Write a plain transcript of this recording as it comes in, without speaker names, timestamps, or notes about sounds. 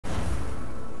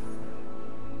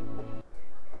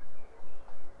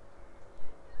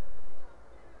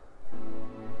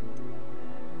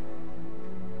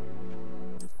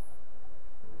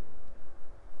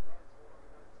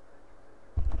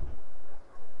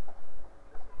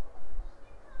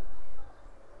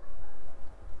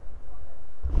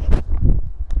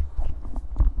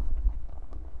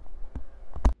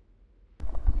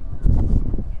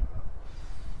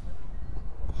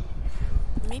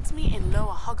Meet me in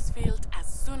Lower Hogsfield as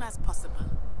soon as possible.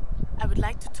 I would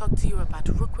like to talk to you about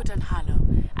Rookwood and Harlow,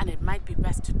 and it might be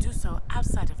best to do so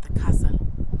outside of the castle.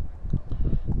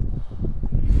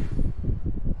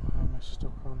 Why am I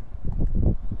stuck on?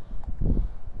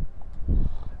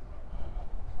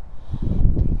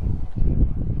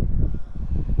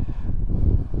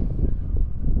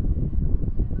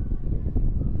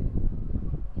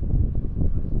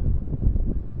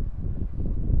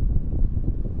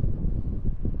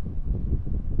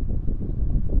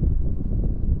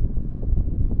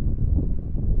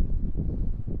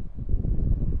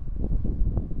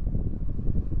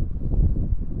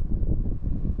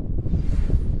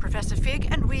 Professor Fig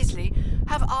and Weasley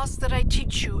have asked that I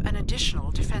teach you an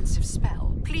additional defensive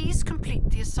spell. Please complete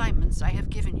the assignments I have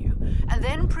given you, and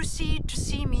then proceed to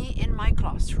see me in my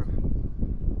classroom.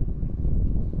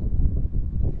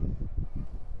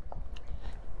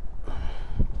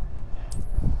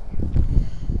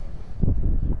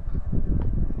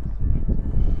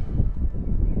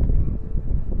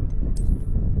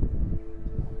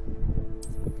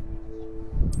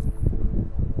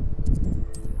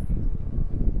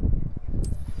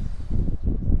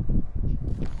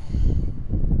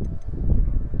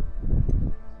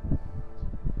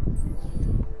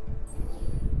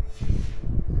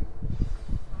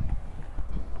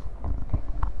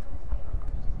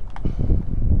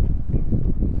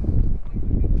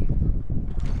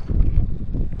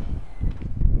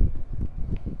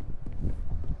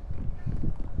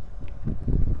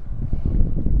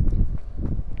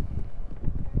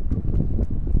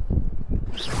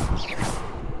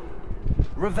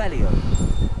 Revelio.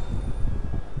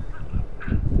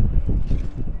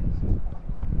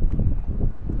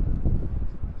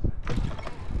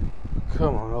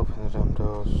 Come on, open the damn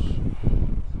doors.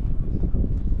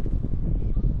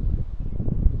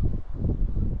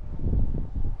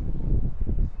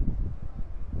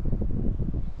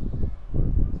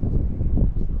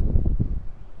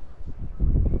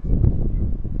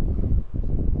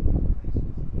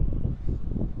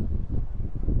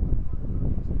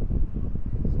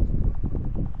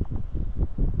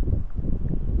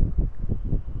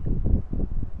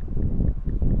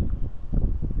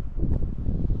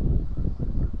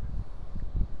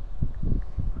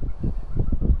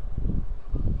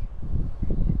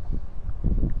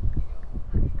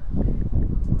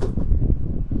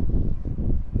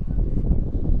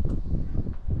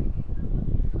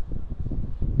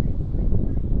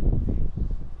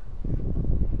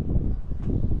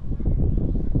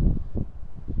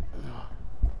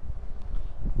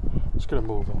 Just gonna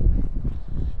move on.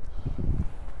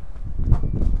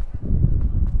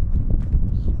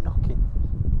 Keep knocking.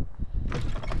 Do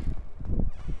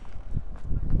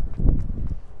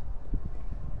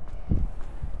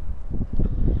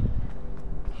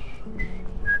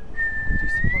you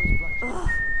suppose Black...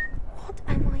 What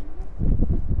am I?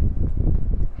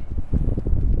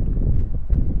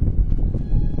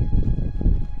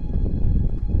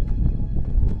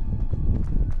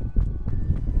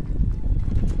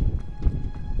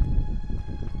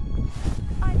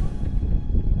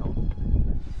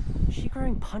 Is she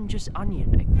growing Punja's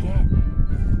onion again?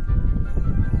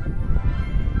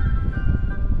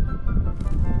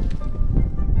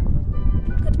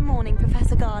 Good morning,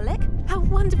 Professor Garlick. How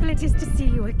wonderful it is to see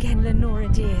you again, Lenora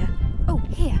dear. Oh,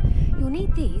 here, you'll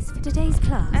need these for today's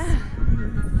class.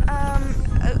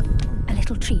 A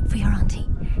little treat for your auntie.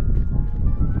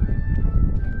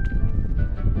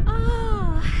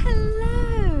 Ah,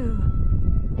 hello.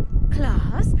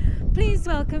 Class, please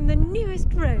welcome the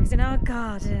newest rose in our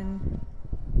garden.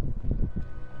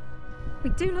 We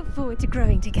do look forward to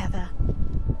growing together.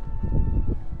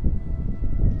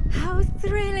 How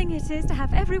thrilling it is to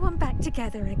have everyone back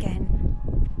together again.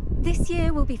 This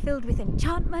year will be filled with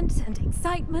enchantment and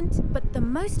excitement, but the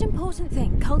most important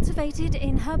thing cultivated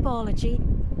in herbology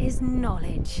is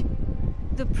knowledge.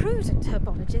 The prudent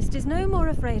herbologist is no more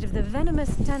afraid of the venomous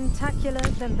tentacula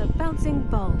than the bouncing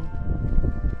bulb.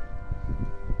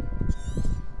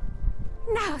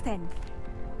 Now then.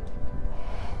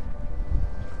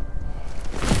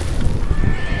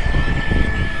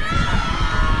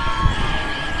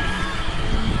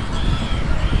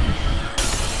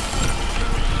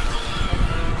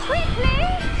 Quickly!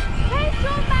 Place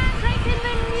your mandrake in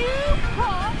the new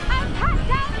pot and pat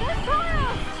down the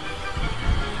soil!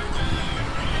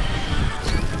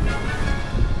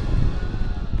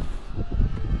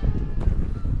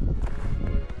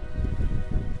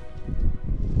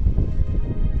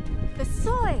 The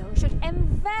soil should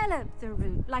envelop the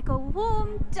root like a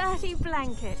warm, dirty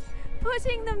blanket,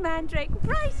 putting the mandrake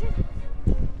right in.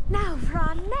 Now for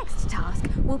our next task,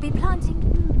 we'll be planting...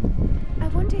 I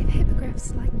wonder plenty of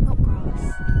hippogriffs like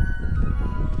milkgrass.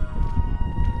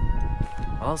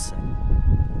 I'll say.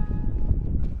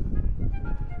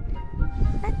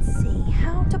 Let's see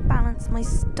how to balance my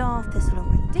star thistle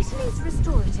arrangement. Dittany's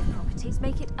restorative properties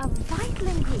make it a vital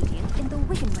ingredient in the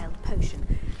Wiggenweld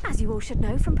potion, as you all should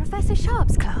know from Professor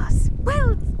Sharp's class.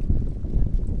 Well...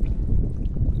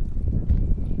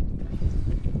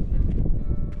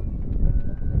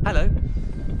 Hello.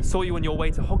 Saw you on your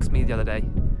way to Hogsmeade the other day.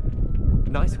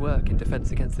 Nice work in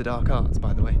Defense Against the Dark Arts,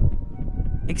 by the way.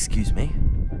 Excuse me?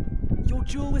 Your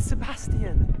duel with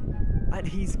Sebastian. And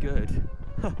he's good.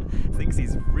 Thinks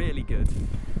he's really good.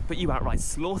 But you outright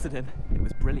slaughtered him. It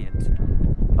was brilliant.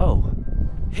 Oh.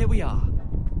 Here we are.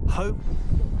 Home.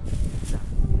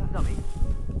 No, dummy.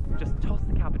 Just toss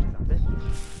the cabbages at it.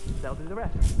 They'll do the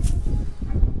rest.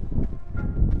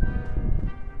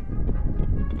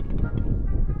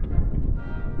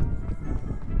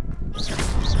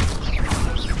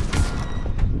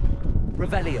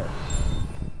 Revelio.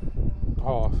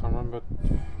 Oh, if I remember.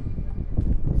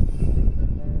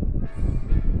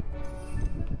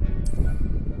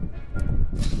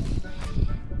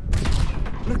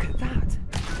 Look at that.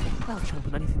 They'll chomp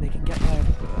on anything they can get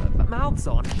their mouths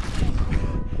on.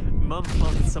 Mum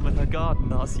planted some in her garden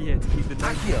last year to keep the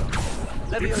gnomes. Accio.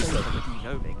 Levioso.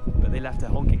 Gnoming, but they left her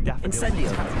honking daffodils.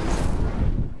 Incendio.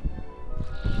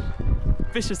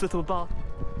 Vicious little bar.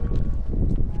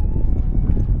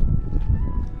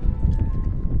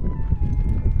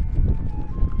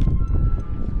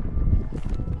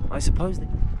 I suppose they...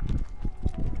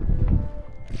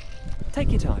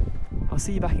 Take your time. I'll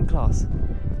see you back in class.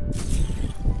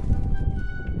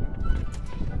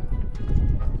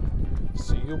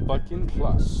 See you back in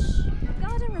class.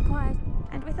 Garden requires...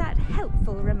 And with that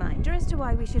helpful reminder as to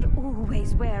why we should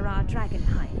always wear our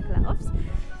dragonhide gloves,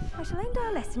 I shall end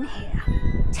our lesson here.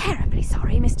 Terribly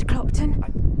sorry, Mr. Clopton.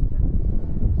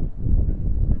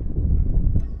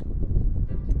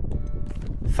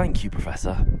 Thank you,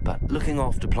 Professor, but looking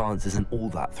after plants isn't all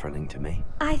that thrilling to me.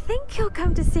 I think you'll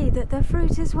come to see that the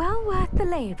fruit is well worth the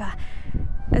labour.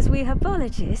 As we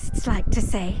herbologists like to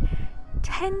say,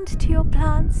 tend to your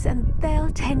plants and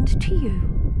they'll tend to you.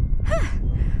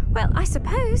 Well, I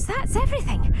suppose that's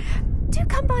everything. Do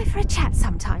come by for a chat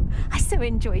sometime. I so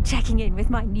enjoy checking in with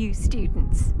my new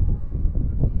students.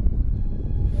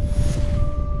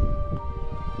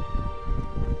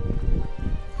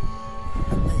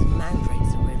 Those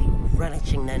mandrakes are really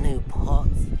relishing their new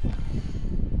pots.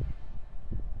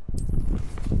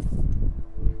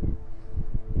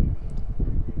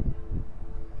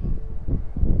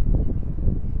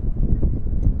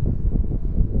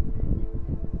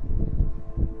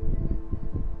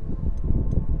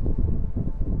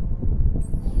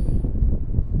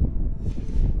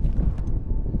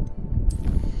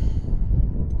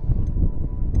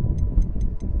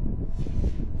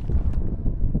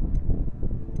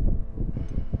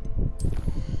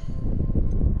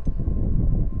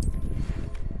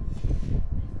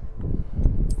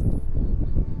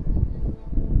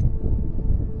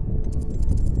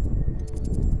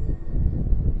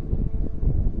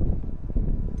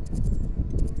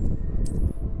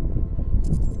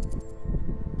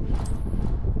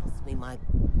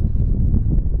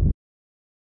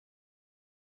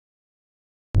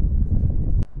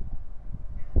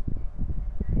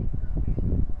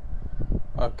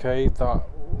 Okay, that...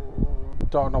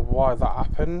 Don't know why that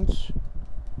happened.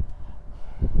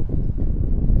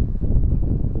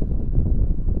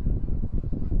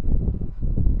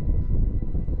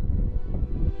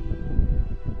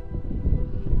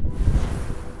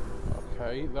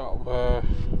 Okay, that were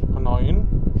annoying.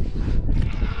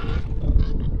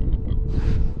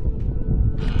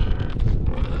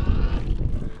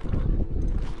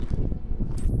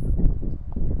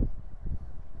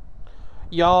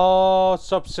 Yo,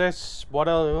 sup sis? What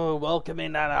a welcome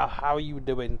in, Anna. How are you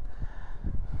doing?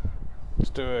 Let's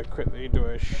quickly do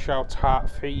a shout out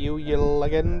for you, you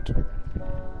legend.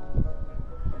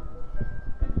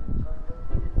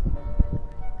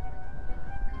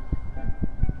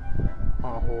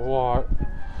 Oh, what?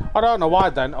 I don't know why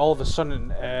then, all of a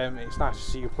sudden, it's nice to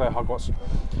see you play Hogwarts.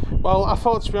 Well, I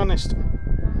thought, to be honest,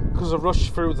 because I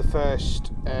rushed through the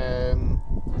first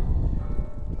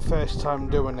time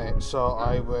doing it, so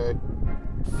I were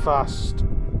fast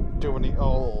doing it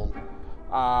all,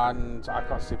 and I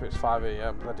can't sleep. It's 5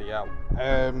 AM, bloody hell.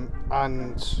 And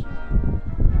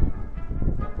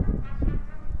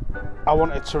I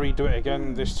wanted to redo it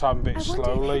again, this time a bit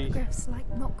slowly.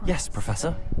 Yes,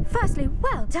 Professor. Firstly,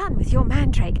 well done with your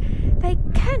mandrake. They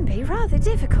can be rather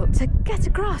difficult to get a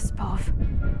grasp of.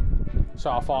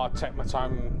 So I thought I'd take my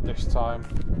time this time.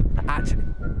 Actually,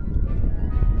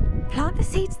 Plant the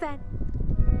seeds then.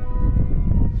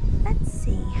 Let's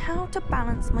see how to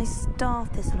balance my star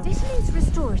thistle. Thistle's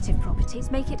restorative properties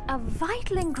make it a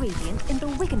vital ingredient in the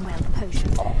Wiggenweld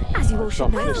potion. As you all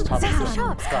should know, this time it's it's a just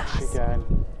sharp's crash class.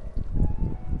 again.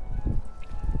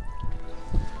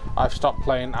 I've stopped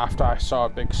playing after I saw a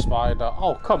big spider.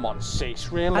 Oh, come on, Cease,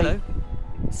 really? Hello.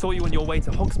 Saw you on your way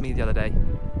to Hogsmeade the other day.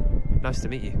 Nice to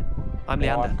meet you. I'm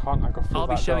Leander. I'll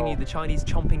be showing you the Chinese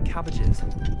chomping cabbages.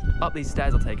 Up these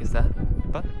stairs will take us there.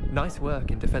 But nice work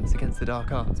in defense against the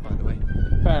dark arts, by the way.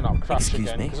 Better not crash Excuse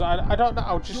again, me? because I don't know.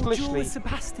 I'll just literally.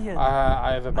 Sebastian.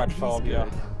 I have a bad phobia.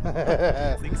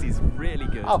 Thinks he's really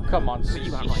good. Oh, come on, But Cease.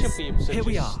 you You outright. should be able to Here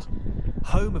we are,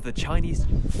 home of the Chinese.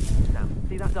 Now,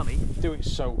 see that dummy? do it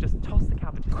so Just toss the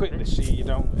cabbages. quickly so you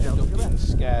don't end up being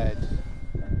scared.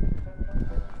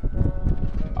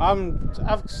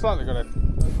 I've slightly got a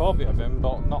phobia of him,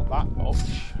 but not that much.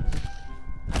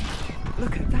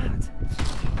 Look at that.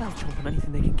 They'll chomp on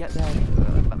anything they can get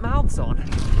their mouths on.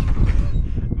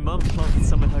 Mum planted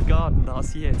some in her garden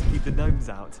last year to keep the gnomes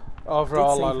out.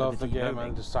 Overall, Did I save love them the the game dehoming,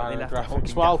 and but design they and left the graphics.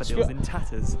 hogging Well, daffodils in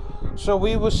tatters. so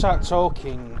we were sat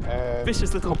talking.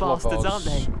 Vicious little couple of bastards, us,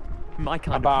 aren't they? My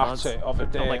kind about of plants. it other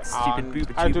Not day, like stupid and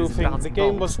booba I do tubers and think the bouncing game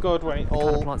balls. was good when it The kind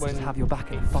of all plants when that have your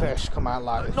back in a it fight. first come out.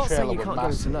 Like the Not saying trailer you was can't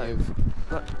go slow, massive.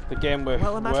 but The game was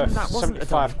well, imagine worth that wasn't a £75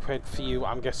 dummy. quid for you.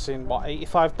 I'm guessing what,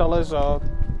 $85 or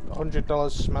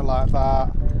 $100, something like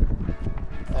that.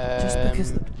 just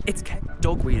because it's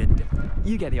dogweed and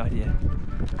you get the idea.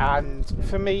 And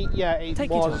for me, yeah, it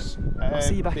Take your was time. I'll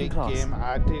see you a back in big class. game.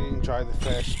 I did enjoy the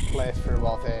first playthrough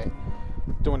of it,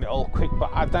 doing it all quick,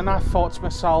 but then I thought to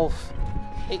myself,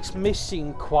 it's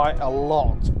missing quite a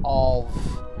lot of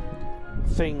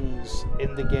things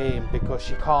in the game because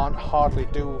you can't hardly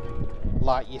do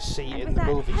like you see in the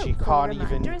movies. You can't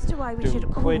even as to why we do should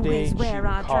Quidditch, always wear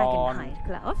our you dragon can't hide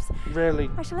gloves. really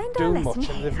I shall end do our much,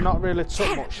 lesson and they've here. not really took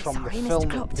Terribly much from the sorry, Mr. film.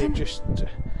 They Clopton. just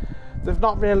they've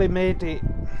not really made it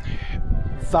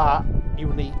that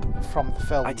unique from the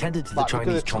film. I tended to the Like, they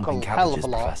Chinese could've took chomping a hell of a cabbages,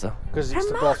 lot, Professor. because it's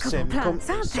the both Remarkable same plants,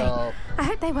 company, aren't so they? I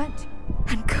hope they weren't.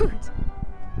 And good.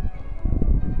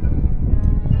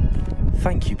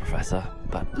 Thank you, Professor,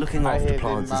 but looking I after hear they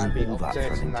plants might be isn't all that updating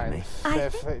thrilling to that me. in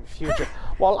the future.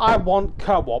 Well, I want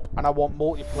co-op and I want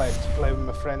multiplayer to play with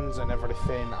my friends and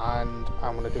everything, and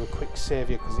I'm going to do a quick save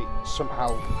here because it somehow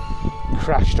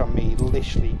crashed on me,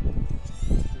 literally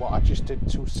what I just did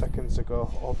 2 seconds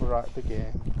ago. Overwrite the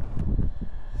game.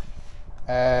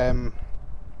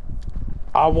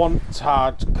 I want to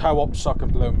have co-op so I can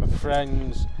play with my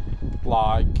friends,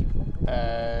 like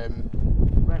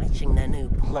Relishing their new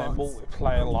play pots.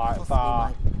 multiplayer like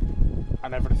that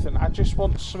and everything. I just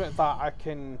want something that I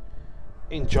can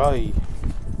enjoy.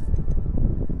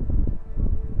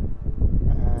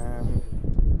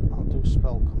 I'll do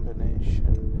spell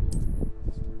combination.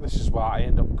 This is why I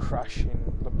end up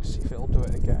crashing. Let me see if it'll do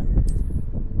it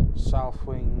again. South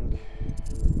wing.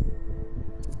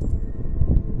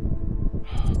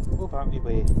 Move out your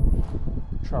way.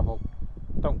 Travel.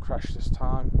 Don't crash this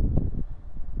time.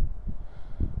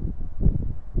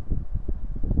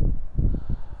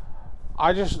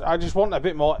 I just want a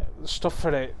bit more stuff for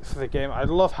the game. I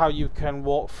love how you can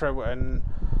walk through and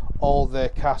all the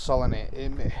castle in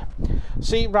it.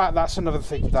 See, right, that's another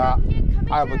thing that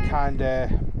I would kind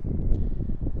of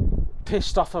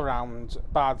pissed off around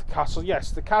by the castle.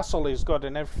 Yes, the castle is good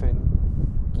and everything.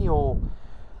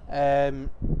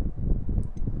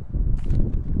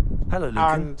 Hello, Lucan.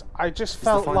 and I just Is the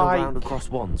felt final like round across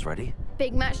wands ready?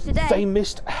 Big match today. they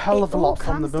missed a hell of a It all lot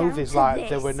from the comes down movies. to Like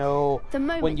there this. were no, The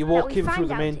moment when you that walk we in through find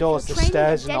the out main if doors, your the training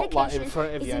stairs and are not like in dedication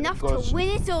front of is you, and it enough goes to win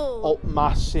it all. up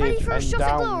massive Ready for a and shot of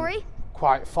down glory?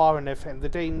 quite far and everything. The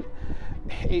Dean,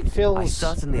 it feels I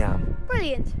certainly am.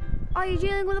 Brilliant. Are you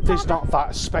dealing with a there's problem? not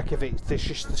that speck of it. There's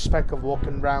just the speck of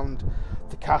walking around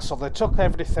the castle. They took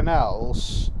everything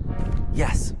else,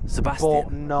 Yes, but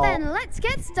Sebastian. not Then let's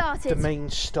get started. the main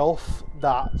stuff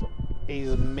that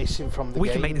is missing from the We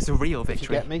game. can make this a real if you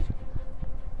victory. get me.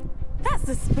 That's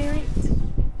the spirit.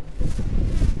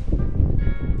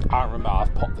 I remember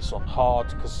I've popped this on hard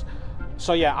because,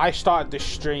 so yeah, I started this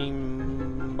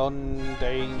stream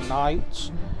Monday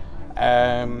night.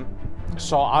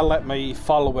 So I let my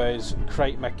followers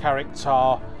create my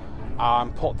character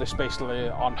and put this basically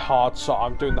on hard. So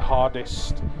I'm doing the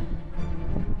hardest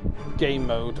game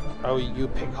mode. Oh, you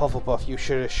pick Hufflepuff. You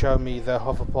should have shown me the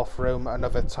Hufflepuff room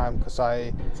another time because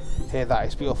I hear that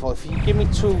it's beautiful. If you give me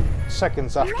 2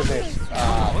 seconds after this,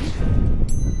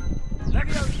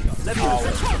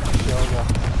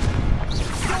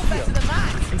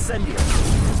 Incendio.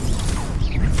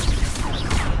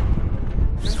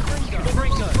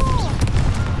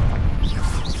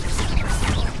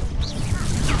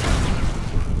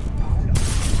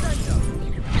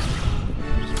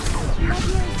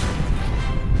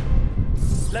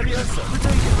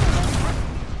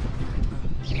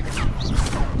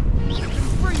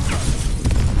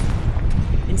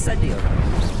 Incendio.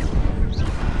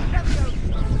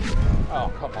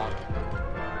 Oh, come on.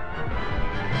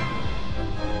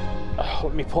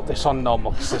 Let me put this on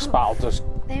normal because this battle does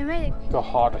go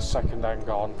hard a second and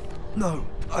gone. No,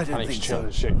 I don't think so. And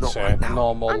it's changed it to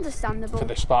normal Understandable. for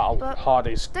this battle. Hard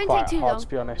is don't quite take too hard long. to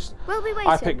be honest. We'll be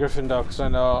waiting. I picked Gryffindor because I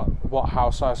know what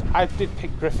house I was. I did pick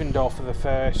Gryffindor for the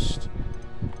first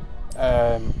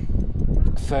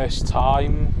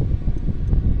time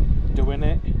doing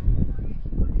it.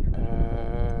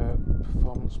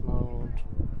 Performance mode.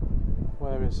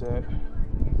 Where is it?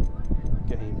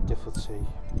 Game difficulty.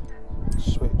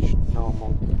 Switch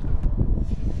normal.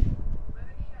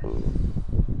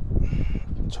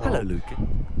 Hello, Lucan.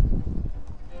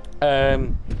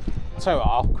 So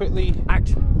I'll quickly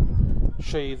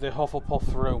show you the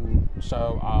Hufflepuff room.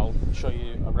 So I'll show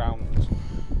you around.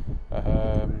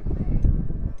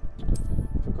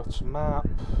 Forgot a map.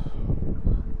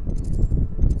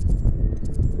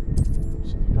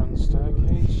 Is it the Grand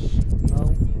Staircase?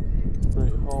 No.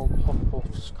 Great Hall,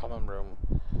 Hufflepuff's common room.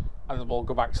 And then we'll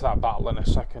go back to that battle in a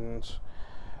second.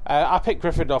 I picked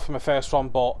Gryffindor for my first one,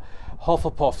 but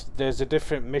Hufflepuff, there's a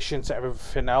different mission to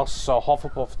everything else. So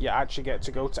Hufflepuff, you actually get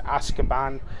to go to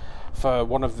Azkaban for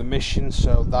one of the missions.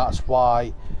 So that's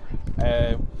why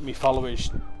my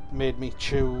followers made me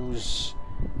choose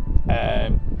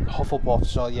Hufflepuff.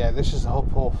 So yeah, this is the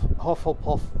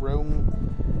Hufflepuff room.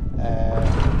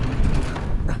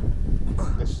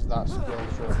 That's the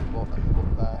girls' room up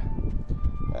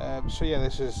there. So yeah,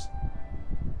 this is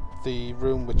the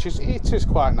room, which is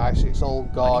quite nice. It's all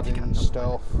garden and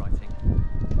stuff.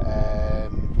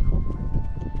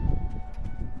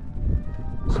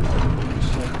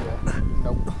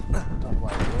 Nope, don't know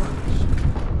where it is.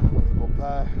 Up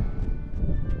there.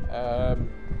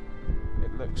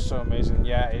 It looks so amazing.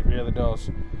 Yeah, it really does.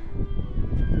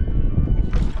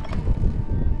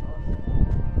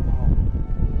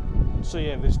 So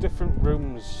yeah, there's different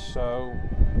rooms. So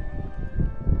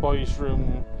boys'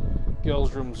 room,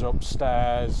 girls' rooms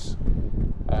upstairs,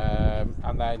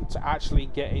 and then to actually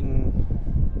get in.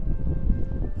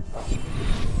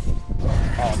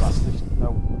 Oh, that's the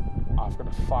no. I've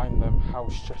got to find them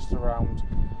house chests around.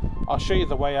 I'll show you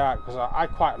the way out because I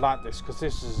quite like this because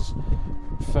this is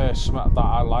first that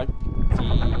I like.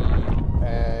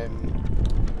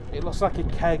 It looks like a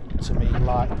keg to me,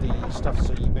 like the stuff.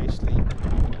 So you basically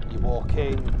walk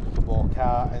in, you walk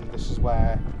out, and this is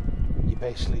where you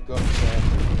basically got to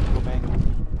come in.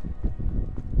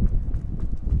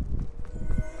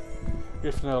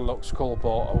 Gryffindor looks cool,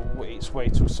 but it's way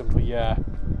too simple, yeah.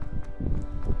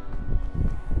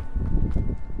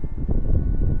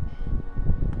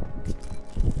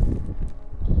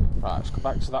 Right, let's go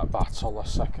back to that battle a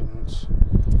second.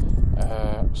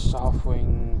 South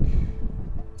Wing.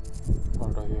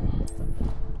 Where do you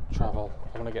travel?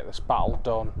 I want to get this battle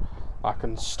done. I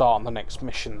can start on the next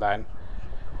mission then.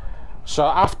 So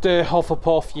after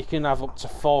Hufflepuff, you can have up to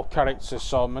 4 characters.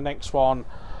 So my next one,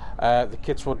 my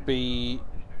kids would be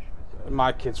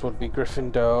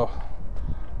Gryffindor.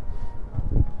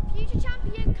 Future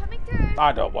champion coming through.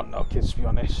 I don't want no kids, to be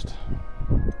honest.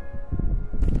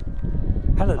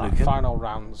 Hello, Lucan. Final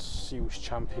rounds, huge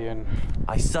champion.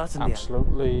 I certainly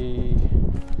absolutely.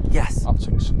 Yes. I'll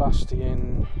take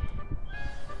Sebastian.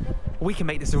 We can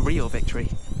make this a real victory.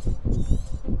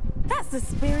 That's the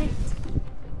spirit.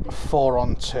 4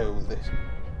 on 2. This.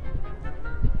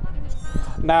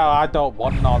 No, I don't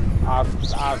want none. I've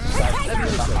said that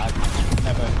I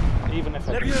never, even if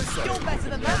I do. You're better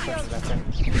than that.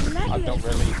 I don't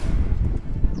really.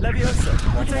 Leviosa.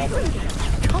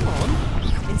 Come on.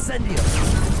 Incendio.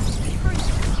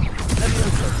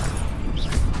 Leviosa.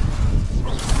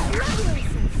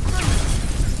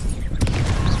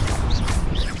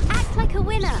 Act like a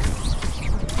winner.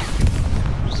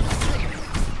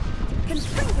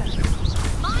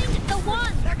 Mind the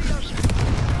one.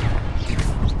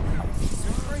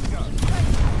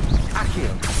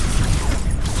 Accio.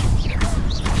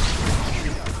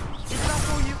 Is that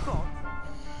all you've got?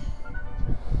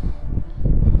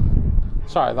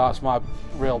 Sorry, that's my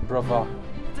real brother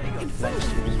next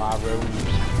to me in my room.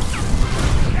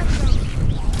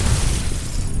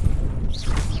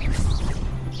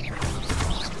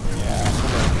 Yeah,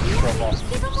 brother.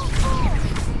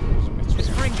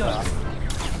 Ringo.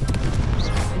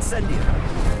 Incendio.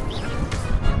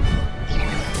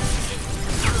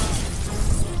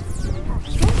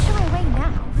 Don't shy away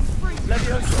now.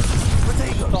 Leviosa.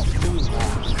 Protego. Stop doing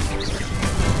that.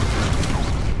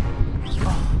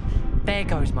 There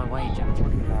goes my wager.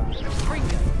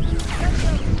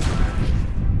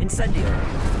 Incendio.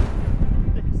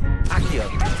 Accio.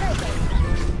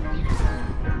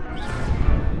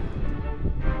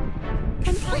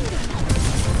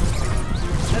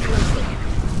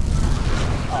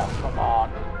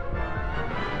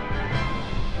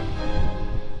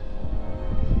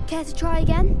 try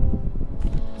again?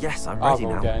 Yes, I'm I'll ready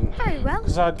go now. again. Very well.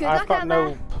 Because I've got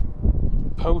no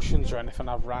potions or anything.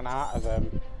 I've ran out of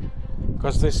them.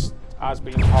 Because this has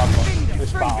been hard, but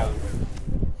this battle.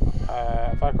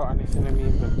 Have I got anything in my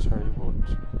inventory? Would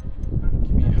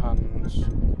give me hands.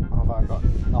 Have I got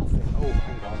nothing? Oh,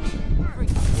 hang on.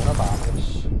 What about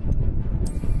this?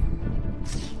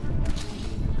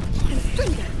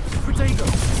 Potato.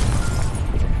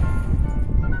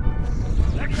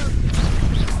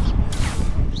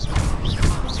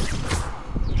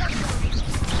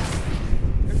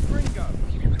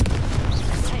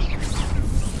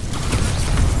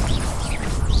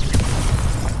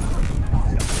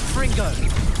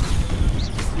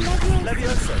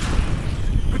 Levioso!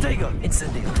 Protego!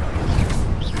 Incendio!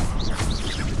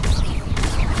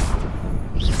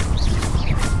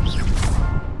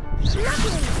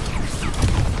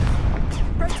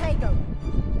 Protego!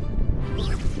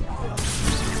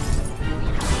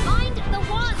 Find the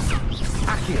one!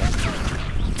 Accio!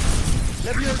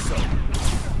 Levioso!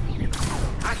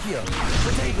 Accio!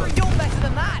 Protego! You're better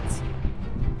than that!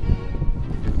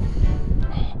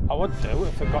 I would do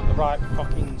if I got the right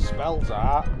fucking spells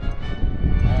out.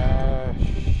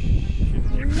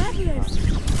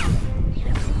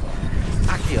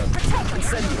 Accio!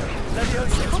 Incendio!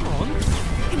 Levioso! Come on!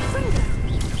 Infringo!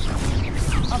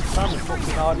 I'm trying to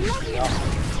fucking hard as shit.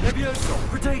 Levioso!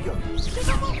 Protego!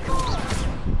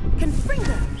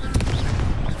 Confringo!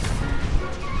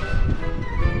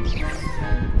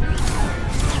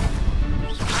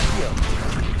 Accio!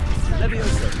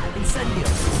 Levioso! Incendio!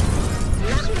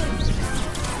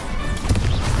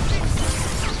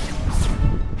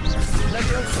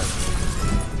 Levioso!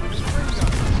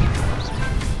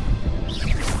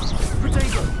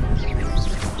 Protego!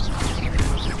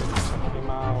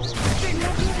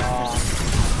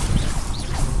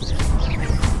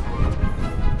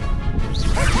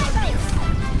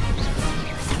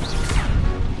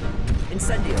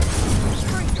 Incendio!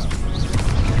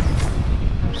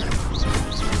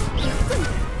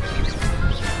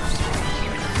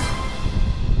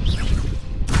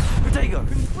 Protego!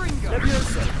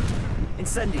 Levioso!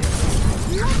 Incendio!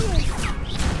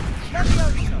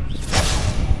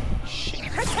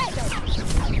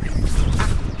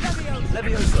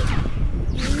 Levioso!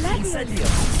 Incendio!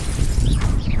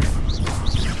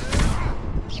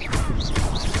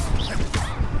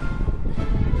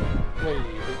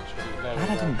 Glad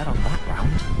I didn't bet on that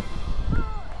round.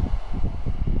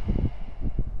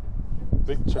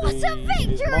 Victory! What a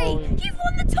victory! You've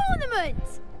won the tournament!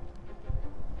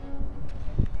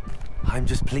 I'm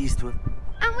just pleased to have...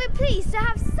 And we're pleased to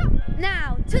have some.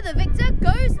 Now, to the victor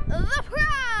goes the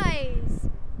prize!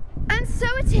 And so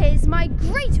it is my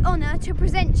great honour to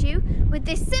present you with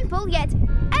this simple yet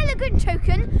elegant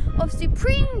token of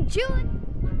supreme joy.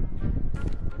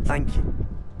 Thank you.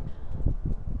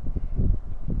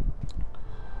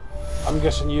 I'm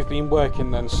guessing you've been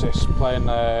working then, sis, playing,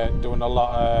 doing a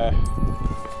lot of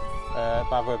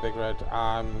Bavo Big Red.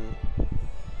 I'm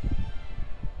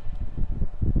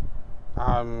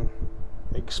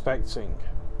expecting.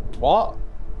 What?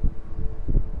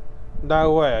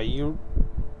 No way, are you...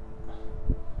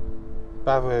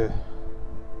 Bavo...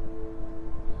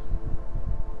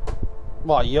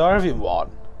 What, you're having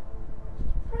one?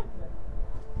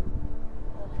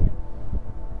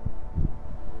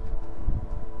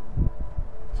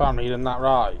 If I'm reading that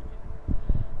right.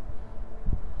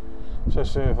 So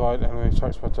to avoid enemy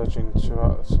attacks by dodging 2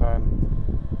 out of 10.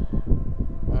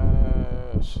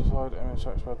 Avoid enemy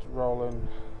attacks by rolling.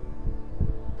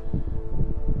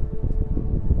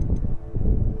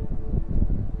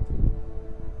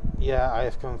 Yeah, I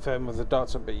have confirmed with the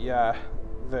doctor, but yeah,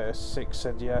 the 6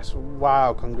 said yes.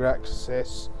 Wow, congrats,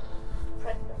 sis.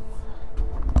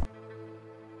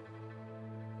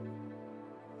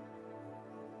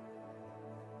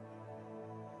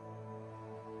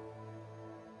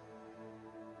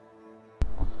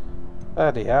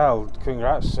 Bloody hell,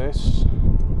 congrats, sis.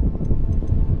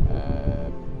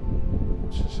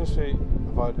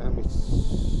 Avoid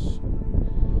enemies.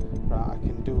 Right, I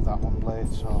can do that one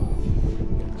later, so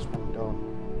I'm get this one done.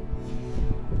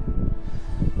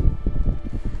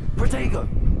 Protego!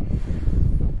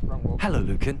 Hello,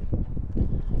 Lucan.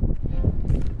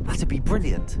 That'd be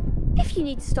brilliant. If you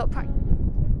need to stop practice.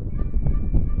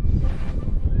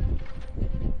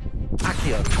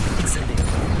 Accio! Incendio!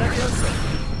 Levioso!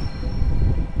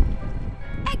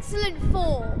 Excellent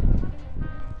form!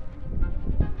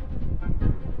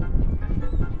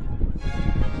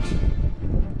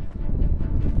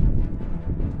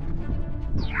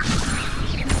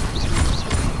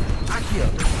 Accio!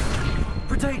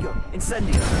 Protego!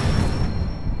 Incendio!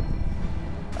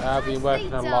 I've been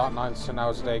working a lot, 19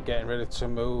 hours a day, getting ready to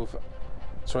move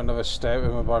to another state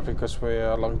with my boy because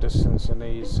we're long distance and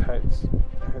he's heads.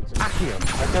 Accio.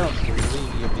 I don't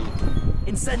believe you.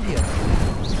 Incendio.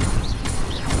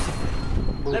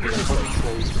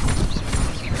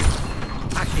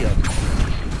 Accio.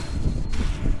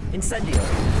 Incendio.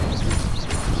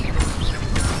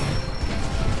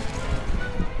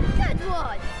 Good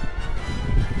one.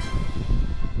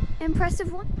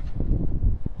 Impressive one.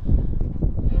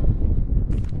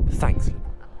 Thanks.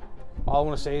 All I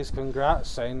want to say is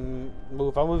congrats and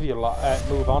move on with your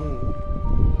move on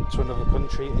to another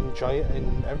country, enjoy it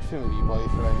and everything with your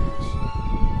boyfriends.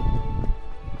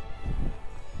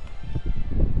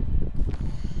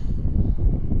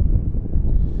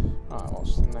 Alright,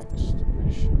 what's the next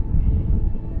mission?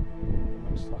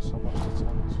 That's almost the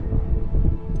tent.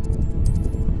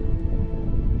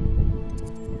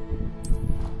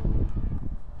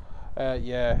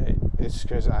 Yeah, it's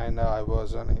because I know I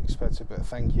was unexpected, but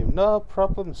thank you. No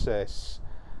problem, sis.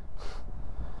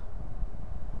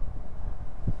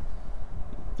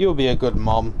 You'll be a good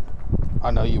mom.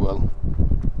 I know you will.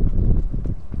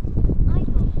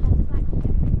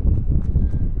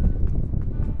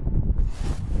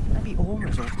 Maybe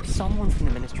Ormers or someone from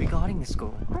the ministry guarding the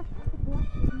school.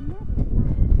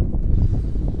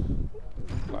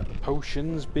 Let the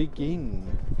potions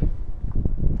begin.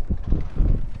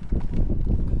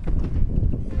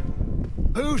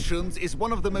 Potions is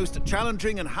one of the most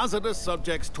challenging and hazardous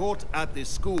subjects taught at this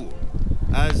school.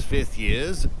 As 5th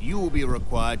years, you will be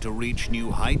required to reach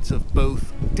new heights of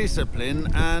both discipline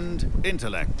and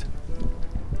intellect.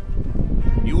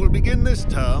 You will begin this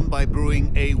term by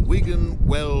brewing a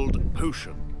Wigan-Weld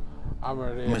potion.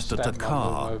 Mr.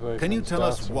 Takar, can you tell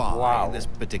us why this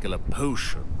particular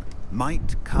potion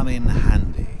might come in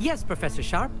handy? Yes, Professor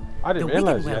Sharp. I didn't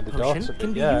realize you had a daughter,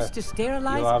 can be yeah. used to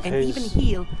sterilize and even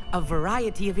heal a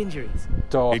variety of injuries.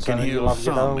 Daughter, it can heal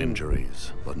some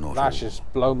injuries, but not all. That's just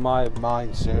blown my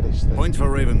mind, seriously. Points for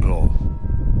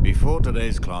Ravenclaw. Before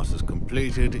today's class is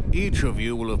completed, each of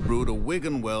you will have brewed a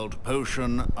Wigan-Weld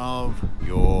potion of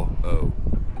your own.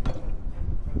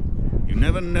 You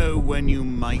never know when you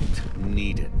might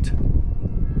need it.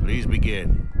 Please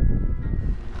begin.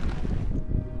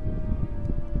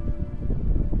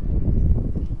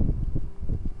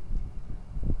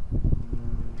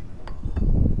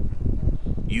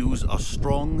 Use a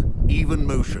strong, even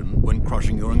motion when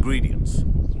crushing your ingredients.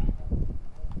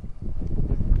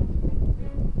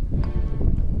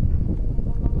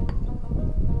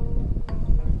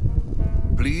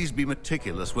 Please be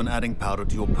meticulous when adding powder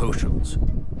to your potions.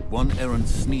 One errant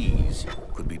sneeze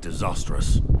could be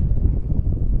disastrous.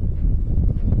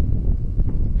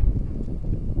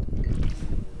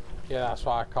 Yeah, that's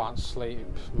why I can't sleep.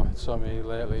 My tummy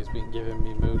lately has been giving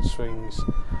me mood swings.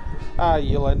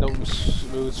 You'll end up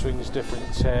with mood swings,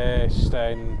 different taste,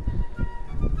 and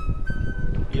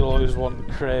you'll always want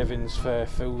cravings for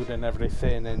food and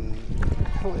everything, and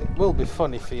it will be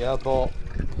funny for you, but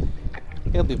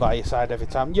he'll be by your side every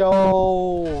time.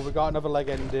 Yo, we got another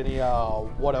legend in here.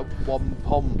 What up, one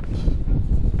pump?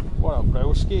 What up,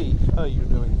 broski? How are you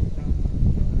doing?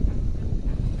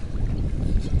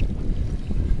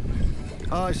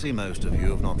 I see most of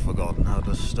you have not forgotten how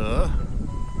to stir.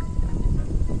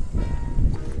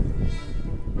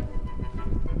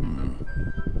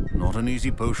 Not an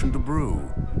easy potion to brew.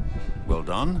 Well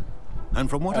done. And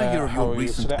from what I hear of your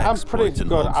recent exploits in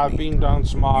Hogsmeade, I've been down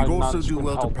to my you'd also do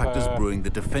well to practice brewing the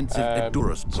defensive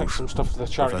Edurus potion.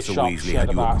 Professor Weasley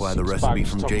had you acquire the recipe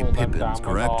from J. Pippins,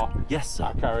 correct? Yes, sir.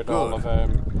 I carried all of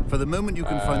them. For the moment, you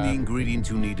can find the ingredients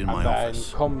you need in my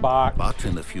office. Come back. But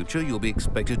in the future, you'll be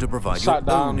expected to provide your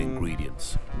own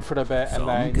ingredients. For a bit, Some and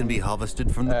then can be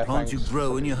harvested from the plants you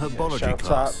grow in your herbology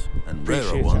class, and rarer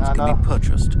Appreciate ones it, can Anna. be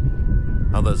purchased.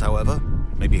 Others, however,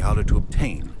 may be harder to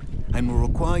obtain, and will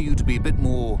require you to be a bit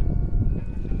more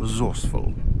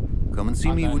resourceful. Come and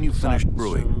see me when you've finished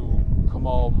brewing, come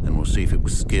on, and we'll see if it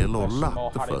was skill or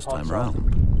luck the first time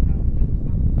round.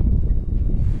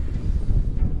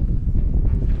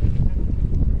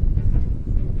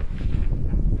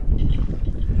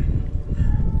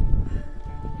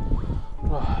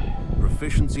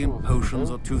 Proficiency in potions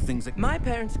are two things that... My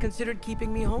parents considered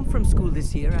keeping me home from school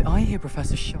this year. I hear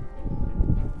Professor Sharp.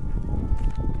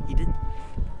 He did.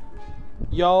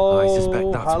 Yo, I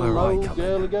suspect that's where I hello, come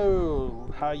girly in.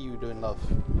 girl. How you doing, love?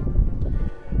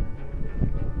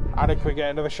 Anna, can we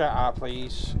get another shout out,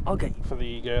 please? I'll get you. For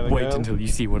the girly Wait girl. until you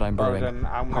see what I'm brewing. Then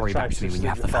I'm gonna Hurry try back to me to when you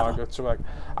have the sleep before I feather. go to work.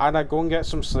 Anna, go and get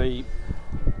some sleep.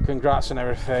 Congrats and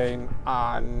everything,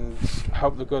 and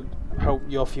hope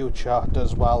your future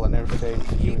does well and everything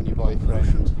for you and your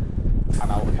boyfriend.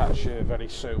 and I'll catch you very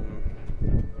soon.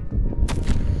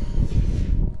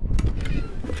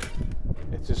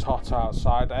 It is hot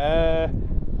outside.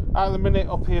 At the minute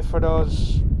up here for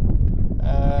us,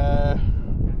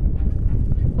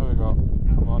 what we got?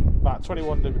 Come on, about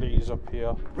 21 degrees up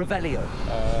here. Revelio.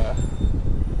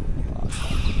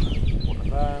 One of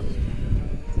them.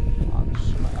 And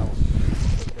something else.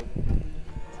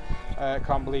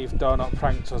 Can't believe Donut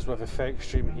pranked us with a fake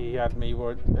stream. He had me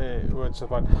words to the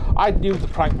point. I knew the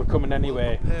prank were coming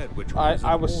anyway.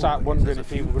 I was sat wondering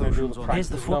if he were going to do the prank. Here's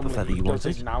the flopper feather you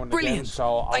wanted. Brilliant!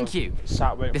 So Thank you.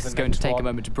 Sat waiting This for is the going to next take one. a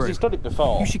moment to brew. He's done it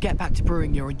before. You should get back to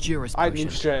brewing your Endurance I knew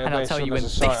potion, straight and away I'll tell you when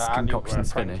this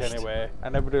concoction's finished. Anyway,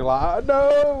 and everybody like,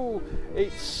 no,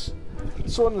 it's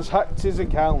someone's hacked his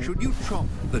account. Should you chop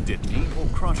the Ditney or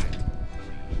crush it?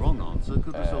 Wrong answer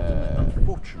could result in the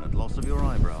unfortunate loss of your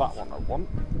eyebrows. That one I want.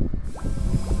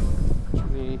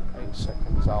 28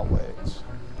 seconds, I'll wait.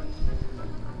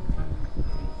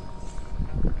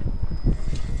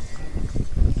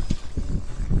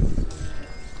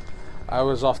 I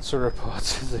was off to report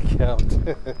his account.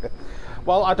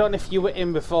 Well, I don't know if you were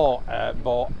in before,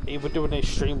 but he was doing his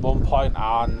stream one point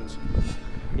and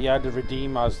he had to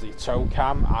redeem as the toe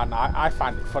cam, and I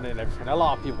find it funny and everything. A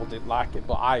lot of people didn't like it,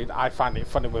 but I find it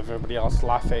funny with everybody else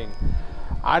laughing.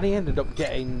 And he ended up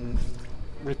getting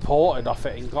reported off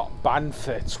it and got banned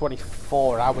for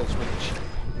 24 hours, which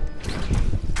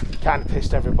kind of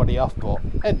pissed everybody off, but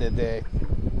at the end of the day,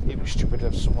 it was stupid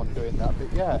of someone doing that.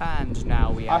 But yeah, and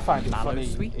now we I find it funny,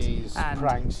 his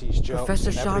pranks, his jokes,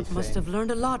 Professor Sharp everything. must have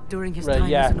learned a lot during his time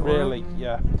yeah, as an really,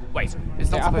 yeah. Wait, it's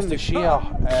It not happened supposed this to... year.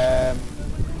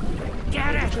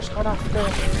 Get it! Just gone after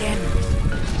January.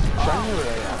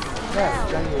 Yeah,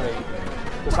 January.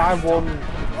 Because I won. I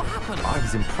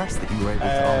was impressed that you were able to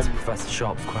answer Professor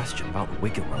Sharp's question about the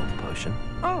Wiggenweld potion.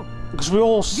 Oh, because we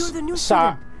all you're the new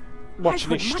sat student.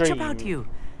 watching his I've heard stream. much about you.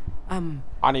 And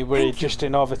he was just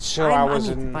in over 2 hours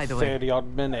and 30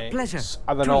 odd minutes. Pleasure.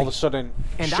 And then Truly. all of a sudden,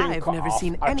 And stream I've cut never off.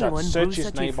 seen I tried to anyone search brew his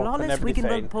such a name up and flawless everything.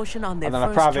 Wiggenweld potion on their And then I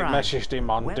first private try. messaged him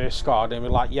on Discord and we're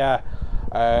like, yeah,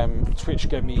 Twitch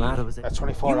gave me a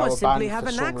 24-hour ban have for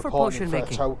a some knack for reporting potion for a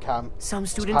making. toe cam. Some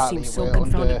students seem so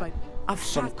confounded by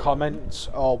some comments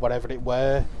or whatever it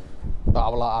were. But I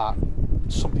was like,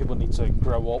 some people need to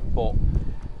grow up, but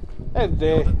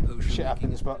shit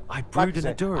happens. But I brewed an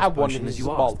Endurance potion as you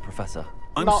asked, Professor.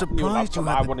 I'm not surprised new laptop,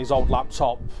 I won his old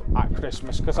laptop at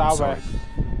Christmas because I were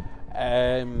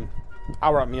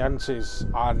at my auntie's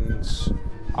and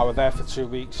I was there for 2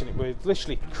 weeks and it was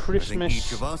literally Christmas.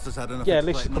 Each of us has had enough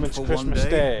literally coming to Christmas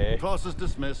Day. Class is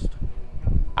dismissed.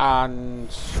 And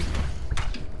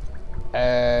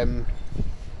I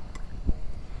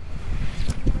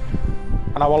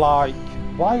was like,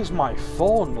 why is my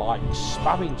phone like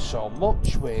spamming so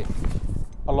much with?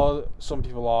 Although some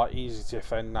people are easy to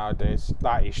offend nowadays,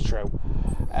 that is true.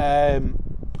 And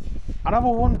I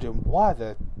was wondering why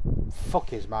the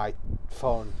fuck is my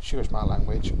phone, excuse my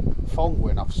language, phone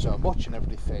going off so much and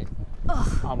everything.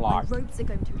 Ugh, I'm like, my robes are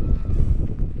going to...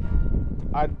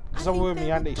 because I was with my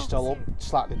auntie still up,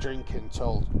 slightly drinking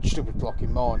till stupid o'clock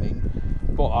in morning,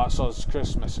 but that's us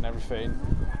Christmas and everything.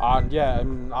 And yeah,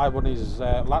 I won his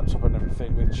laptop and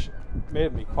everything, which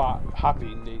made me quite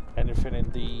happy in anything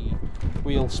in the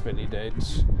wheel spin he did.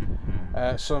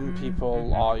 Some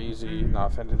people are easy, no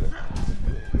offended.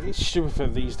 It's stupid for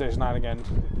these days now and again.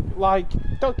 Like,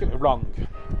 don't get me wrong.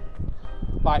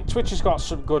 Like, Twitch has got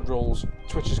some good rules,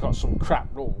 Twitch has got some crap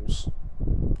rules.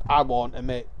 I won't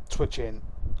admit Twitch ain't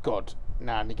good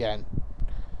now and again.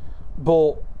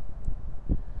 But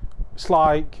it's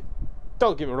like,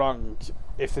 don't get me wrong,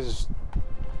 if there's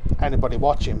anybody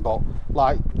watching, but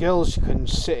like girls can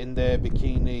sit in their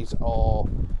bikinis or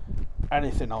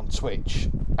anything on Twitch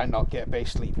and not get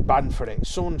basically banned for it.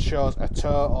 Someone shows a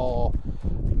toe or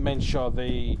men show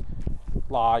the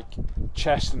like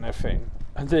chest and everything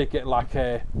and they get like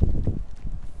a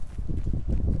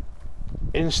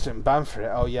instant ban for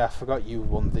it. Oh yeah, I forgot you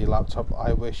won the laptop.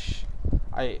 I wish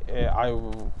I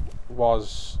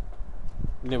was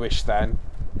newish then.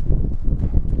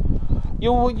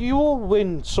 You will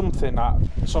win something at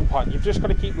some point. You've just got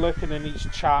to keep looking in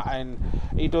each chat, and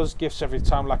he does gifts every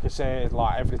time. Like I say,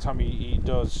 like every time he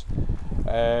does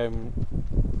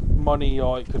money,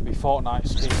 or it could be Fortnite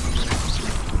skins.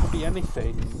 It could be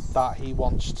anything that he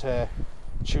wants to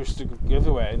choose to give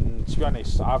away. And to be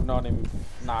honest, I've known him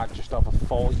now just over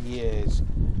 4 years,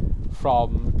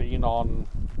 from being on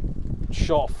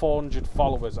short 400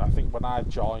 followers I think when I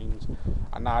joined,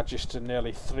 and now just to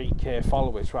nearly 3k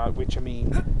followers, right? Which I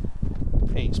mean,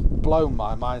 it's blown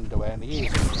my mind away, and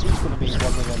he's going to be one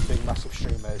of them big massive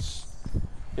streamers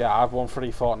Yeah, I've won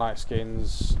 3 Fortnite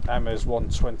skins. Emma's won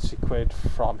 20 quid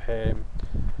from him.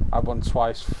 I won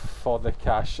twice for the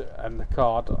cash and the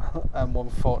card and 1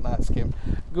 Fortnite skin.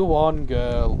 Go on,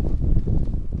 girl.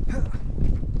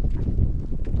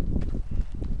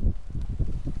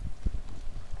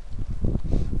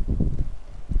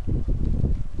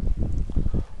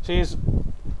 See,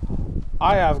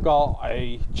 I have got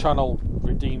a channel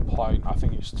redeem point. I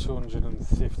think it's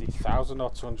 250,000 or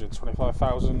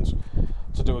 225,000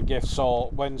 to do a gift. So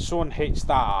when someone hits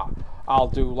that, I'll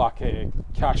do like a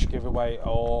cash giveaway,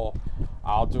 or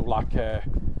I'll do like a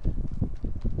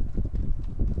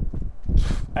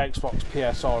Xbox,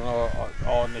 PS, or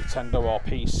Nintendo or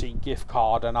PC gift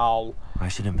card, and I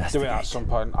should investigate. do it at some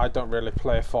point. I don't really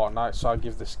play Fortnite, so I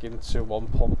give the skin to 1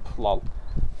 pump. Lol.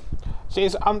 See,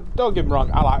 don't get me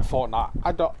wrong, I like Fortnite.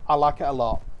 I like it a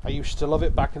lot. I used to love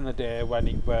it back in the day when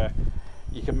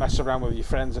you can mess around with your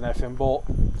friends and everything, but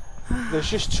there's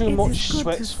just too much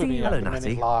sweats for me. Hello,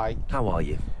 Natty. Like, how are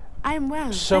you? I'm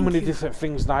well. So many different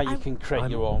things now. You can create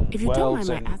your own worlds,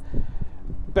 and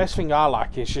best thing I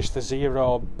like is just the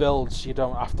 0 builds. You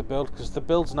don't have to build, because the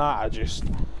builds now are just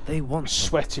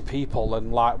sweaty people,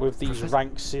 and like with these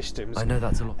ranked systems, I know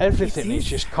that's a lot. Everything is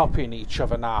just copying each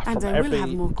other now. From every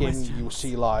game you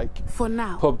see, like for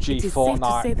now, PUBG,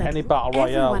 Fortnite, any battle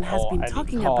royale, everyone has been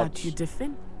talking about you,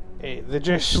 they're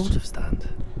just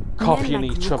copying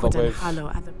each other with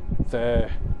the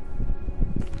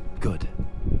good.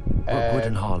 Rookwood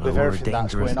and Harlow with are a everything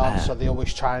that's dangerous going on, pair. so they're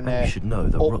always trying to should know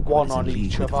that up Rookwood one is in on league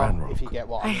each with other, Ranrock. if you get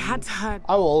what I mean. had heard.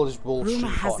 I will always bullshit Rumor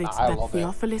has it Fortnite. I that love it.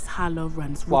 Theophilus Harlow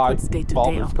runs Like, Rookwood's day-to-day Bob,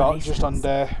 we've got operations. just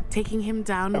under Taking him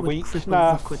down a would week cripple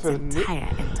now Rookwood's for entire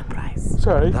enterprise.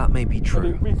 Sorry, that may be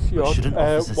true. But shouldn't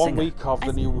office a 1 singer? week of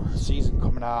the new season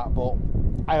coming out, but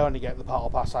I only get the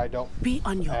battle pass. I don't. Be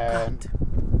on your guard.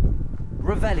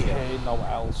 Revelio. Okay, no one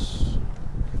else.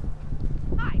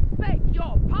 I beg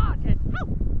your pardon. How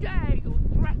dare you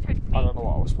threaten me? I don't know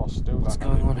what I was supposed to do. What's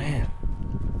going on here?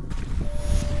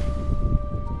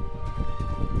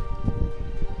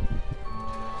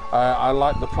 I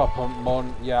like the proper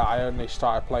mon. Yeah, I only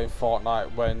started playing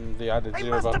Fortnite when they added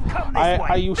 0 build.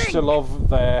 I used to love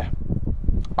the.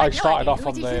 I started off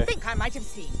on the. Think I might have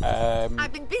seen.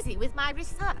 I've been busy with my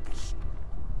research.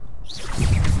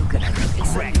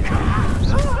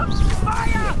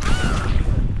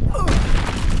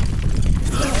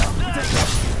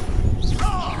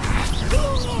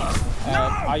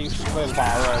 I used to play the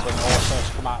battle royale when it all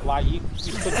first come out. Like you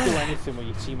could do anything with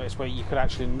your teammates, where you could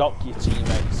actually knock your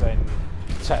teammates and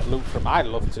take loot from. I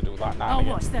love to do that now. I'll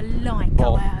watch the light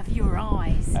go out of your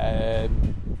eyes.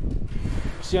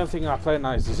 It's the only thing I play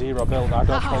now is the 0 build. I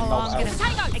don't play no else.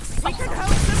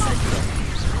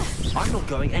 I'm not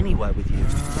going anywhere with you.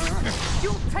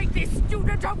 You'll take this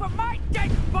student over my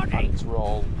dead body. I need to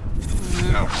roll.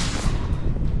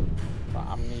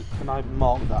 Right, can I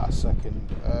mark that a second?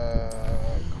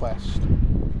 Quest.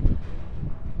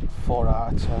 4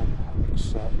 out of 10.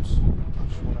 Accept. I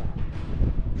just wanna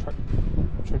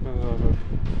check this over.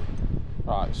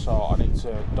 Right, so I need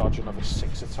to dodge another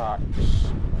 6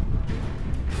 attacks.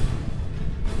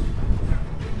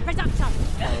 Reduction.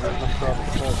 The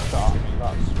first shot,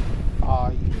 that's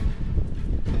 5.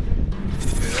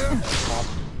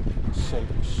 6.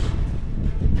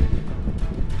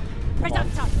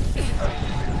 Reduction.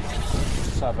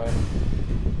 7.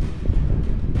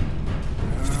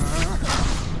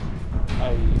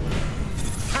 8.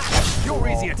 You're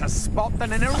easier to spot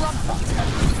than an eruptor.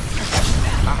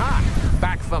 Aha!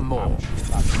 Back for more.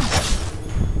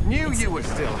 Knew you were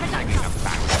still hanging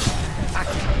about.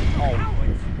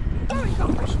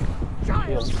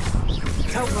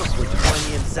 Tell Rookwood to find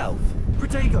me himself.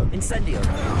 Protego, Incendio.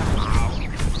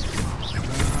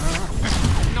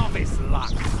 Novice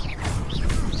luck.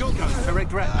 You're going to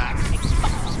regret that.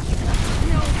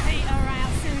 You'll peter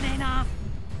out soon enough.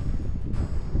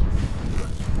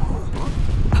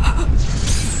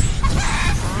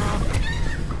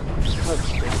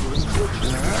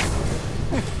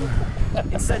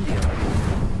 Incendio.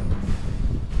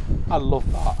 I love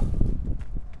that.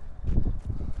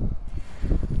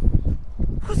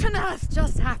 What on earth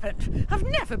just happened? I've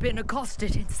never been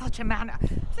accosted in such a manner.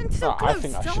 And so close I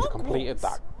think I to should have completed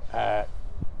that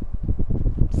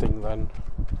thing then.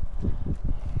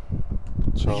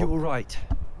 So, Are you alright?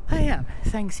 I am,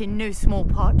 thanks in no small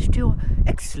part to your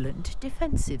excellent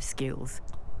defensive skills.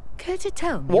 Care to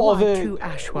tell me what why other, 2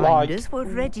 Ashwinders were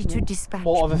ready to dispatch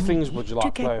what other me things would you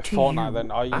like to play? Fortnite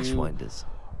then? Are you Ashwinders.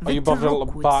 Are you bothered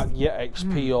about your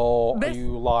XP or are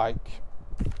you like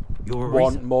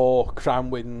want more crown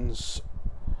wins?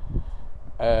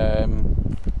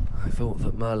 I thought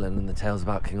that Merlin and the tales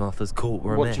about King Arthur's court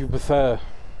were a What myth. do you prefer?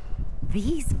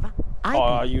 These...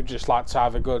 Or you just like to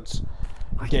have a good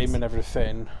game and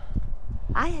everything?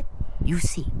 You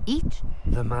see, each...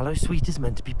 The Mallow Suite is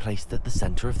meant to be placed at the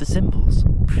centre of the symbols.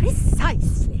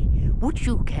 Precisely. Would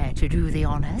you care to do the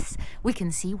honours? We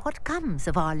can see what comes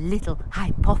of our little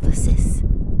hypothesis.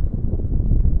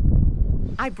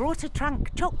 I brought a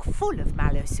trunk chock full of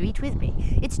Mallow Suite with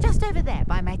me. It's just over there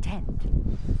by my tent.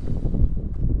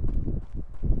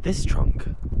 This trunk?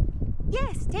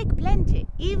 Yes, take plenty,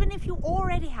 even if you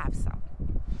already have some.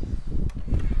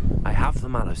 I have the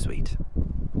Mallow Suite.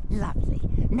 Lovely.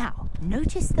 Now,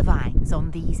 notice the vines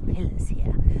on these pillars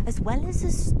here, as well as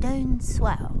a stone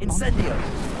swell. Incendio!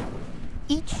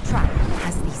 Each trial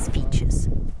has these features.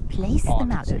 Place the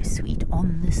Mallow Suite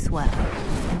on the swell,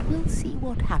 and we'll see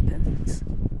what happens.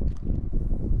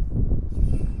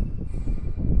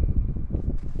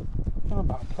 What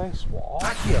about place what?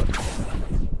 Accio!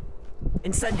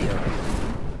 Incendio!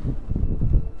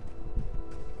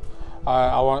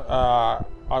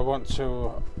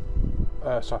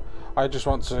 I just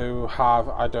want to have,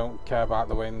 I don't care about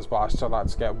the wins, but I still like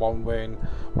to get one win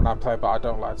when I play, but I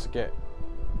don't like to get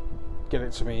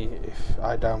it to me if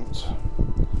I don't.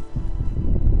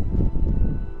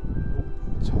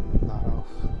 Turn that off.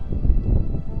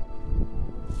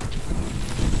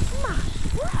 My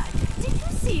word! Did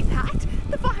you see that?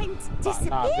 The vines disappeared.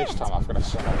 Now this time I've got to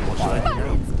set up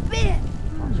It's been.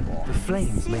 The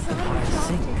flames make the fire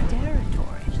sink.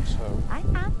 Territory. So I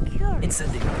am curious.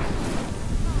 Incendio!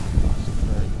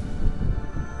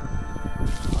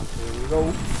 Here we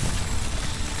go.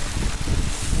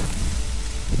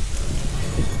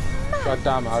 God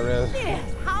damn, I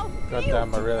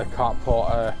really can't put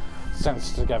a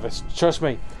sentence together. Trust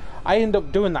me, I end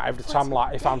up doing that every time,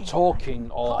 like if I'm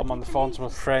talking or I'm on the phone to my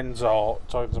friends or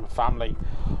talking to my family,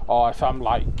 or if I'm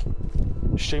like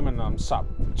streaming and I'm sat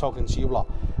talking to you lot,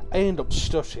 I end up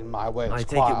stuttering my words. I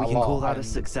take it we can call that a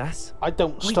success? I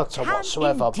don't stutter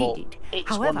whatsoever, but it's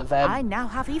However, one of them. I now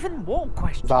have even more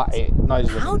questions. How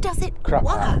does it crap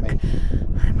work? out of me.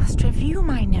 I must review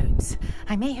my notes.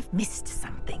 I may have missed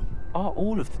something. Are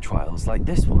all of the trials like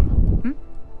this one?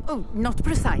 Oh, not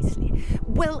precisely.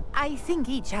 Well, I think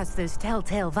each has those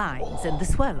telltale vines and the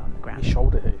swirl on the ground. His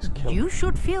shoulder is killing. You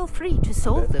should feel free to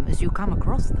solve them as you come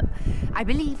across them. I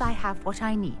believe I have what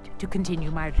I need to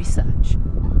continue my research.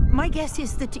 My guess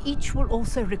is that each will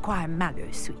also require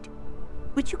Mallow Suite,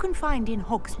 which you can find in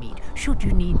Hogsmeade should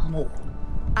you need more.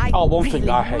 One thing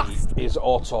I hate is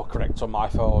autocorrect on my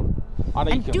phone. I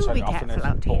know you can turn it off and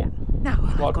everything, but now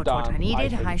I've got what I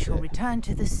needed. I shall return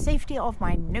to the safety of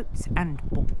my notes and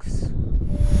books.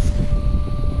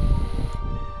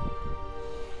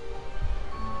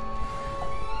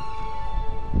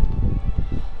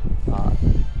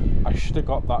 I should have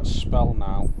got that spell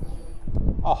now.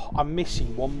 Oh, I'm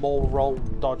missing one more roll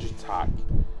dodge attack.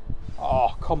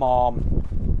 Oh, come on.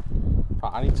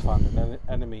 Right, I need to find an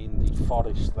enemy in the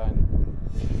forest then.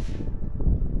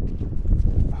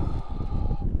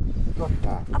 God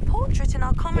damn. A portrait in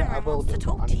our common Yeah, I room will wants to do,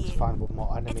 talk but I to need you. to find one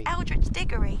more enemy. It's Eldritch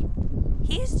Diggory.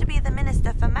 He used to be the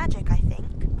Minister for Magic, I think.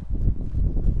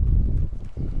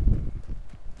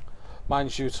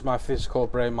 Mine's due to my physical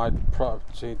brain, my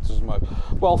property doesn't work.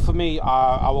 Well, for me,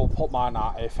 I will put mine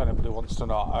out if anybody wants to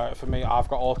know. For me, I've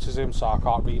got autism, so I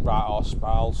can't read, write or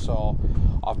spell, so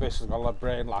I've basically got a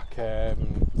brain like a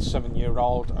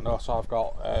 7-year-old, and also I've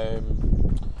got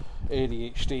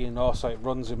ADHD, and also it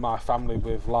runs in my family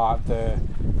with like the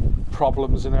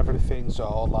problems and everything,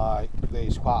 so like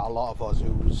there's quite a lot of us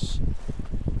who's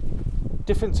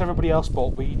different to everybody else,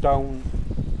 but we don't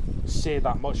say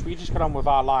that much. We just get on with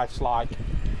our lives. Like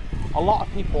a lot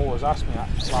of people always ask me, like,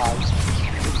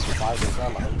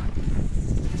 hello.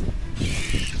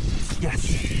 Yes.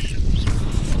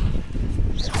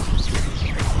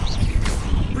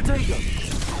 Protego.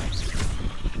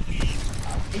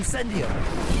 Incendio.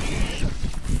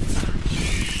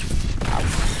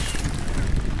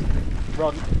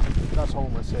 Run. That's all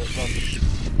I'm gonna say. Run.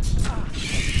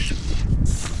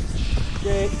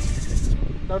 Shit.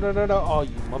 No. Oh,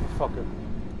 you motherfucker.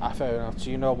 Fair enough. So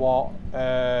you know what?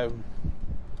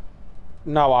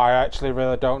 No, I actually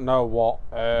really don't know what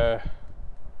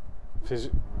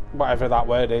whatever that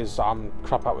word is. I'm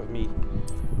crap out with me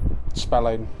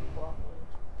spelling.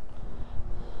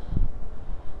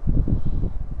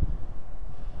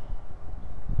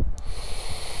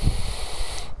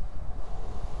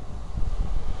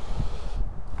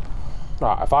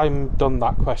 Right, have I done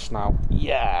that quest now?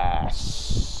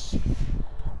 Yes!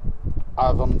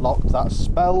 I've unlocked that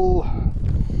spell.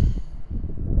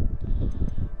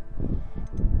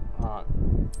 Right.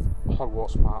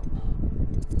 Hogwarts map.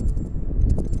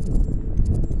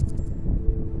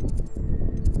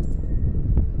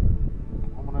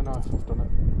 I want to know if I've done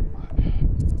it.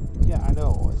 Yeah, I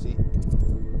know. Is it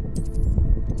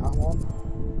that one?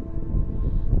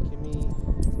 Give me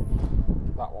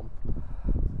that one.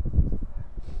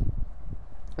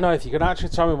 No, if you can actually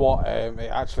tell me what it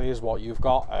actually is, what you've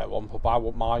got, one pub, I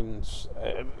wouldn't mind.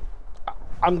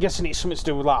 I'm guessing it's something to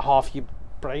do with like half your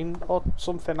brain or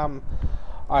something.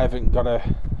 I haven't got a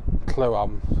clue.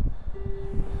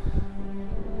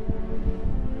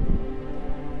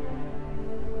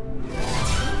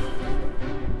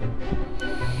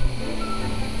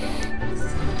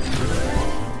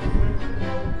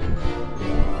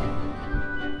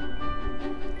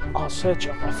 I'll search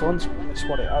it on my phone to be honest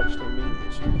what it actually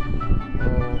means.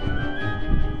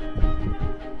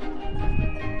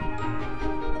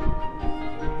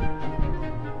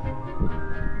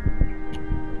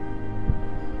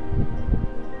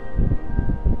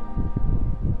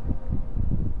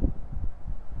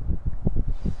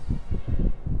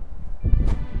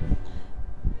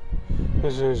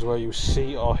 This is where you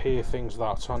see or hear things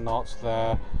that are not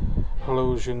there.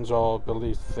 Illusions or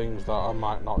believe things that are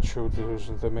might not true.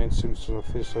 Delusions, the main symptoms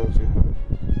of this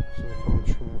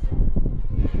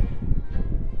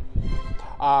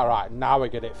Alright, now I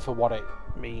get it for what it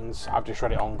means. I've just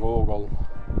read it on Google.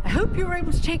 I hope you were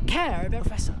able to take care of it,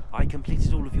 Professor. I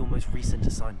completed all of your most recent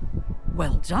assignment.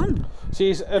 Well done. See,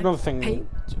 it's another thing,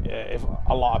 if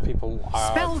a lot of people...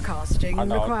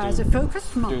 Spellcasting requires a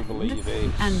focused mind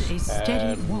and a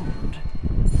steady wand.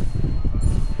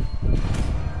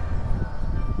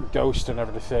 Ghost and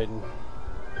everything.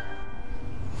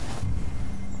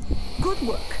 Good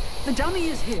work. The dummy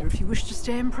is here if you wish to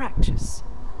stay and practice.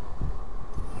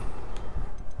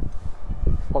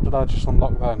 What did I just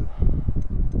unlock then?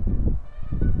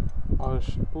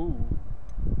 Ooh.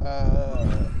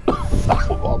 That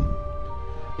one.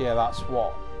 Yeah, that's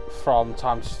what. From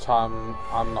time to time,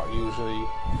 I'm not usually.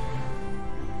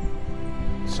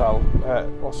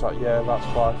 What's that? Yeah, that's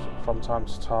why. From time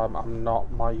to time, I'm not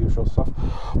my usual stuff.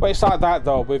 But it's like that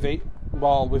though. With it,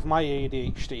 well, with my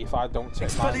ADHD, if I don't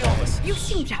take my meds, you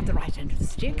seem to have the right end of the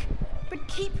stick, but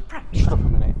keep practicing. Shut up a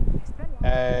minute.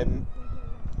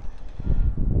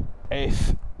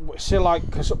 If see, like,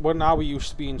 because when I used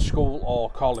to be in school or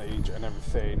college and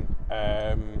everything,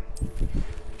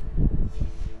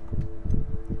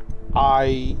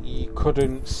 I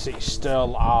couldn't sit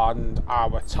still, and I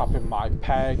was tapping my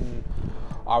pen.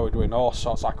 I was doing all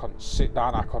sorts. I couldn't sit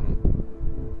down.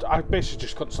 I basically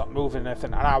just couldn't stop moving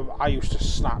anything, and I used to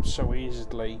snap so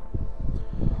easily.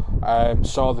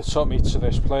 So they took me to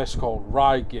this place called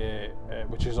Reigate,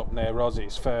 which is up near us.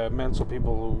 It's for mental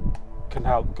people who can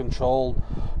help control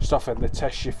stuff, and they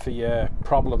test you for your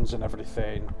problems and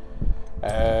everything.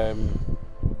 And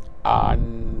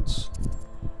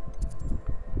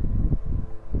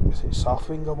is it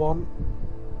Southfinger one?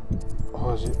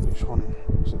 Or is it, which one?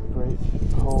 Is it the Great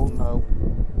Hall? No.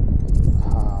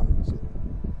 Is it,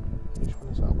 which one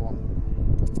is that one?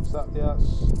 Is that the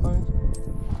outside?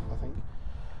 I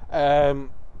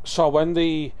think. So when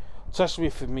they tested me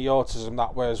for my autism,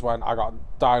 that was when I got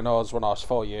diagnosed when I was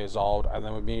 4 years old, and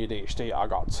then with my ADHD I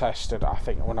got tested, I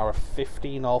think when I was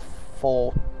 15 or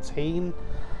 14,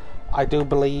 I do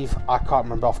believe. I can't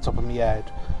remember off the top of my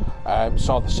head.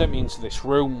 So they sent me into this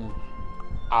room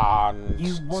and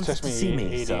test me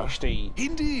ADHD.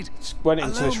 Indeed. Went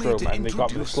into this room and they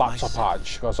got me this laptop out, and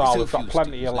she goes, "Oh, we've got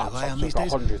plenty of laptops, we've got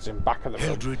hundreds in back of the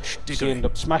room." So you end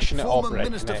up smashing it or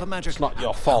breaking it. It's not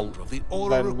your fault.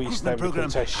 Then we can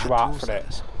test you out for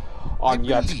it. And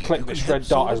you had to click this red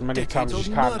dot as many times as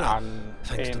you can, and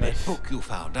thanks to that book you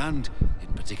found, and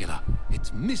in particular,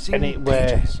 it's missing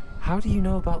pages. How do you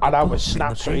know about and I was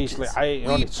snapped so easily. It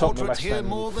only took me less than a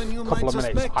couple of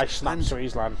minutes. I snapped so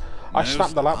easily. And I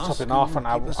snapped the laptop in half, and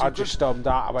I just stormed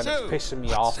out. I went, "It's pissing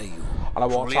me off," and I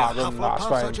walked out of the room. That's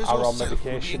when I was on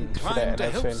medication for it and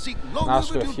everything. And as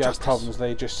if you have problems,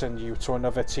 they just send you to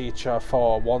another teacher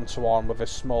for one-to-one with a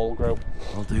small group.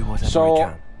 I'll do whatever I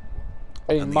can.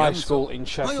 In my school in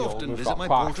Sheffield, we've got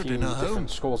quite a few different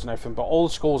schools and everything, but all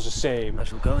the schools are the same.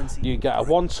 You get a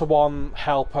one-to-one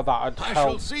helper that would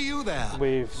help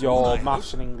with your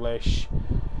maths and English,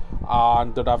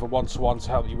 and they'd have a one-to-one to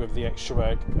help you with the extra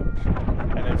work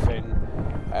and everything.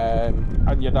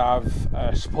 And you'd have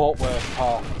a support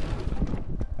worker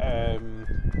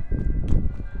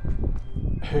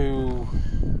who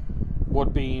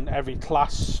would be in every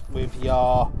class with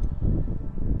your...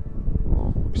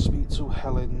 Speak to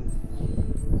Helen.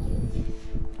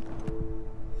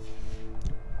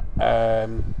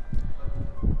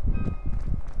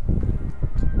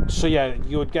 So yeah,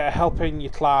 you would get help in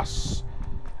your class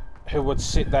who would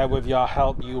sit there with you,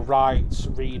 help you write,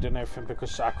 read and everything,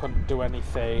 because I couldn't do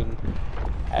anything.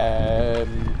 And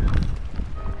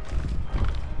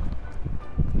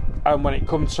when it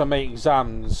comes to my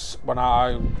exams, when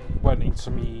I went into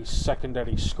my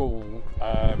secondary school,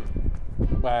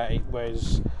 where it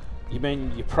was, you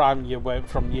mean your prime, you went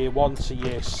from year 1 to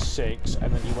year 6,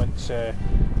 and then you went to,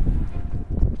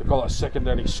 they call it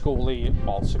secondary school,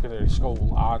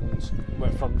 and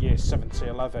went from year 7 to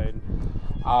 11.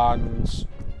 And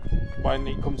when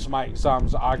it comes to my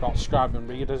exams, I got scribe and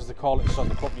read, as they call it, so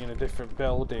they put me in a different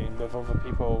building with other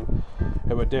people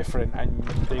who were different, and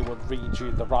they would read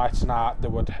you the writing out, they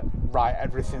would write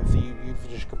everything for you. You've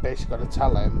just basically got to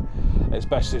tell them as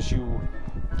best as you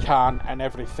can and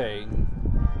everything.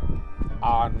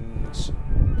 And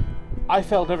I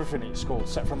failed everything at school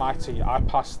except from IT. I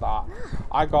passed that.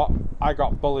 I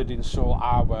got bullied in school.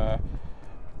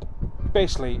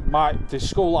 Basically, the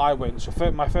school I went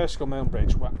to, my first school,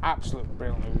 Millbridge, were absolutely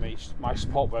brilliant with me. My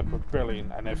support work was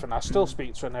brilliant and everything. I still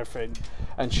speak to her and everything,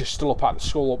 and she's still up at the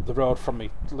school up the road from me,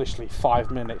 literally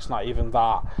 5 minutes, not even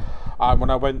that. And when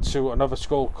I went to another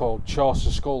school called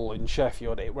Chaucer School in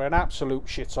Sheffield, it were an absolute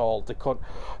shithole.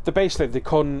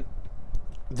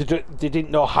 They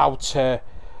didn't know how to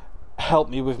help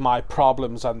me with my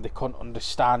problems, and they couldn't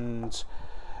understand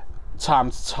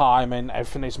time to time and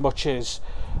everything, as much as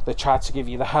they tried to give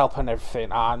you the help and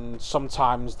everything. And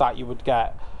sometimes that you would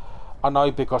get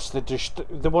annoyed because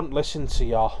they wouldn't listen to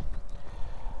you.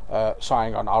 So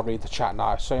hang on, I'll read the chat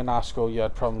now. So in our school you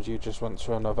had problems, you just went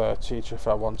to another teacher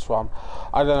for one-to-one.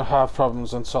 I didn't have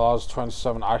problems until I was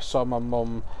 27. I saw my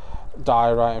mum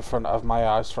die right in front of my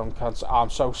eyes from cancer.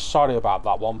 I'm so sorry about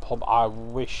that one, Pub.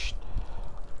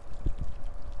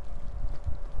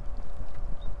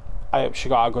 I hope she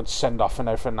got a good send-off and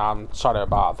everything. I'm sorry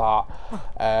about that.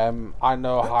 I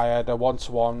know I had a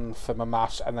one-to-one for my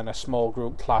maths, and then a small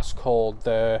group class called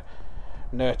the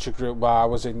nurture group, where I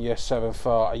was in year 7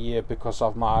 for a year because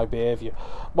of my behaviour.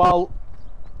 Well,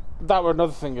 that were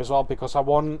another thing as well, because I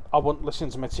wouldn't listen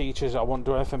to my teachers, I wouldn't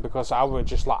do anything, because I was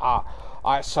just like,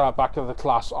 I sat back of the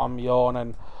class on my own,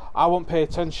 and I wouldn't pay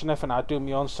attention if I'd do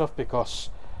my own stuff, because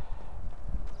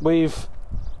with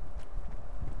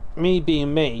me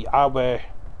being me, I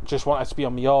just wanted to be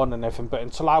on my own and everything. But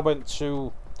until I went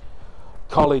to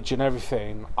college and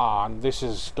everything, and this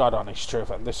is God honest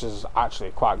truth, and this is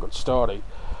actually quite a good story.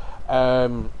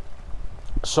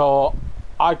 So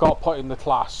I got put in the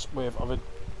class with other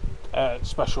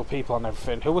special people and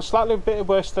everything, who were slightly a bit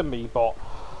worse than me, but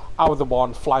I was the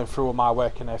one flying through with my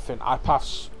work and everything. I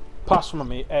passed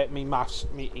me maths,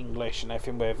 me English and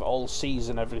everything with all C's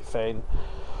and everything.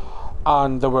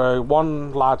 And there were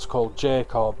one lad called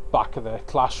Jacob back of the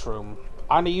classroom,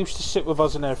 and he used to sit with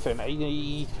us and everything.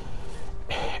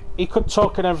 He could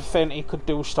talk and everything, he could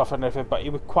do stuff and everything, but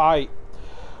he was quite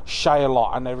shy a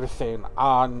lot and everything,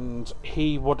 and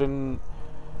he wouldn't,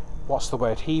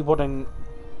 he wouldn't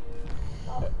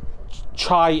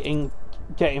try and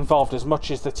get involved as much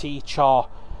as the teacher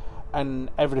and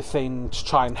everything to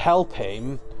try and help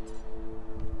him.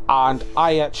 And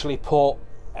I actually put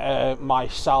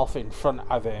myself in front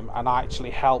of him, and I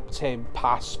actually helped him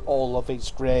pass all of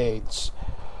his grades.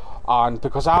 And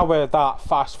because I were that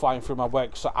fast flying through my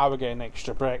work, so I were getting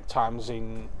extra break times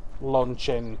in lunch,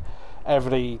 and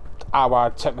every hour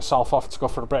I'd take myself off to go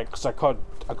for a break, because I could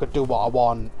do what I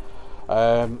want.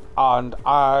 And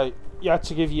you had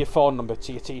to give your phone number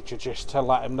to your teacher just to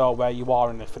let him know where you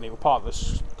are and everything. It was part of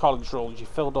the college rules. You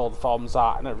filled all the forms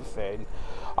out and everything,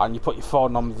 and you put your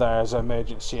phone number there as an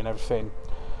emergency and everything.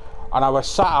 And I was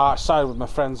sat outside with my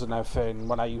friends and everything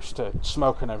when I used to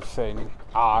smoke and everything,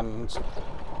 and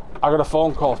I got a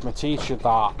phone call from my teacher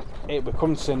that it would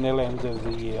come to nearly end of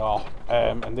the year,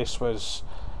 and this was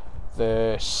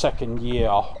the second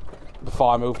year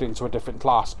before I moved into a different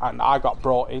class, and I got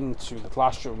brought into the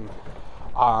classroom,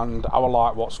 and I was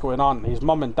like, what's going on? His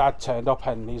mum and dad turned up,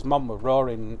 and his mum were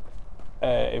roaring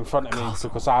in front of me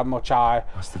because how much I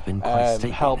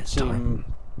helped him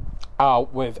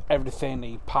out with everything.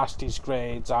 He passed his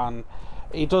grades, and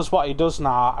he does what he does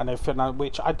now and everything,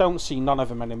 which I don't see none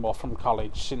of him anymore from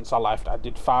college since I left. I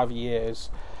did 5 years,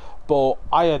 but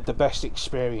I had the best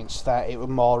experience there. It was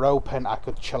more open, I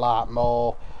could chill out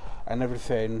more and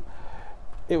everything.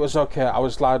 It was okay. I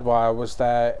was glad while I was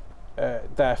there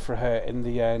for her in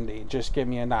the end. It just gave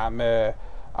me a nightmare,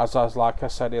 as I was, like I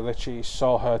said, I literally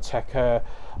saw her take her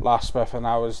last breath, and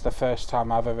that was the first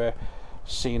time I've ever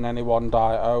seen anyone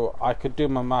die. Oh, I could do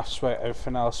my maths with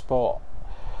everything else, but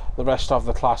the rest of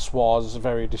the class was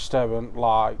very disturbing.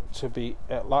 Sorry,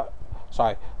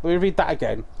 let me read that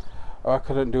again. I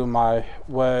couldn't do my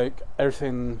work,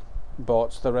 everything,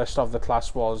 but the rest of the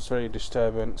class was very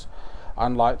disturbing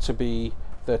and liked to be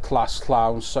the class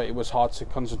clown, so it was hard to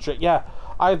concentrate. Yeah,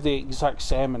 I had the exact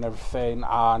same and everything,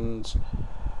 and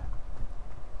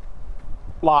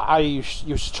like I used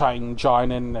to try and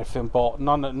join in and everything, but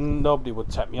nobody would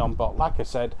take me on. But like I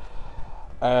said,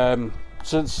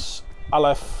 since I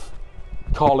left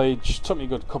college, it took me a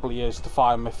good couple of years to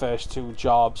find my first 2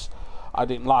 jobs. I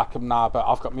didn't like them now, but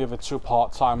I've got my other 2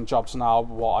 part-time jobs now.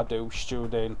 What I do,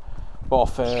 student,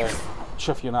 both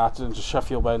Sheffield United and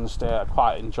Sheffield Wednesday. I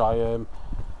quite enjoy them.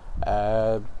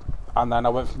 And then I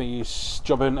went for my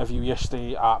job interview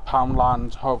yesterday at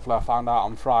Poundland. Hopefully I find out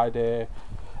on Friday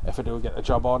if I do get the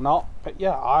job or not. But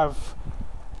yeah,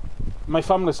 my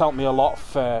family's helped me a lot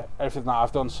for everything that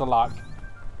I've done. So like,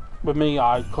 with me,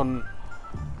 I couldn't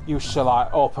used to like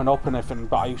open up and everything,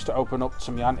 but I used to open up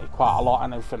to my auntie quite a lot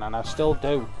and everything, and I still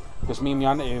do, because me and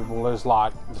my auntie was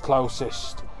like the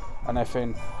closest and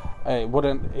everything. It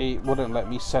wouldn't let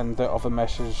me send the other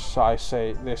message, so I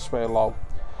say this way low.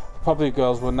 Probably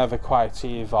girls were never quite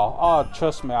either. Oh,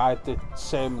 trust me, I did the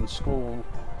same in school.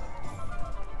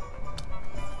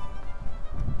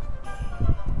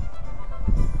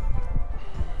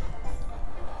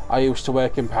 I used to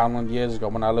work in Poundland years ago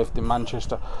when I lived in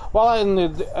Manchester. Well, in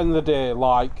the day,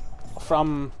 like,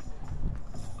 from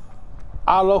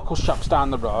our local shops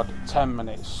down the road, 10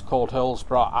 minutes, called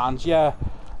Hillsborough, and yeah,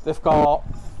 they've got,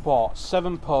 what,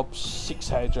 7 pubs, 6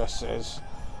 hairdressers,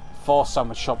 4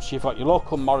 sandwich shops. You've got your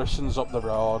local Morrison's up the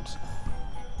road,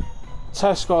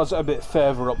 Tesco's a bit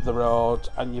further up the road,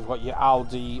 and you've got your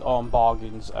Aldi, Own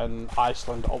Bargains, and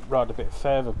Iceland up road a bit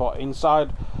further. But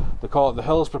inside, they call it the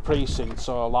Hillsborough precinct,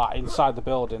 so like inside the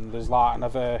building there's like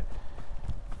another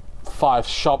 5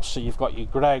 shops. So you've got your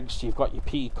Greggs, you've got your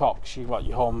Peacocks, you've got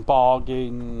your Home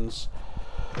Bargains,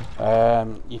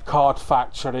 your Card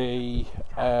Factory,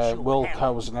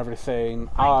 Wilco's and everything,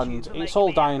 and it's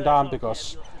all dying down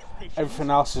because everything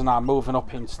else is now moving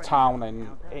up into town, and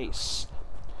it's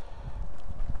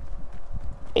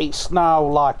now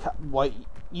like what it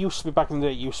used to be back in the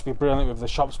day. It used to be brilliant with the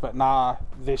shops, but now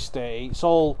this day it's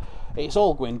all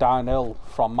going downhill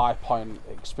from my point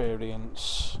of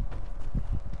experience.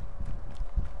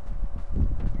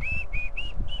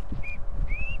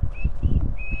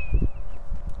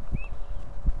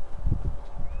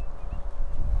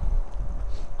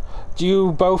 Do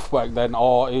you both work then,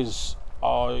 or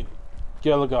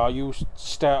Gilligan, are you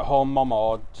stay-at-home mum,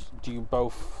 or do you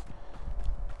both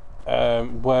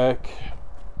work?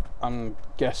 I'm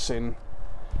guessing.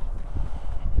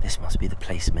 This must be the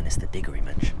place Minister Diggory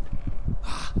mentioned.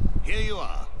 Ah, here you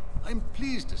are. I'm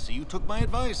pleased to see you took my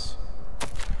advice.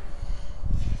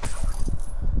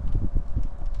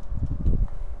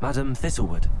 Madam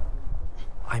Thistlewood,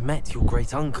 I met your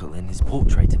great-uncle in his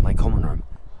portrait in my common room.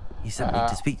 He sent me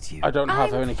to speak to you. I don't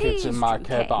have any kids in my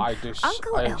care, but I do.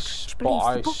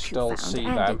 I still see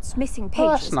them. Its missing Oh,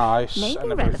 that's pages nice may be and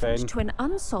relevant everything. to an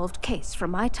unsolved case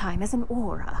from my time as an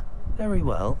aura. Very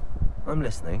well. I'm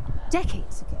listening.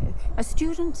 Decades ago, a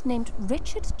student named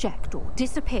Richard Jackdaw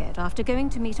disappeared after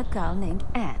going to meet a girl named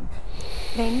Anne.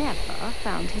 They never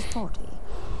found his body.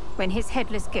 When his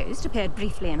headless ghost appeared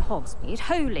briefly in Hogsmeade,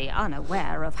 wholly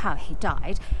unaware of how he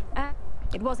died,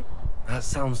 it was... That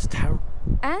sounds terrible.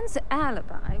 Anne's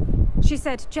alibi. She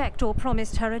said Jackdaw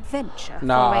promised her adventure.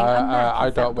 No,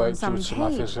 I don't work some due to my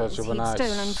physiology. When I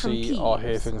see or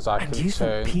hear things I can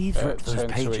turn those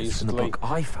pages from the book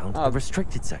I found in the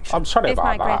restricted section. I'm sorry If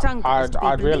my about great-uncle was that. to be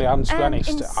I really am, to be believed,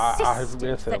 honest. Anne I really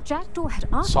insisted feel that Jackdaw had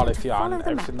asked sorry her for to you follow and the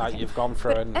everything map that with you've him, gone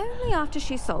through. but And only after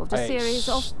she solved a series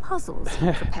of puzzles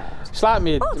he prepared. it's like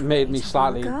made What me rate,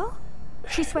 slightly... girl?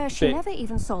 She swears she bit never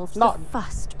even solved not the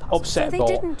first puzzle, upset, so they but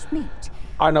didn't meet.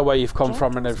 I know where you've come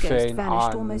from and Jackdaw's ghost everything, vanished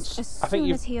and almost as I think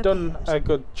soon as he you've done appeared. a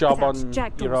good job Without on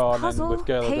Jackdaw's your own and puzzle, with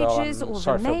Girl Girl, pages, and or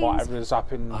sorry for remains, whatever has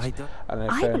happened and I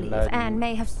everything. believe Anne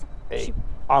may have...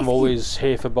 I'm always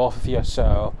here for both of you,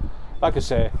 so like I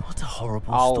say, what a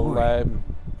horrible story.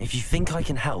 If you think I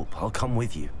can help, I'll come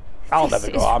with you. I'll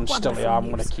never go. I'm still here. I'm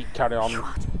going to keep carrying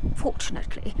on.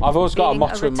 Fortunately, I've always got a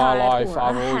motto in my life. aura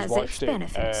I've always has watched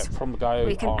its it from a guy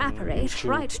We can on apparate YouTube.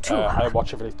 right to I her.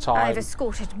 watch every time. I've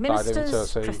escorted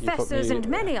ministers, professors, and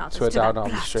many others to a to down that on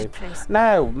the street. blasted place.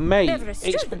 No, mate, Never a it's,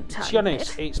 student, to be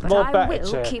honest, it's but more I better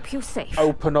will to keep you safe.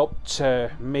 open up to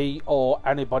me or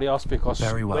anybody else, because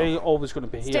Very well. we're always going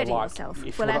to be here. Steady Like, yourself.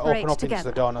 if We'll you want to open operate up into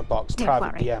together. the donut box, Don't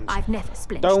private worry, DMs. I've never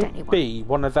splinched Don't anyone. be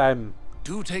one of them.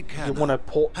 Do take care. You want to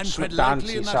put and something tread down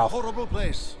lightly to in that yourself. horrible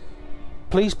place.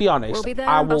 Please be honest. We'll be there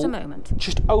I in but will a moment.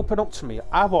 just open up to me.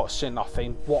 I won't say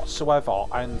nothing whatsoever,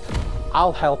 and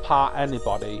I'll help out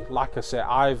anybody. Like I said,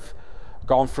 I've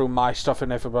gone through my stuff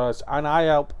and everybody's, and I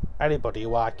help anybody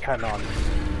who I can on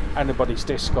anybody's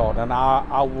Discord, and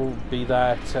I will be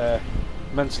there to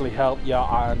mentally help you,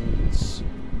 and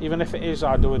even if it is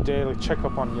I do a daily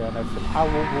checkup on you and everything, I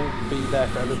will be there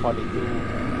for everybody who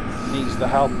needs the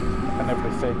help and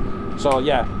everything. So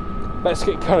yeah, let's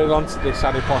get carrying on to this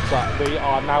Harry Potter. We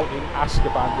are now in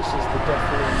Azkaban. This is the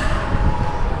Deathly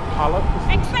Hallows.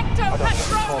 Expecto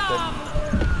Patronum!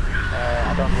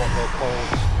 I don't know what they're called.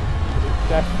 Is it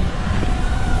Death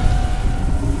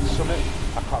Summit?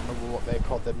 I can't remember what they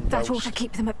called them. That ought to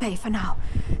keep them at bay for now.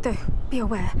 Though, be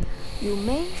aware, you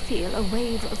may feel a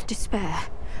wave of despair.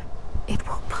 It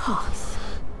will pass.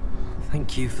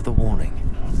 Thank you for the warning.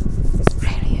 This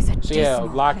really is a so yeah,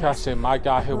 like I said, my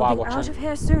guy who I watch watch out of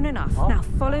here soon enough. Oh. Now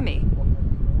follow me.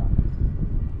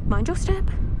 Mind your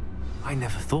step. I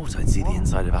never thought I'd see the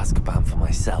inside of Azkaban for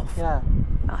myself. Yeah.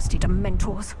 Nasty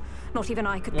Dementors. Not even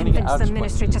I could convince the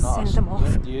Ministry to send them off.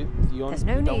 There's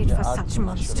no need for such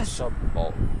monsters. I'm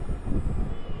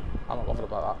not bothered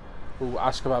about that. Ooh,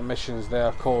 Azkaban missions, they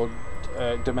are called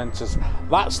Dementors.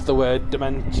 That's the word,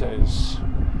 Dementors.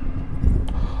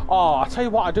 Oh, I tell you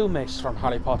what I do miss from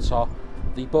Harry Potter.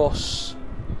 The bus.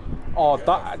 Oh,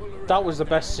 that was the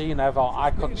best scene ever.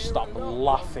 I couldn't stop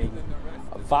laughing.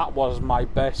 That was my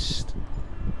best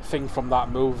thing from that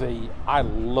movie. I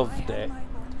loved it.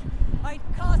 I'd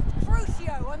cast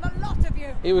Crucio on the lot of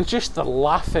you. It was just the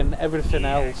laughing, everything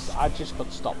else. I just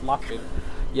couldn't stop laughing.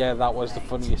 Yeah, that was the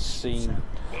funniest scene.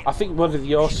 I think one of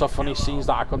the also funny scenes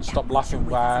that I couldn't stop laughing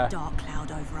where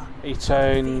he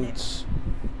turned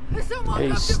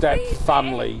his step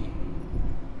family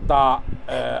that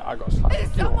I got slapped.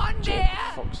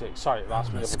 Fuck's sake. Sorry,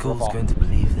 that's me. School's going to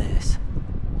believe this.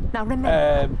 Now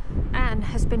remember, Anne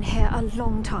has been here a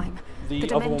long time.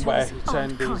 The other one where he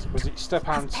turned his, was it step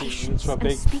auntie into a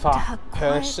big fat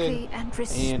person and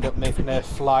he ended up making her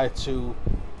fly to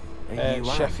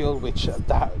Sheffield, which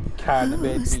that kind of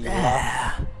made me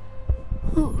laugh.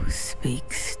 Who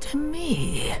speaks to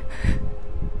me?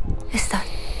 Is that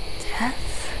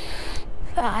death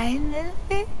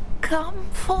finally come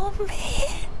for me?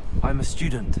 I'm a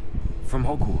student from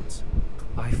Hogwarts.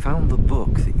 I found the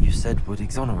book that you said would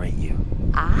exonerate you.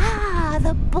 Ah,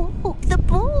 the book, the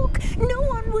book. No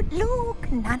one would look.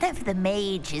 None of the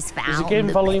mages found. Is the game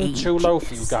volume too low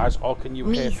for you guys, or can you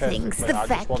hear perfectly? Methinks the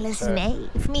feckless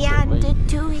knave meandered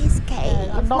to his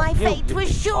cave. My fate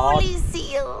was surely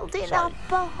sealed in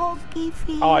Upper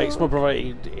Hoggyfield. Oh, it's my brother.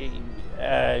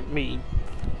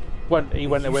 He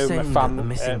went away with my family,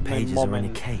 my mum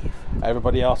and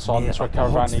everybody else on to a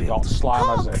caravan. He got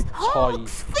slime as a toy,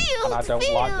 and I don't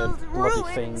like the bloody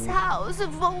thing. House, a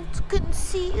vault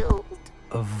concealed.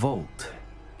 A vault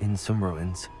in some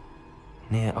ruins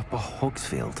near Upper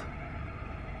Hogsfield.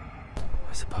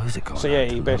 I suppose it got. So yeah,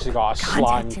 he basically got a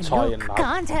slime toy, and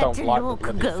I don't like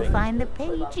the bloody Go thing. find the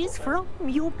pages from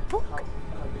your book.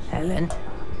 Helen,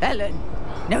 Helen,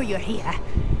 no, you're here.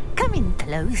 Come in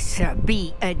closer,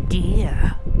 be a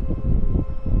dear.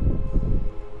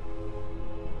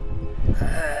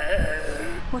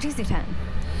 What is it, Anne?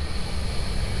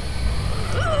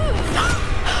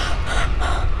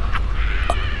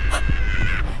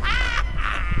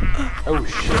 Oh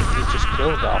shit, he just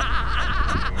killed that.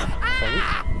 I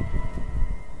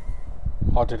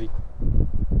think. Or did he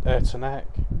hurt her neck?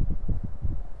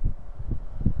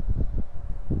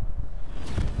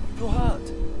 Your heart.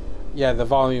 Yeah, the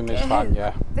volume is fine,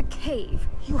 yeah. The cave.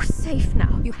 You're safe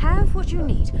now. You have what you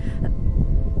need.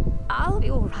 I'll be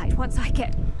all right once I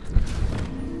get...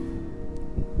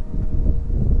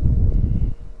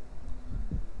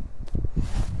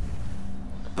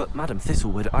 But Madam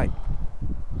Thistlewood,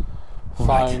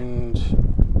 Find...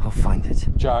 Right. I'll find it.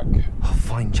 Jack. I'll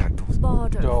find Jack Dawes.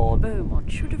 Bard of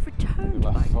Beaumont should have returned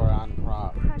by left for Anne,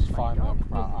 right. It's fine then.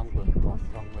 Right, I'm going wrong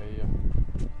way here.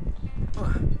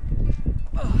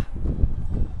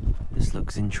 This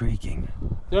looks intriguing.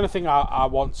 The only thing I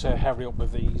want to hurry up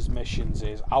with these missions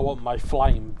is I want my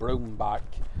flying broom back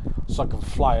so I can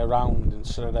fly around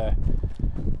instead of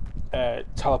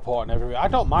teleporting everywhere. I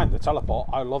don't mind the teleport,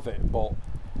 I love it, but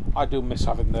I do miss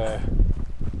having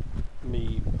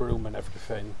me broom and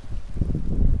everything.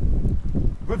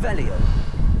 Revelio.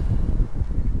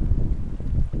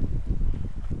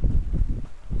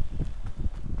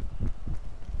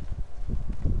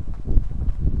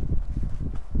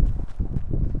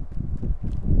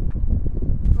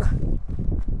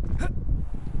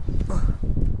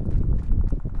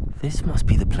 This must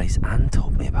be the place Anne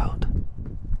told me about.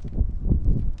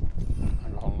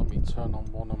 Hang on, let me turn on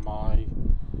one of my...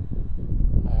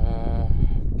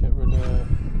 get rid of that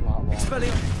one.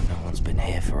 No one's been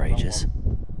here for ages.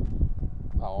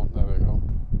 That one, there we go.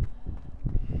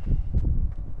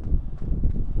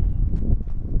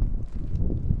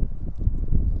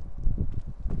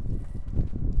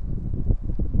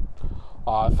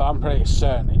 If I'm pretty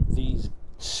certain, these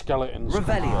skeletons.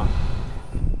 Revelio.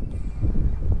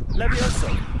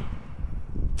 Levioso.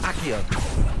 Accio.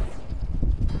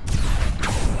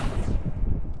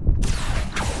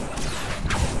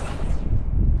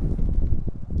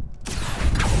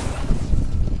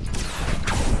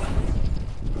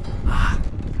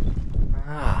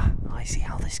 I see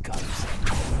how this goes.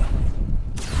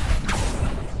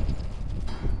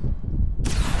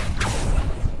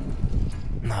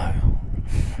 No.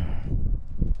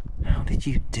 How did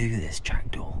you do this,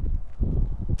 Jackdaw?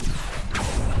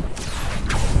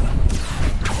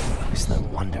 It's no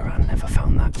wonder I never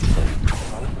found that clue.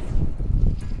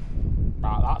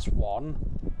 Right, that's one.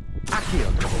 Accio.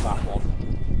 Look at that one.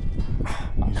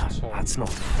 That's no, that's not.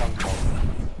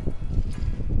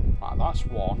 Right, that's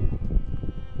one.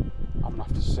 I'm gonna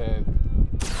have to say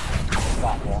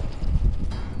that one.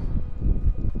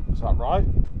 Is that right?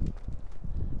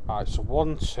 Right, so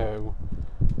 1, 2.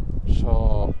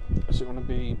 So is it gonna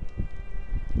be,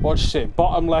 what do you say,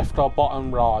 bottom left or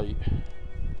bottom right?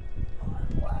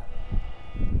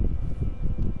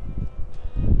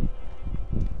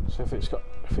 So if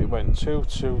it went 2,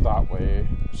 2 that way,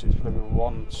 so it's gonna be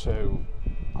 1, 2.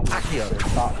 I'm gonna say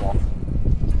that one.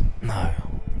 No.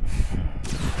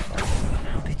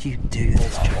 How did you do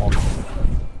this, Jack?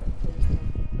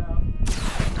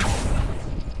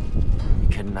 You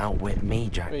couldn't outwit me,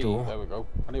 Jackdaw. There we go.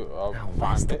 I knew it. I'll now,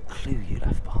 where's the clue you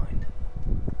left behind?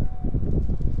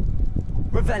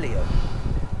 Revelio.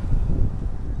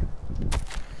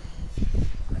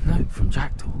 A note from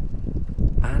Jackdaw.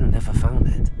 Anne never found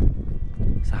it.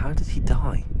 So how did he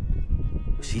die?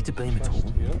 Was she to blame at all?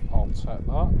 Yeah, I'll take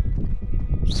that.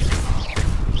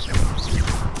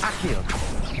 Accio.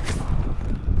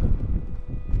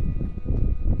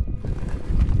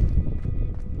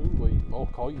 Ooh, wait, more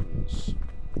coins.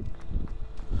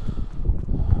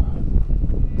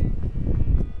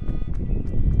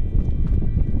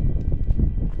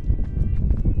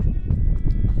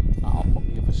 I'll put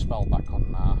the other spell back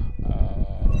on now. That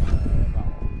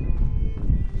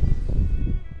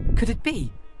one. Could it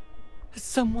be? Has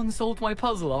someone solved my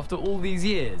puzzle after all these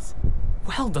years?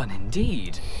 Well done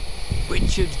indeed.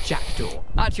 Richard Jackdaw,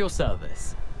 at your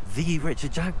service. The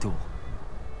Richard Jackdaw?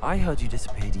 I heard you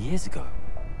disappeared years ago.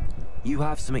 You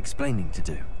have some explaining to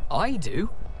do. I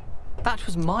do? That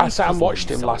was my I watched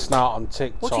him last night on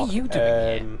TikTok. What are you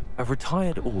doing here? A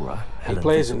retired aura, he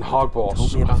plays in Hogwarts,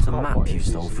 told me about a map you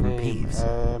stole from Peeves.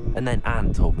 And then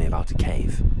Anne told me about a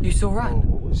cave. You saw Anne?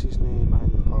 What was his name?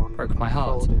 Broke my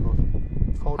heart.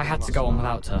 I had to go on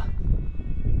without her.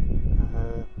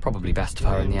 Probably best for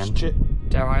her in the end.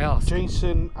 Dare I ask?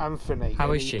 Jason Anthony.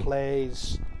 How is she? He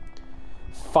plays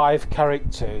 5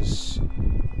 characters.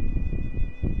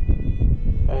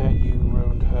 You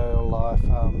ruined her life.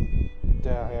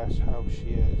 Dare I ask how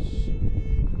she is?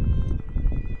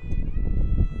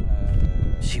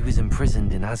 She was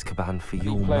imprisoned in Azkaban for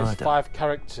your He plays murder. 5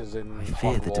 characters in I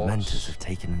fear Hogwarts. the Dementors have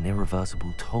taken an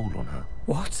irreversible toll on her.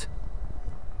 What?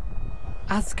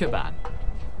 Azkaban?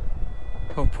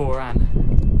 Oh, poor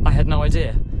Anne. I had no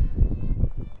idea.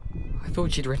 I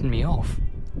thought she'd written me off.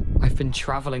 I've been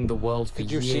travelling the world for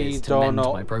years to mend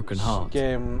my broken heart.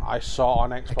 Game I saw on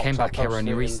Xbox. I came back here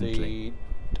only recently.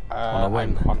 On a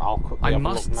whim. I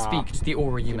must speak to the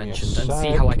aura you mentioned and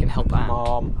see how I can help Anne.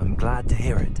 I'm glad to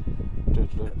hear it.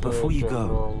 Before you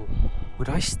go, would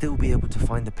I still be able to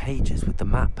find the pages with the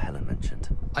map Helen mentioned?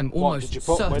 I'm almost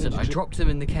certain I dropped them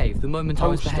in the cave the moment I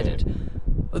was beheaded.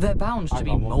 They're bound to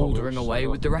be mouldering away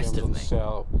with the rest of me.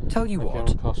 Tell you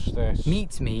what,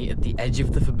 meet me at the edge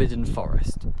of the Forbidden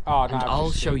Forest, and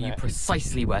I'll show you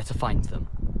precisely where to find them.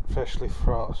 Freshly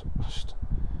frost.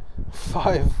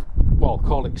 5, well,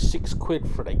 call it 6 quid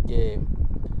for the game.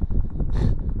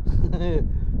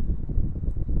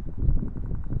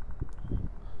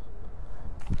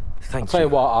 Thank I'll tell you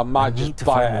what, I might just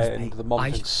buy it at the end of the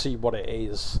month and see what it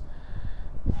is.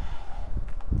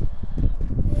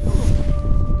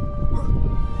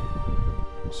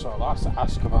 So that's the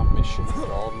Azkaban mission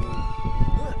done.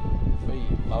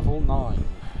 Level 9.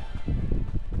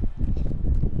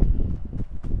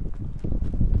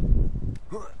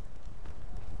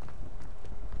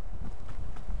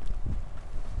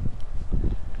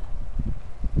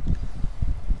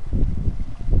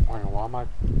 Why am I...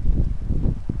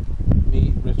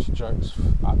 Meet Richard Jacks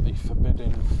at the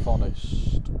Forbidden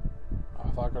Forest.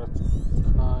 Have I got a...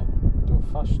 Can I do a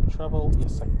fast travel?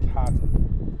 Yes, I can.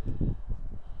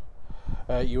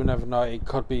 You never know, it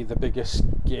could be the biggest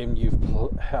game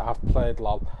have played,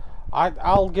 lol.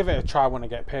 I'll give it a try when I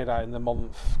get paid out in the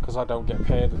month, because I don't get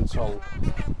paid until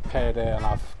payday, and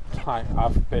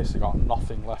I've basically got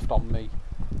nothing left on me.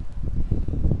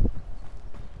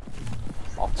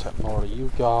 I'll take more of you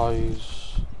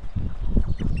guys.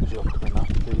 You're coming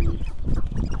after me.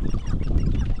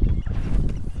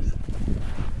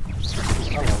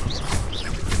 Hello.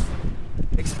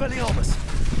 Expelliarmus!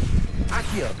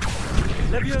 Accio!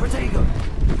 Levio! Protego!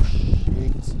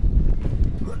 Shit.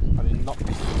 I did not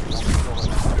miss it.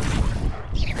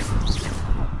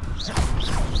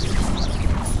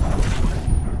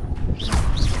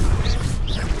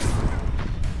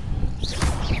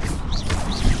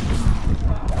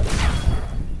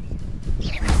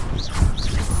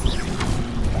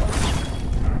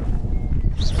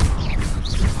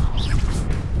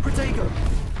 Protego!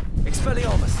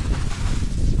 Expelliarmus!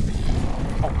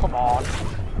 Oh, come on.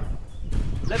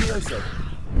 Levioso!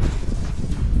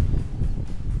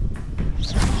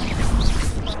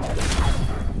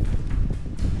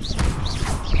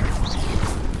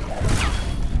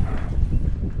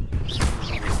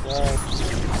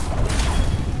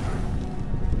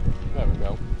 There we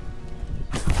go.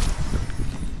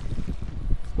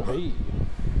 Hey.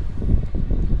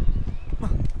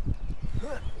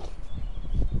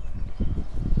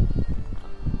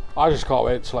 I just can't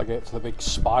wait till I get to the big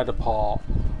spider part,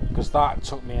 because that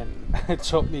took me it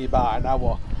took me about an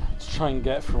hour to try and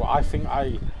get through. I think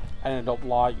I ended up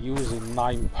like using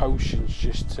 9 potions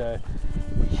just to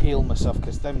heal myself,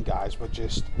 because them guys were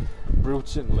just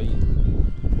brutally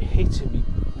hitting me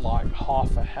like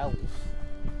half a health.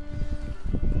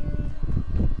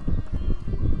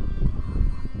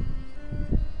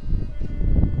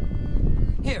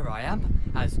 Here I am,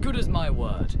 as good as my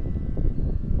word.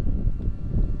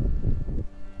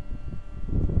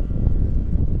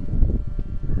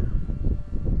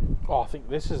 Oh, I think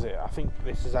this is it. I think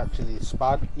this is actually the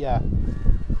spider. Yeah.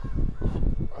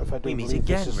 If I do believe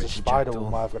this is the spider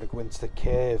one where I've got to go into the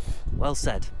cave. Well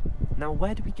said. Now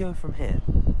where do we go from here?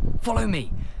 Follow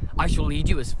me. I shall lead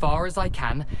you as far as I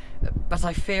can, but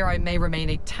I fear I may remain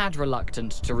a tad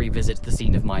reluctant to revisit the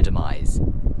scene of my demise.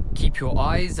 Keep your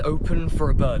eyes open for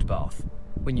a bird bath.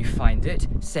 When you find it,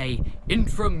 say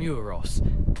intramuros.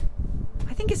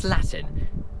 I think it's Latin.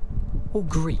 Or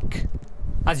Greek.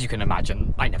 As you can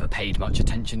imagine, I never paid much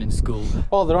attention in school.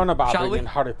 Well, they're on about bringing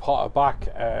Harry Potter back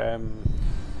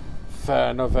for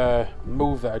another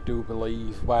movie, I do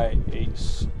believe, where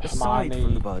it's Aside Hermione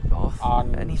from the bird bath,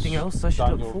 and anything else I should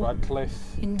Daniel look for?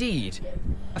 Radcliffe. Indeed.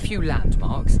 A few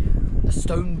landmarks, a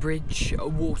stone bridge, a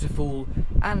waterfall,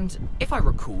 and, if I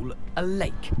recall, a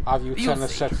lake. Have you turned the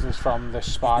settings from the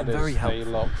spiders? They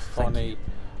look funny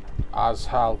as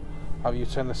hell. Have you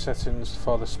turned the settings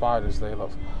for the spiders? They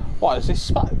look... What, is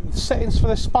this settings for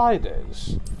the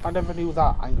spiders? I never knew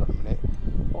that. Hang on a minute.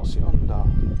 What's it under?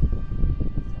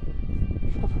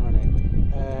 Shut up a minute.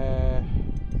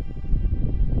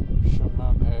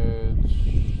 Shaman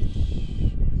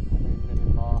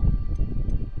Minimar.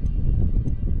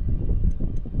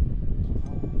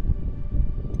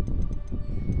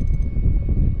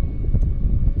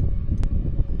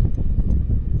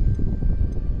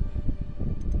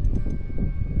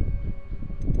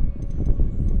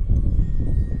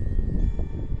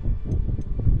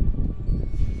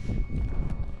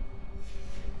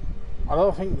 I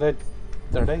don't think there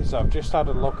is. I've just had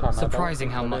a look on. Surprising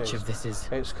how much of this is.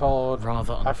 It's called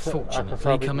rather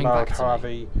unfortunately coming back to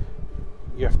me.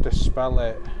 You have to spell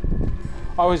it.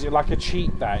 Oh, is it like a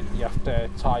cheat then? You have to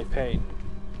type in.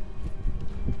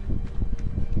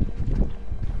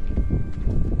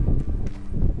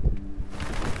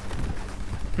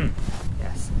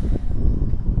 Yes.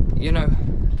 You know,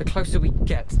 the closer we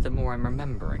get, the more I'm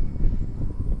remembering.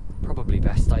 Probably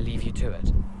best I leave you to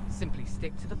it. Simply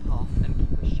stick to the path and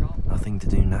keep a sharp... Nothing to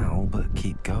do now but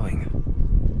keep going.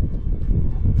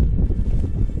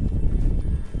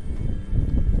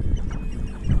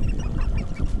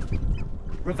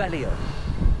 Revelio.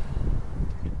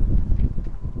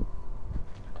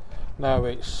 No,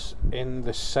 it's in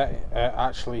the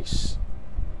settings.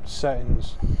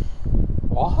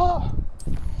 What?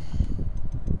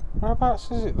 Whereabouts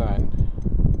is it then?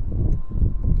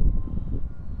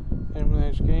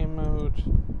 Eliminate game mode.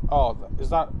 Oh, is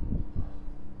that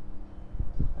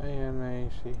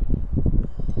AMAC?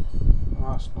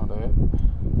 That's not it.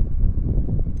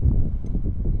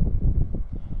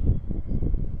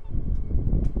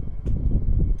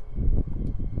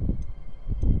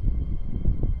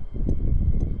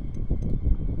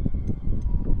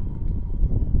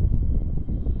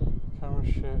 Camera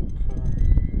shift.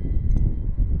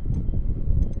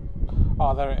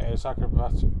 Oh, there it is.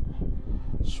 Acrobatic.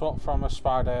 Swap from a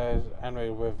spider enemy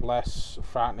with less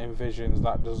frightening visions.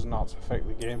 That does not affect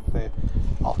the gameplay.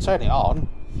 I'll turn it on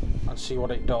and see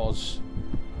what it does.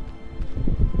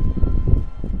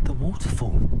 The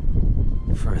waterfall.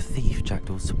 For a thief,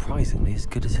 Jackdaw's surprisingly as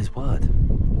good as his word.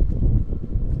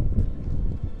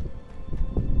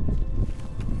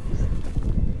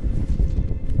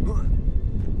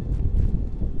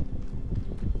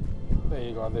 There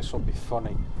you go, this will be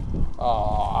funny.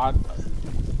 Oh,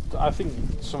 I think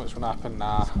something's going to happen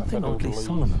now. Something oddly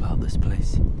solemn about this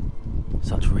place.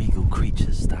 Such regal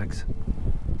creatures, Stags.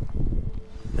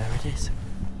 There it is,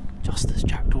 just as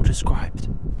Jackdaw described.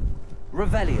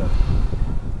 Revelio.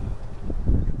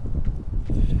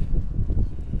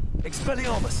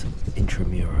 Expelliarmus.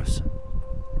 Intramuros.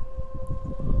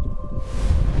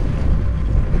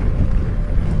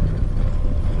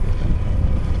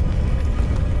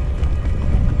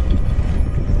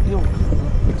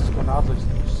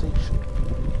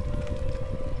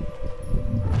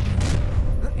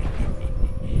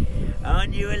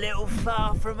 Aren't you a little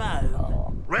far from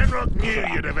home? Ranrock knew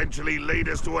you'd eventually lead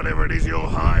us to whatever it is you're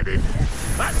hiding.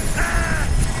 But,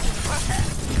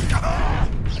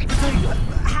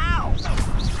 how?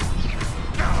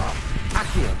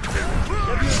 Accio.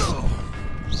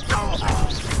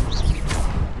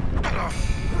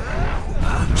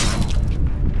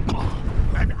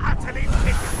 An utterly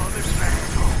pitiful despair.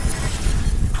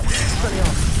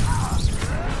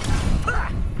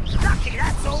 Lucky,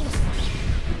 that's all.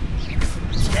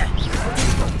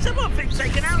 Someone thinks they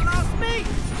can outlast me.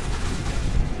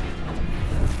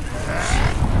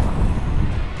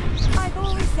 I've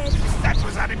always said that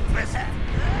was unimpressive.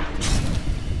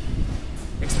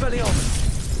 Expelliarmus.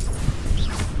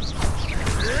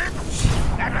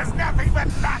 That was nothing but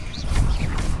luck.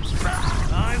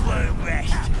 I won't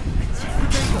rest.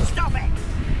 Stop it.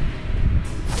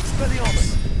 Expelliarmus.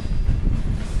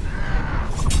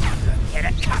 Get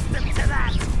accustomed to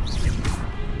that.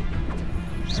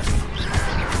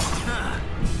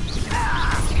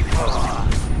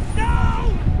 No!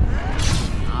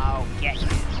 I'll get you.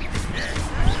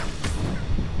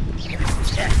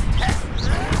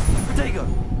 Protego.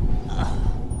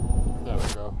 There we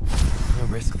go. No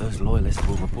risk those loyalists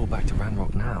will report back to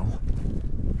Ranrock now.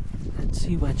 Let's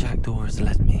see where Jackdaw has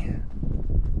led me.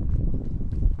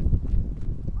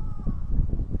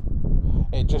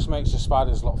 It just makes the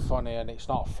spiders look funny, and it's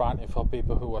not frightening for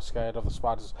people who are scared of the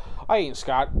spiders. I ain't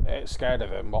scared of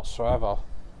them whatsoever.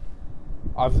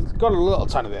 I've got a little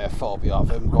tiny bit of phobia of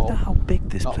them, but how big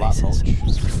this not place that much.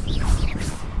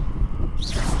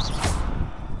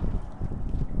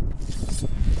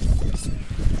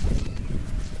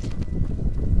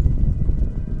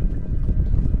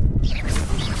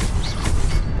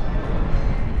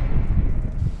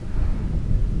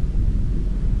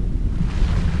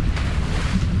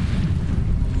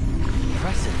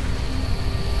 Impressive.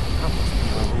 That must be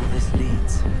where all this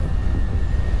leads.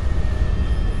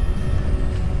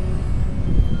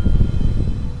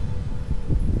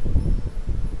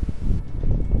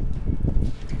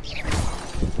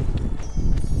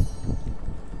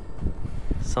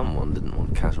 Someone didn't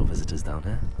want casual visitors down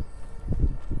here.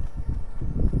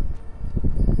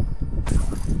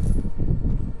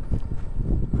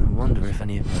 I wonder if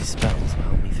any of my spells will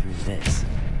help me through this.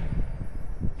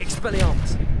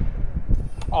 Expelliarmus.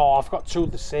 Oh, I've got two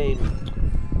of the same.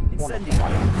 Incendio.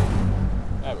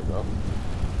 There we go.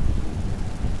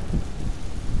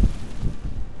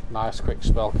 Nice quick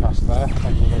spell cast there.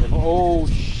 Thank you very much. Oh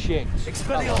shit!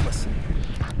 Expelliarmus.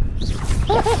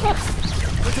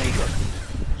 Protego.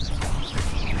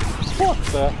 What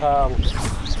the hell?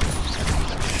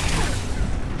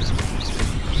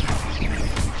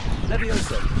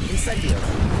 Levioso. Incendio.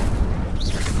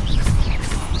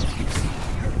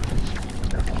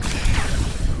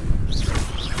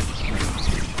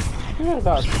 Yeah,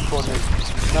 that's funny.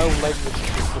 No language,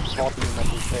 just the body and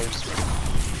everything.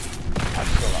 I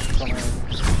feel like coming.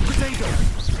 Protego.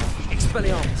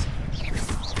 Expelliarmus.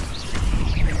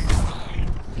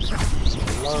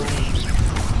 Hello.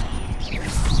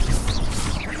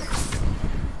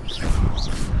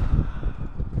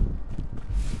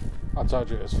 I told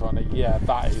you it was funny. Yeah,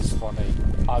 that is funny.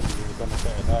 I was really going to say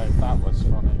it out. That was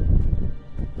funny.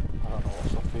 I don't know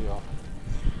what's up here.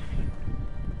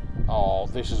 Oh,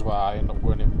 this is where I end up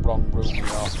going in wrong room here.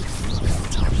 Touch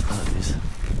those.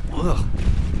 Ugh.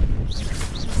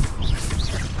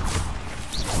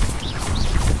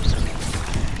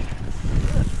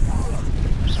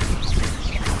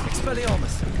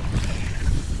 Expelliarmus.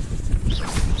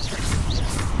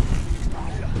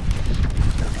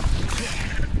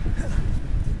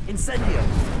 Incendio.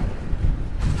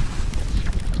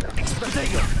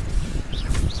 Protego.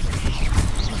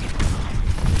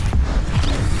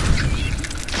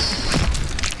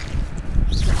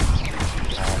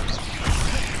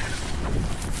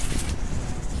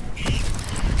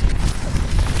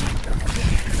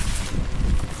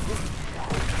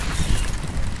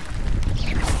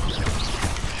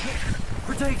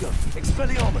 Protego!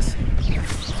 Expelliarmus!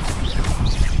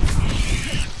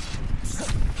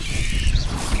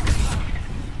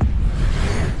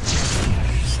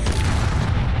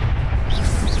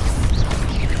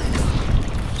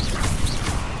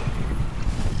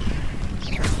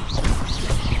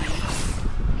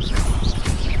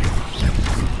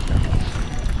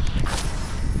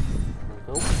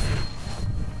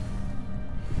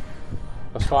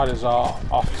 The spiders are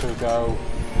off to go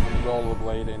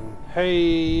rollerblading.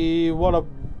 Hey, what a...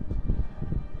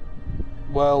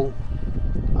 Well,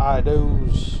 I do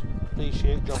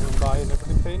appreciate dropping by and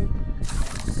everything.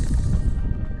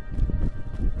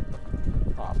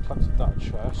 Right, I've collected that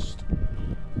chest.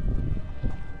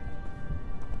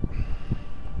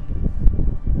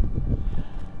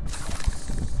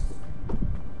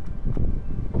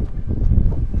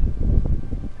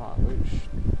 Right, which...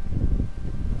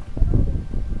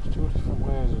 There's two different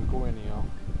ways of going here.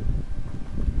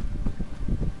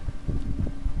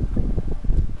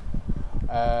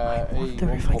 I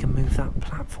wonder if I can move that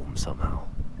platform somehow.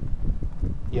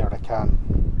 Yeah, I can.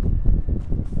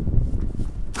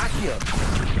 Accio!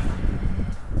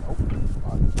 Oh,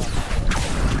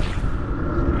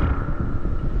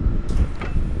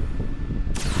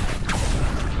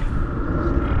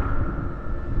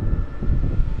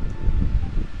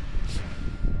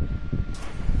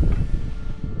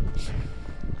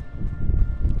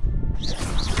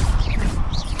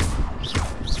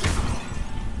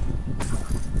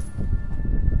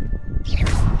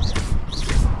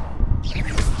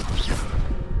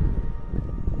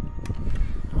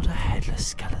 Not a headless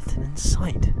skeleton in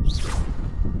sight.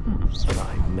 But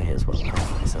I may as well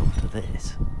help myself to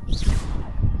this.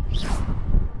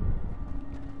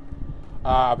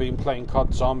 I've been playing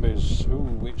COD Zombies. Ooh,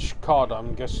 which COD?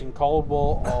 I'm guessing Cold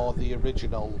War or the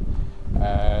original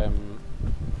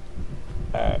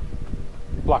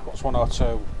Black Ops 1 or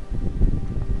 2.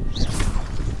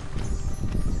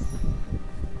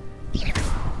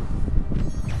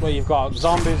 Where you've got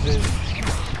zombies is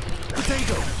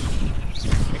Potato!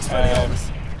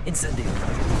 Expelliarmus! Incendio!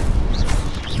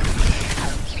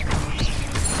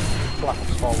 Black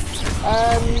Ops 4.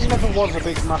 Never was a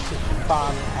big massive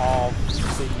fan of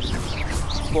the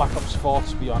Black Ops 4,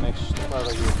 to be honest. Where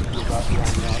are you?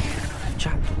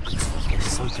 Jackdaw can solve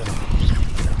this so good.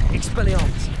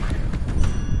 Expelliarmus!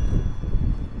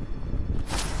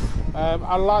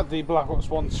 I like the Black Ops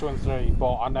 1, 2 and 3,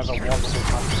 but I never was a big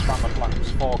massive fan of Black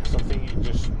Ops 4 because I think it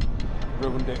just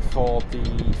ruined it for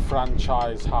the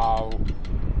franchise, how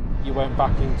you went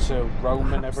back into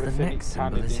Rome and everything. It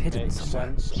kind of didn't make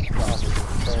sense. Eventually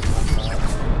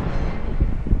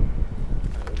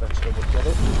we'll get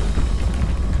it.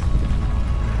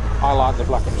 I like the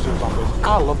Black Ops 2 Zombies.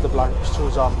 I love the Black Ops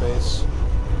 2 Zombies.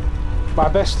 My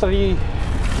best three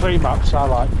maps I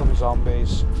like from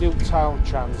Zombies: Nuketown,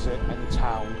 Transit and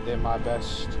Town. They're my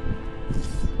best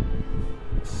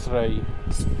three.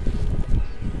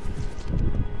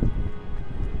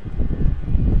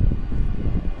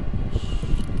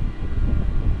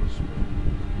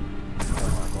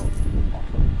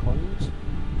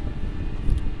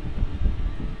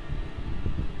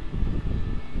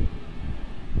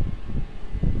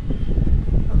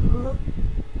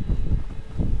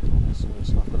 So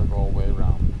it's not going to go all the way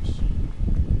around.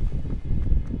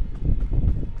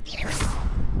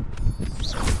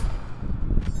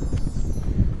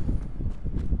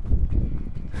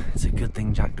 It's a good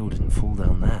thing Jackdaw didn't fall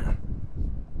down there.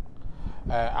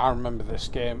 I remember this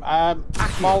game. Well,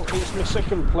 it's my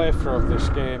second playthrough of this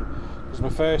game. Because my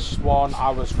first one, I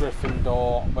was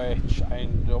Gryffindor, which I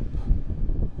ended up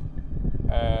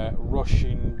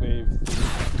rushing with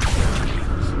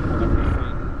and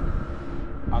everything.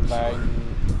 And then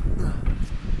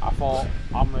I thought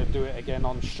I'm going to do it again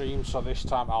on stream, so this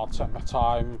time I'll take my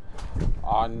time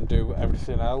and do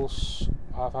everything else.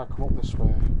 Have I come up this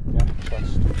way? Yeah,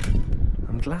 chest.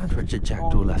 I'm glad Richard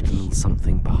Jackdaw left a little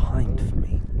something behind for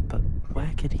me, but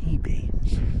where could he be?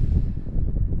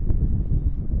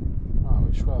 Oh,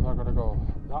 which way have I got to go?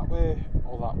 That way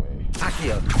or that way?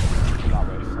 Accio! That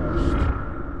way first.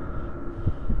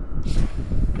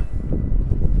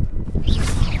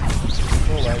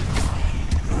 Go away.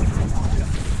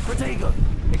 Protego!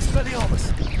 Expelliarmus!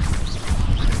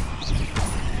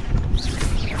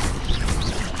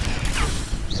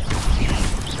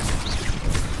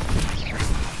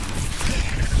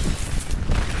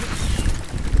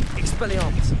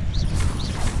 Expelliarmus!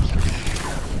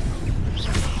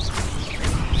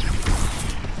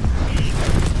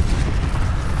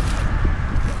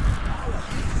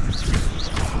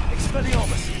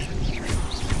 Expelliarmus!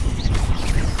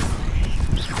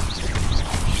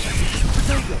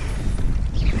 Protego!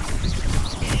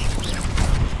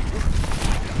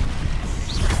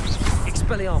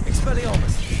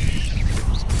 Expelliarmus!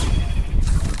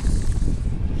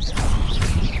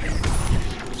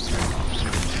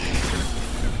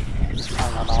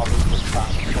 Hang on, I'll be just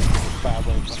back. Bear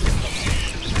with me.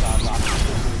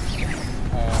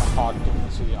 Hard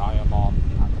difficulty I am on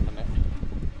at the minute.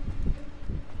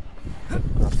 Grab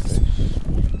this.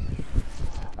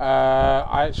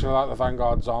 I actually like the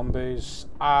Vanguard Zombies.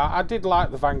 I did like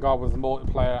the Vanguard with the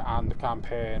multiplayer and the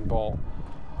campaign, but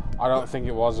I don't think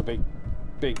it was a big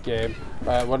game.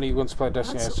 When are you going to play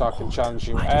Destiny so I can challenge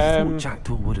you? I thought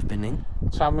Jackdaw would have been in.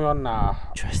 Tell me on now.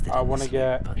 I want to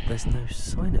get. But there's no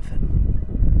sign of him.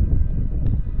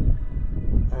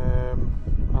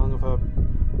 I'm gonna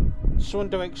someone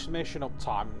do exclamation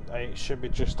uptime. It should be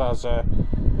just as a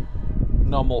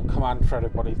normal command for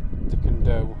everybody to can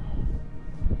do.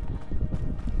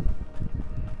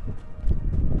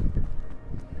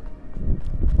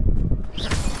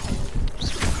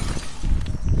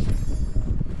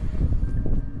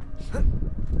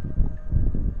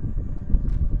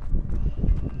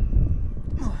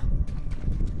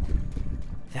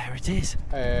 There it is.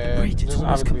 The bridge, it's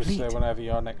almost complete. Whenever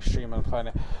you're next stream and playing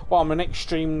it. Well, my next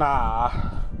stream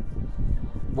now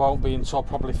won't be until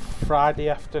probably Friday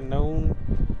afternoon.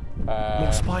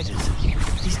 More spiders.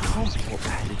 These can't be what the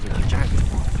hell is with the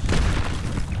Jackdaw.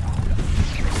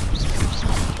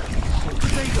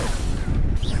 There you go.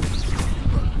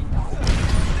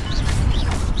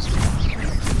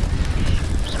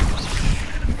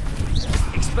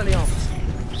 Expelliarmus.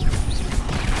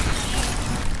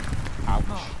 Ouch.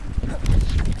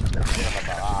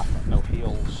 No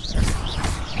heals.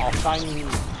 I'll try and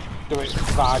do it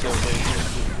Friday so you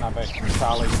can have a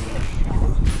challenge.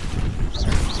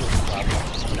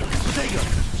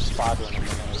 Spider in a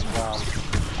minute as well,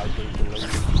 I do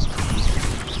believe.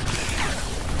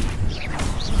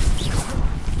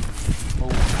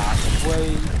 Oh, out of the way.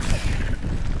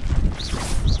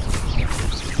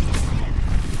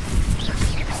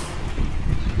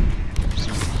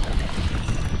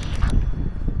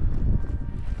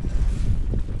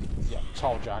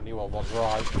 Told you I knew I was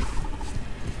right.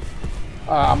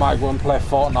 I might go and play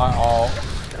Fortnite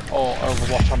or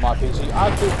Overwatch on my PC. I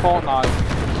do Fortnite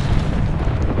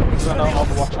because I know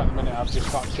Overwatch at the minute I've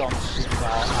just got John Cena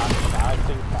and I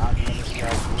think that at the minute he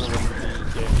has ruined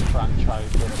the game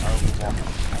franchise with Overwatch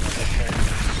and everything.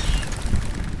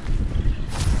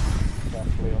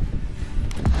 Definitely up.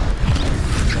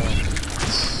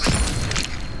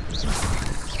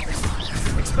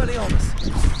 Expelliarmus!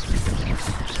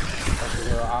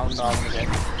 I'm gonna get.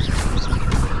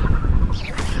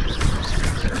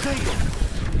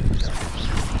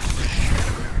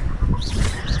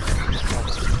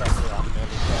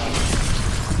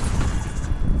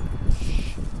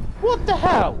 What the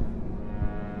hell?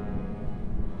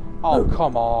 Oh,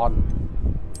 come on.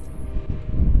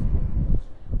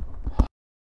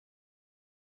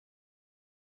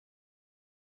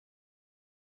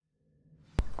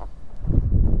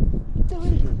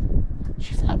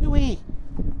 She's out of the way.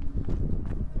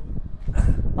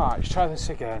 Alright, let's try this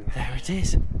again. There it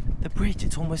is. The bridge,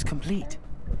 it's almost complete.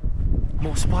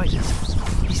 More spiders.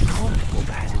 These can't be what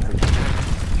the hell is with the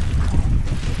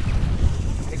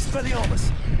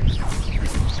Expelliarmus!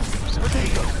 But there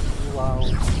you go. Wow.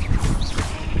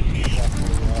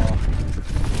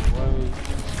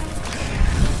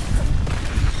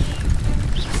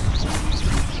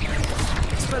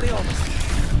 Expelliarmus!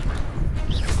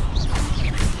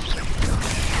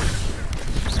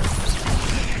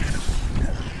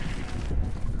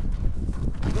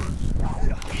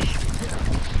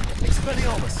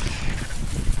 Expelliarmus!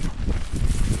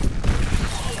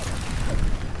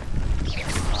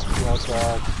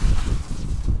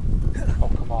 Oh,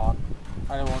 come on.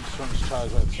 Anyone wants to try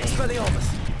that. Expelliarmus!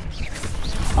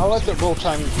 I'll end up will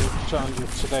challenge you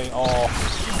today or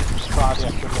Friday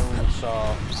afternoon, so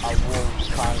I will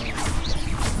try and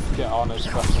get on as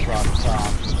best as I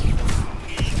can.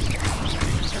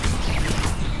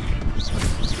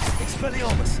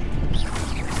 Expelliarmus!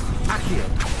 Accio!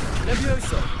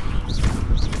 Levioso!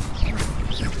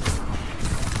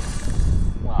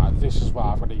 Right, this is why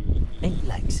I've got to 8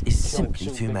 legs is simply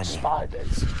too many.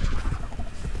 Spiders.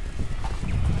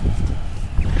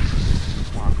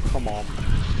 Right, come on.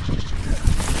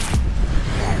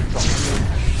 Right, drop you.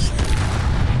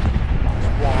 That's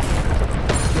one.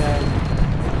 Again.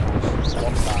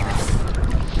 One back.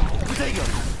 There you go.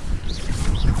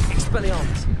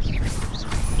 Expelliarmus!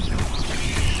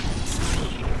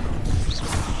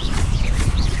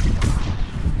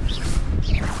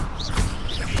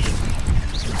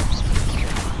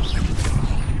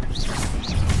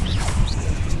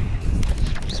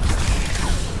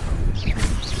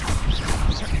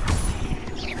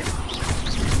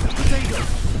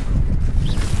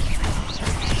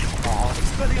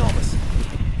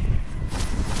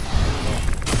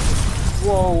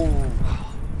 Whoa.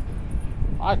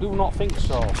 I do not think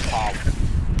so, pal.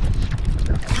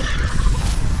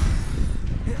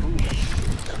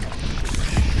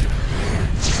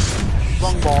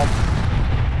 Wrong bomb.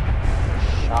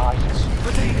 Shite.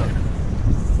 Potato.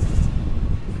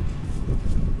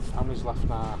 How many's left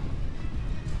now?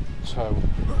 2.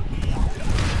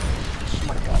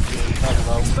 Smack that dude. There we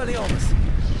go. Expelliarmus.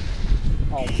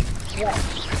 Oh, what?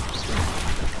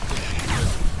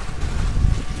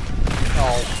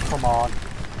 Oh, come on.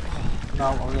 No,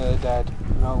 I'm nearly dead.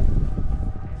 No.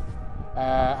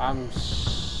 I'm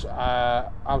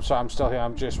sorry, I'm still here.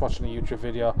 I'm just watching a YouTube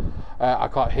video. I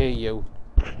can't hear you.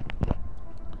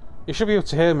 You should be able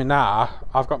to hear me now.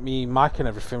 I've got me mic and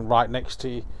everything right next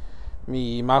to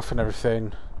me mouth and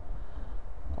everything.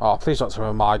 Oh, please don't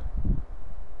tell me my...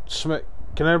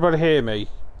 Can everybody hear me?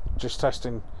 Just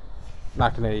testing. Now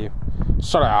I can hear you.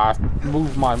 Sorry, I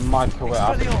moved my mic away.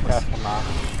 I have to be careful now.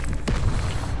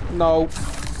 No.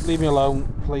 Leave me alone,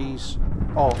 please.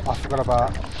 Oh, I forgot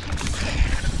about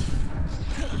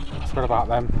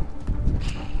them.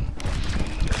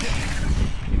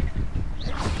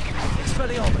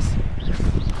 Expelliarmus.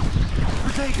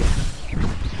 Potato.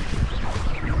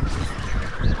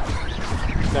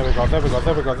 There we go, there we go,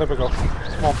 there we go, there we go.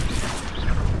 Come on.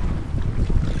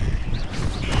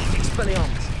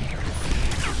 Expelliarmus.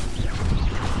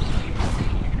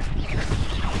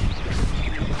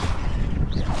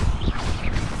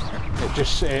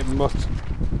 It must.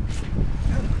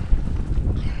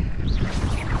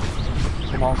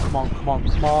 Come on, come on, come on,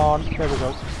 come on. There we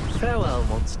go. Farewell,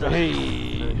 monster. Hey.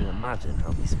 I can imagine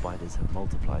how these spiders have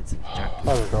multiplied since Jack.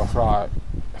 There we go, right.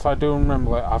 If I do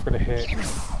remember it, I've got to hit.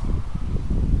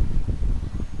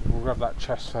 We'll grab that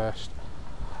chest first.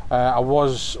 I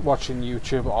was watching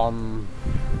YouTube on...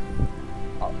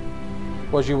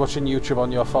 Was you watching YouTube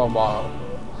on your phone while...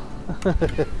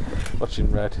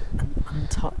 watching Red?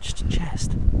 Untouched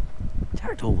chest.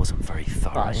 Jackdaw wasn't very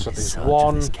thorough. Right, so there's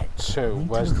 1, 2.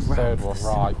 Where's the third one?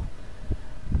 Right.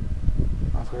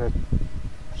 I've got 1,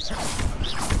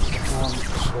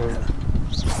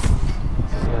 2,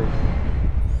 3.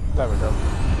 There we go.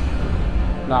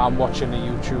 Now I'm watching a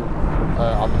YouTube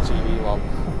on the TV one.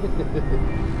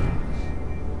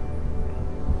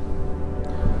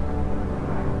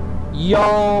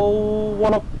 Yo,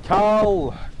 what up,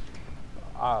 Carl?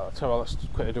 I'll tell you what, let's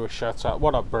quickly do a shout out.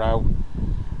 What up, bro?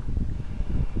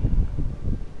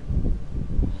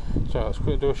 So let's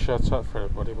quickly do a shout out for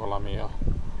everybody while I'm here.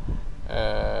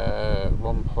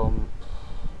 One pump.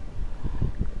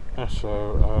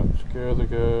 So, go the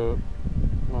go.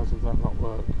 Why did that not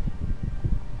work?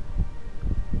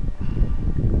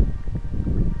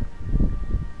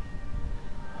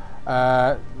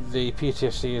 The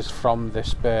PTSD is from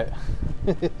this bit.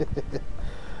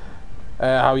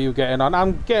 How are you getting on?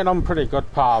 I'm getting on pretty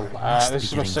good, pal. This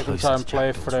is my second time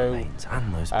playthrough.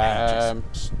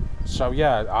 So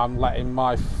yeah, I'm letting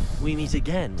my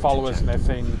followers and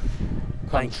everything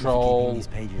control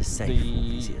the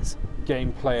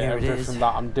gameplay and everything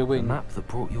that I'm doing.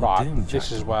 Right,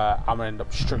 this is where I'm gonna end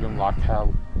up struggling like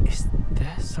hell. Is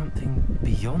there something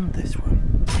beyond this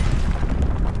room?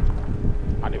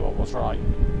 I knew what was right.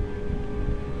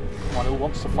 Come on, who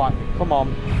wants to fight me? Come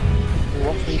on. Who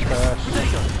wants me first?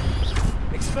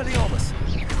 Expelliarmus.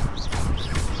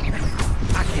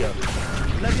 Accio.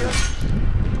 Levio.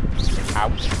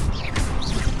 Ouch.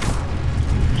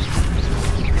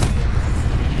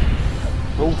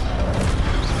 Oof.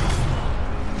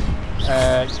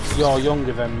 You're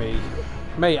younger than me.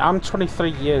 Mate, I'm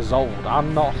 23 years old.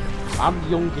 I'm the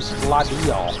youngest lad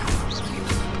here.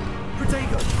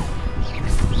 Protego.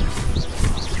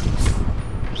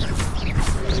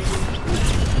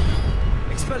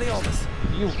 Expelliarmus.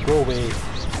 You go away.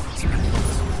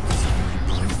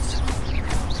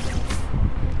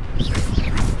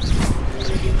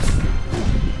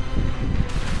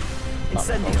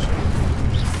 Incendio.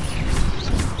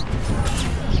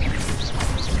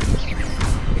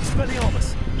 Expelliarmus.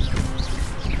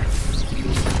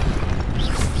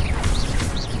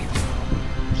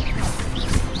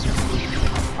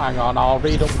 Hang on, I'll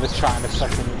read up the chat in a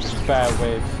second. Just bear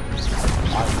with.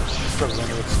 I'm struggling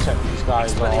to take these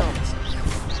guys off.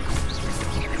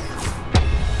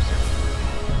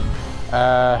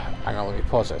 Hang on, let me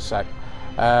pause it a sec.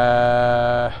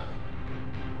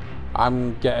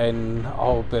 I'm getting...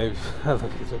 Oh, babe. I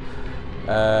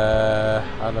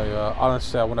know you are.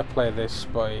 Honestly, I want to play this,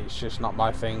 but it's just not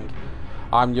my thing.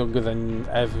 I'm younger than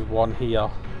everyone here.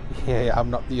 Yeah, I'm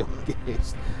not the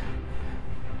youngest.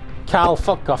 Carl,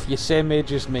 fuck off. You're same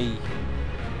age as me.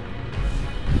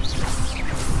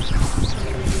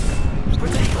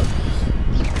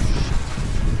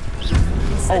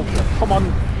 Oh, come on.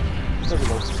 There we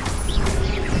go.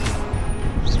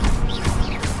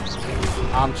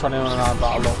 I'm 21 and I'm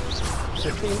about to look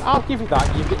 15. I'll give you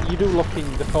that. You do look in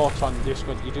the photo on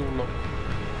Discord. You do look.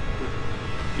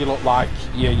 You look like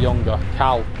you're younger,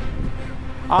 Cal.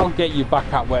 I'll get you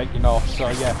back at work, you know. So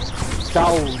yeah,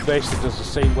 Cal basically does the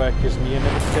same work as me and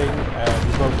everything.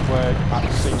 We both work at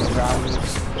the same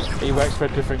grounds. He works for a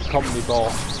different company, but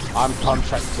I'm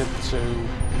contracted to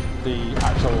the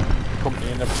actual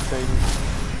company and everything.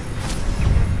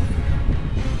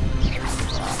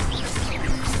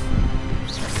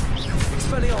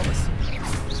 Expelliarmus.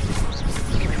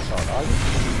 Alright.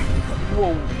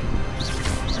 Whoa.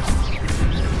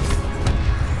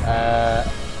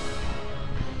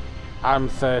 I'm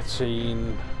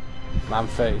 13. I'm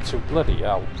 32. Bloody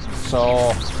hell. So,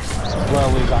 well,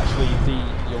 he's actually the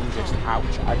youngest.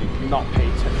 Ouch! I did not pay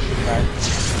attention then.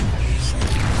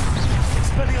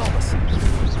 Expelliarmus.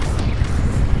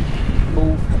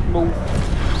 Move. Come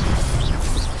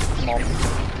on.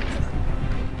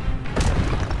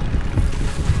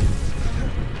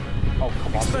 Oh,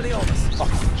 come on. Expelliarmus.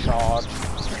 Fucking charge.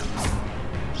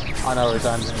 I know his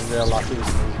end in real life.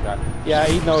 Yeah,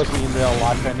 he knows me in real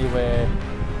life anyway.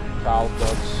 Carl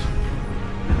does.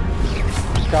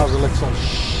 Carl's a little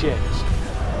shit.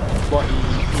 But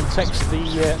he takes the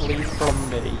lead from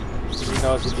me. Because he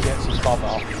knows if he gets his bob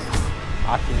off,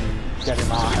 I can get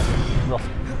him out of rough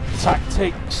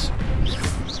tactics.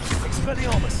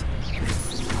 Expelliarmus.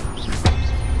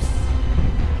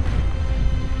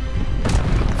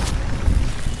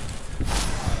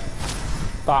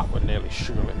 That would nearly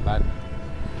shoot him then.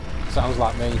 Sounds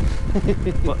like me.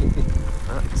 What?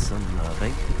 That's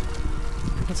unnerving.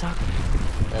 What's happening?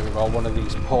 There we go, one of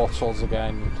these portals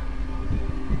again.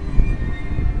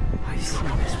 I've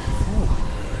seen this before.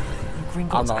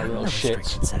 I'm not a real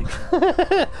shit.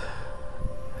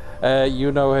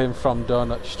 You know him from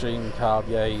Donut Stream, Carl.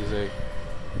 Yeah, easy.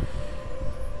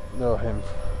 Know him.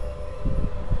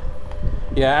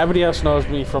 Yeah, everybody else knows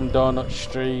me from Donut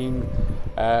Stream.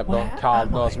 But Carl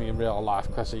knows me in real life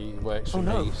because he works for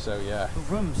me, so yeah. The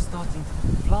room's starting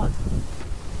to flood.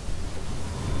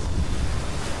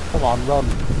 Come on, run.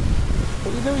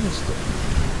 What are you doing, Steve?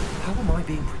 How am I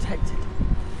being protected?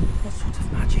 What sort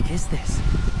of magic is this?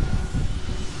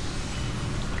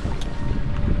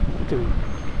 Dude.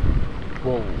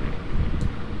 Whoa.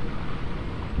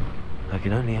 I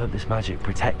can only hope this magic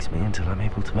protects me until I'm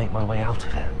able to make my way out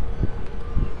of here.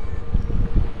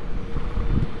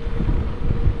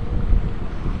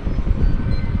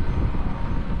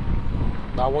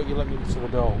 Now, won't you let me into the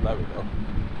door? There we go.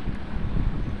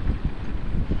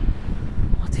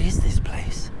 What is this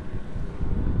place?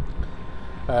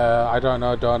 I don't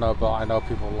know, but I know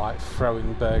people like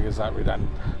throwing burgers at me then.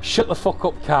 Shut the fuck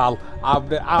up, Carl.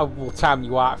 I will time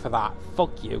you out for that.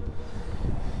 Fuck you.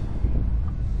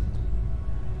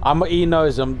 He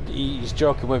knows he's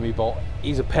joking with me, but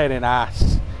he's a pain in the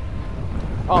ass.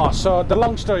 Oh, so the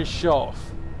long story short,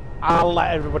 I'll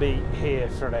let everybody hear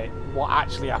from it what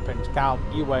actually happened. Carl,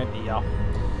 you weren't here.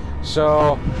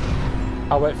 So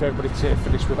I'll wait for everybody to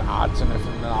finish with ads and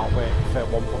everything, and I'll wait for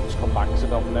one point to come back because I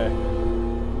don't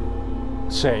want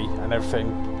to see and everything.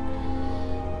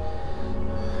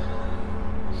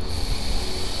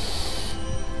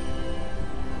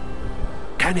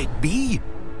 Can it be?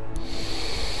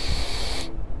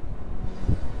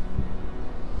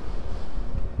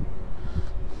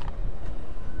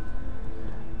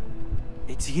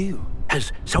 It's you.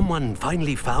 Has someone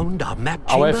finally found our map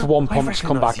chamber? I'll wait for one pump to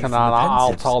come back and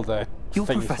I'll tell the You're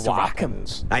thing Professor what Rackham.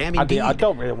 happens. I am indeed. I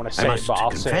don't really want to say it, but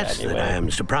I'll say it confess anyway. that I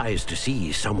am surprised to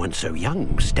see someone so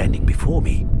young standing before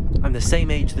me. I'm the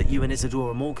same age that you and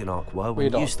Isadora Morganark were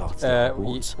when you started at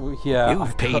Hogwarts. Yeah,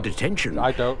 You've paid attention.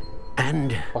 I don't.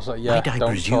 And yeah, might I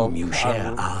presume you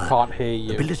share our can't hear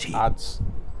you. ability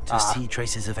to see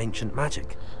traces of ancient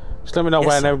magic. Just let me know Yes,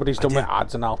 when sir, everybody's done with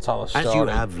ads and I'll tell a story. As you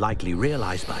have likely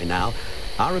realized by now,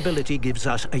 our ability gives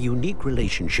us a unique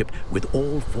relationship with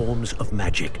all forms of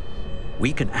magic.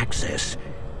 We can access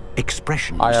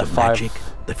expressions of magic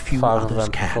that few others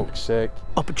can.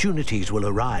 Opportunities will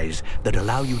arise that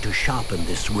allow you to sharpen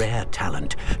this rare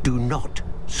talent. Do not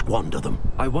squander them.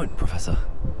 I won't, Professor.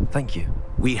 Thank you.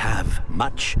 We have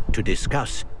much to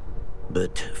discuss.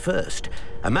 But first,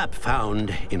 a map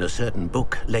found in a certain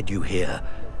book led you here.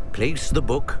 Place the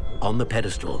book on the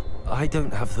pedestal. I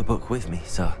don't have the book with me,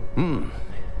 sir.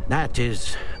 That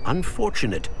is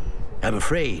unfortunate. I'm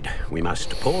afraid we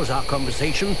must pause our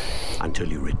conversation until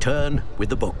you return with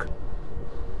the book.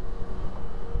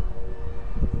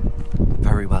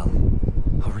 Very well.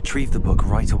 I'll retrieve the book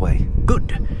right away.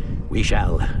 Good. We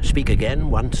shall speak again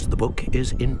once the book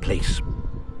is in place.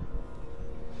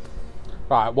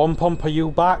 Right, One Pump, are you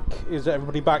back? Is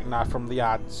everybody back now from the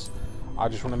ads? I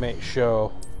just want to make sure.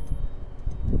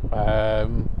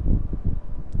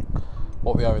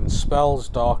 What we have in spells,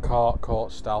 dark art,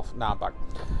 court, stealth. Now I'm back.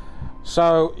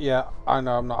 So yeah, I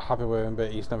know I'm not happy with him,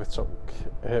 but he's never took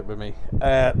a hit with me.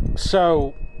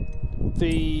 So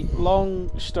the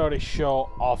long story short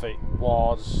of it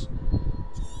was,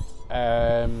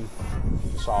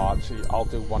 so actually I'll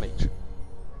do one each.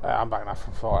 I'm back now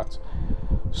from forward.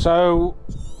 So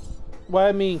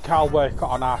where me and Carl work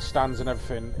on our stands and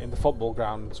everything in the football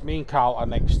grounds, me and Carl are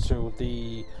next to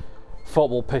the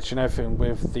football pitch and everything,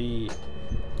 with the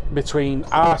between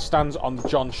our stands on the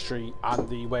John Street and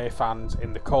the away fans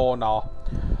in the corner.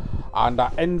 And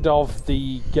at the end of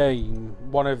the game,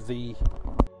 one of the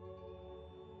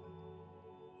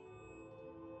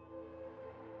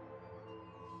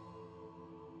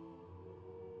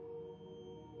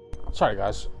sorry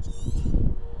guys,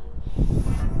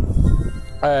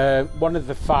 one of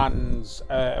the fans,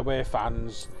 away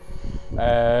fans,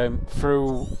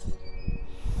 threw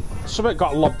something,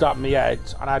 got lobbed at my head,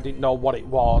 and I didn't know what it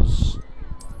was,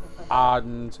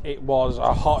 and it was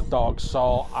a hot dog.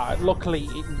 So luckily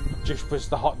it just was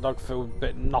the hot dog food,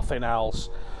 but nothing else.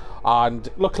 And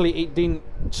luckily it didn't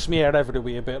smear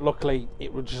everywhere, but luckily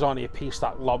it was just only a piece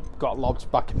that got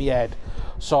lobbed back at my head.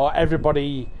 So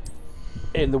everybody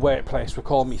in the workplace would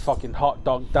call me fucking Hot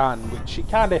Dog Dan, which it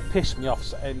kind of pissed me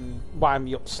off and wound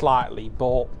me up slightly,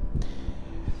 but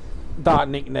that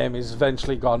nickname is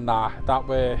eventually gone now. That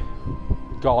way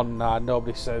gone now.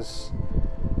 Nobody says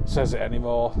it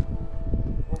anymore.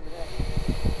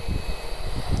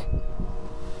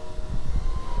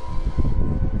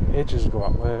 Ages ago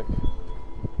at work.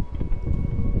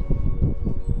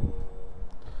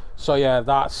 So yeah,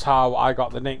 that's how I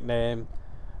got the nickname.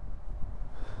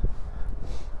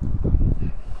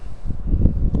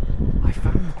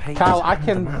 Carl, I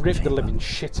can rip the living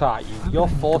shit out of you. Your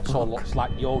photo looks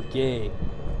like you're gay.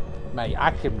 Mate,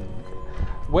 I can...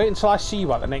 Wait until I see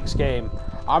you at the next game.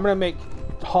 I'm going to make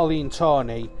Holly and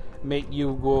Tony make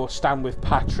you go stand with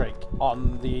Patrick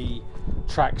on the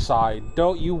track side.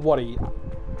 Don't you worry.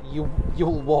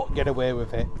 You'll won't get away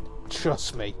with it.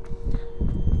 Trust me.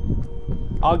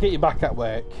 I'll get you back at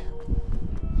work.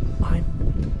 I'm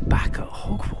back at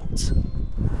Hogwarts.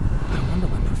 I wonder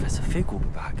when Professor Fig will be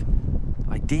back.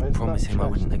 I did promise him I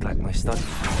wouldn't neglect my studies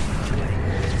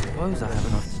today. Suppose I have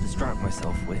enough to distract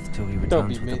myself with till he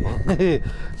returns with the book.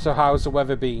 So how's the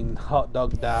weather been, Hot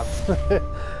Dog Dan?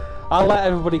 I'll let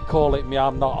everybody call it me.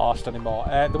 I'm not arsed anymore.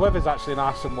 The weather's actually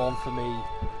nice and warm for me.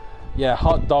 Yeah,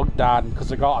 Hot Dog Dan,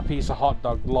 because I got a piece of hot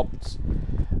dog lobbed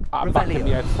at the back of my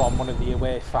head from one of the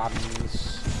away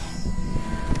fans.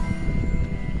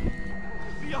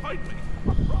 Behind me!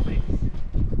 Robbie!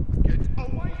 Get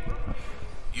away!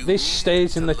 This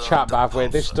stays in the chat, by the way.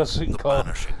 This doesn't go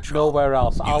nowhere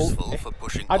else.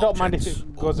 I don't mind if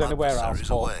it goes anywhere else,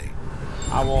 but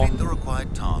I won't. The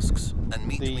required tasks and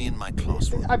meet me in my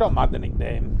classroom. I don't mind the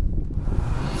nickname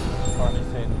or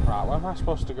anything. Right, where am I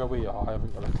supposed to go with you? I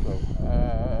haven't got a clue.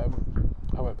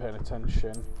 I wasn't paying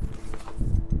attention.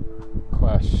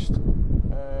 Quest.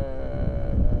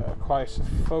 Requires a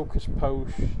focus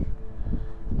potion.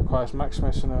 Requires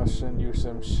Maximus and Urson, use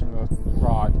them similar.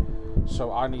 Right.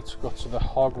 So I need to go to the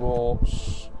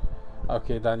Hogwarts.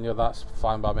 Okay, Daniel, that's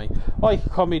fine by me. Or you can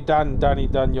call me Dan, Danny,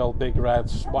 Daniel, Big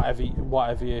Reds, whatever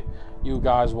you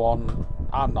guys want.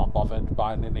 I'm not bothered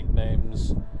by any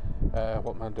nicknames.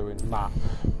 What am I doing? Map.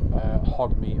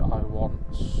 Hog meat I want.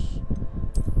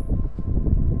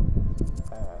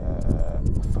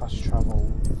 Fast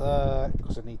travel there,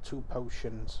 because I need 2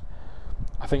 potions.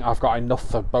 I think I've got enough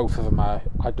for both of them, I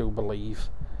do believe.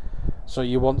 So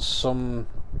you want some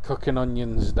cooking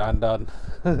onions, Dan?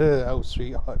 Oh,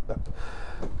 sweetheart.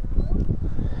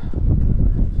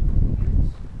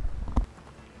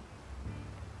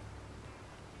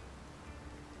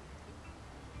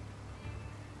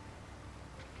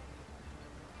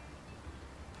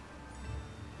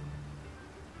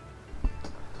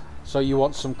 So you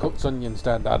want some cooked onions,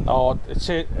 Dan? Oh, it's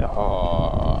it.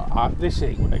 Oh, this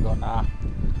ain't gonna go now.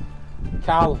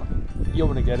 Cal, you're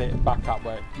gonna get it back at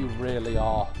work. You really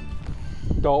are.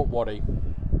 Don't worry.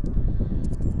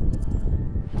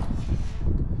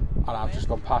 And I've just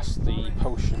gone past the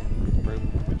potion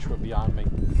room, which were behind me.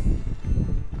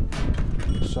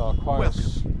 So quite.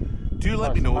 Welcome. Do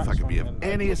let me know if I can be of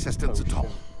any assistance at all.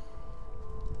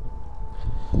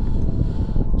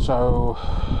 So,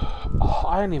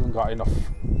 I ain't even got enough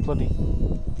bloody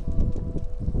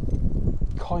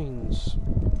coins.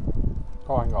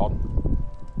 Oh, hang on.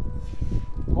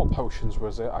 What potions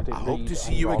was it? I didn't. I hope to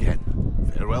see you again.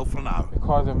 Farewell for now.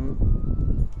 Acquire them.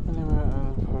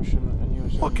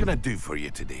 What can I do for you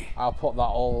today? I'll put that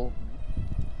all...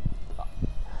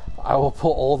 I will put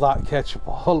all that ketchup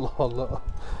all on.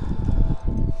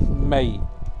 Mate.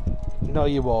 No,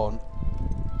 you won't.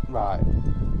 Right.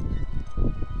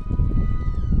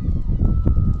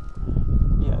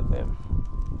 Yeah, them.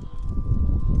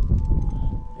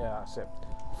 Yeah, that's it.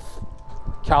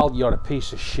 Cal, you're a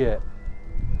piece of shit.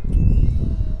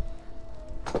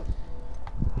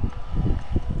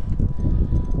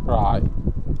 Right.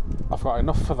 I've got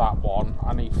enough for that one.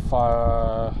 I need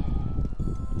fire.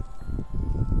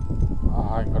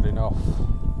 I ain't got enough.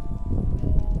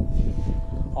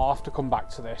 I'll have to come back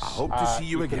to this. I hope to see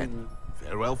you again.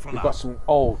 Farewell for now. We've got some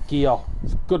gear.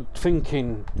 Good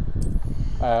thinking.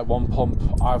 One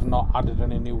pump. I've not added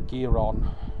any new gear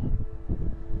on.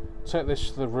 Take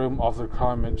this to the room of the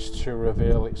requirements to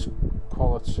reveal its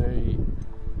quality.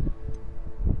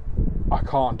 I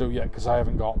can't do yet because I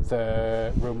haven't got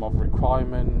the room of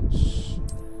requirements.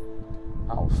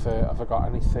 Outfit. Have I got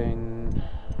anything?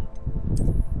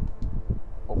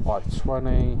 Up by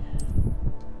 20.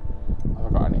 Have I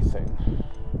got anything?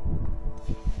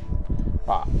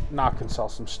 Right, now I can sell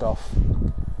some stuff.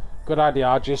 Good idea,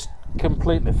 I just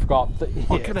completely forgot that.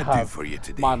 What can I do for you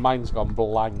today? My mind's gone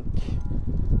blank.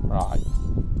 Right.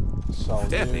 So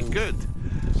very good.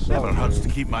 Never hurts to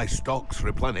keep my stocks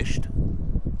replenished.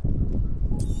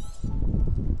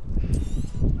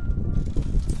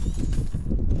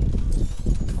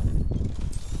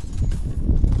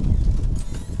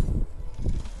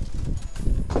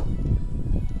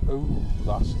 Ooh,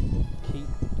 that's keep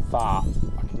that.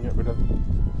 I can get rid of.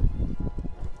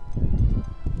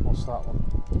 What's that one?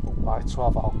 Oh, buy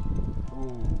 12 out.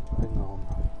 Ooh, hang on.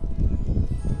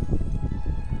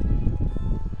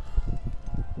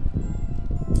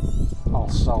 I'll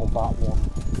sell that one.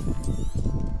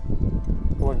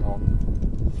 Going on.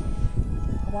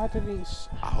 Why did he?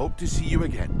 I hope to see you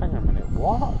again. Hang on a minute.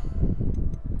 What?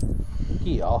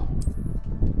 Gear.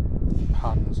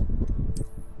 Hands.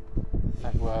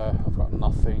 Neckwear, I've got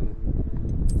nothing.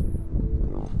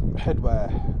 Headwear,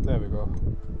 there we go.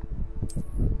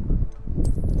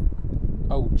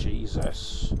 Oh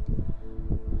Jesus.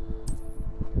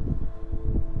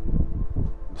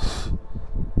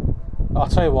 I'll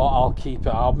tell you what, I'll keep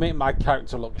it. I'll make my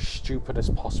character look stupid as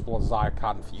possible as I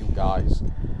can for you guys.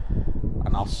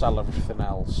 And I'll sell everything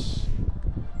else.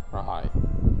 Right.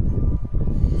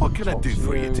 What can I do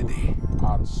for you today?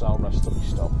 And sell rest of my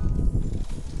stuff.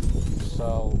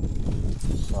 Sell.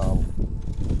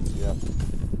 Yep.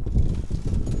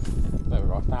 There we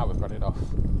go. Now we've got enough.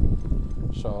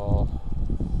 So,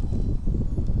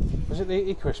 was it the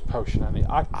Icarus potion?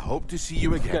 I hope to see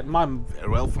you again.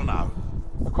 Farewell for now.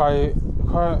 Acquire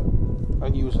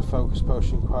and use a focus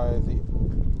potion. Acquire the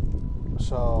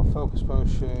focus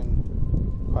potion.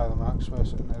 Acquire the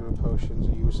Maximus and other potions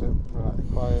and use it. Right.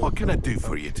 Acquire. What can I do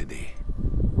for you today?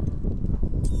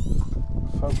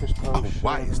 Focus potion. A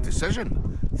wise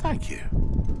decision. Thank you.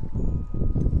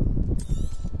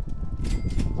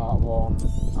 That one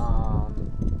and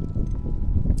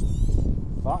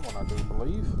that one, I do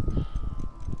believe.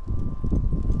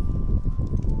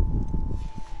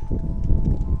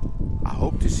 I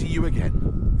hope to see you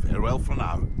again. Farewell for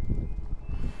now.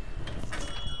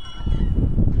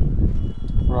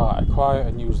 Right, acquire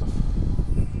and use the.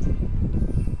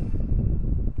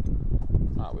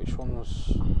 Right, which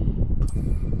one's?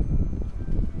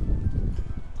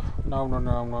 No.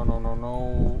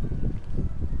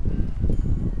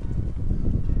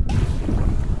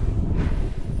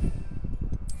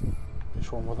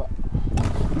 Which one was that?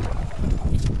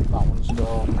 That one's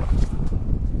done.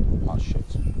 Oh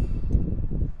shit.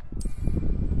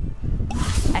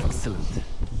 Excellent.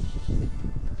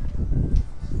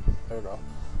 There we go.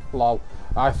 Lol.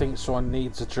 I think someone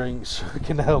needs a drink so I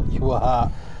can help you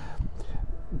out.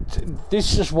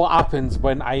 This is just what happens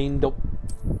when I end up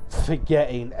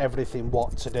forgetting everything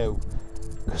what to do.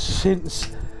 Since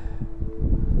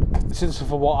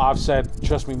for what I've said,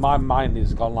 trust me, my mind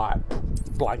is gone like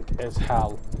blank as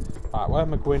hell. Right, where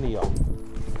am I going here?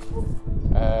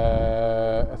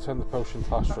 Attend the potion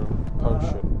classroom.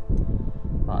 Potion.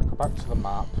 Right, go back to the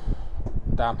map.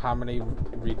 Damn, how many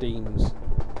redeems?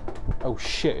 Oh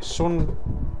shit, someone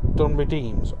done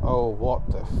redeems. Oh, what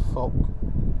the fuck?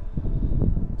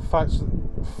 Facts.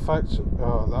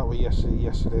 Oh, that was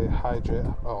yesterday. Hydrate.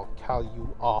 Oh, Cal,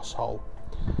 you arsehole.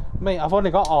 Mate, I've only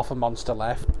got half a monster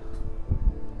left.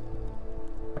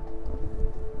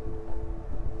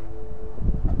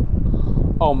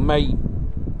 Oh, mate.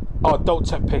 Oh, don't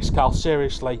take piss, Cal.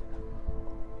 Seriously.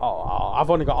 Oh, I've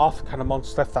only got half a can of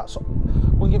monster left. That's all.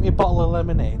 Will you get me a bottle of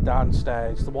lemonade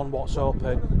downstairs? The one what's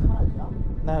open.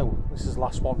 No, this is the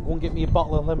last one. Go and get me a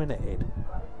bottle of lemonade.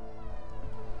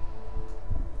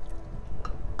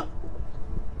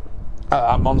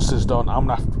 That monster's done. I'm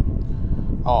gonna have to...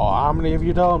 Oh, how many have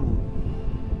you done?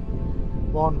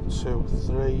 1, 2,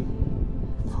 3,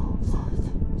 4,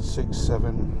 5, 6,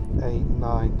 7, 8,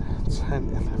 9, 10,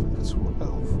 11,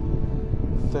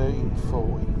 12, 13,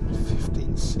 14,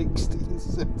 15, 16,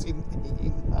 17,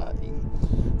 18,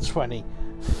 19, 20.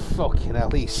 Fucking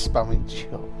hell, he's spamming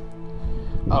shot.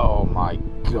 Oh my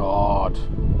god.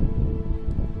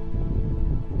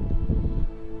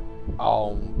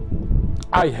 Oh,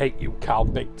 I hate you, Cal,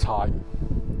 big time.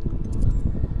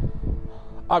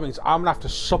 That means I'm gonna have to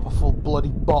sup a full bloody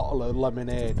bottle of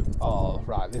lemonade. Oh,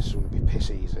 right, this is gonna be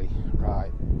piss easy.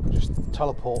 Right, just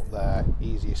teleport there,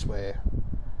 easiest way.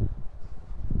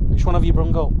 Which one have you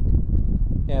brung up?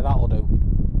 Yeah, that'll do.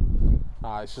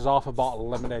 Right, this is half a bottle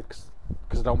of lemonade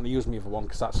because I don't want to use my other one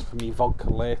because that's for me vodka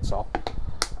later.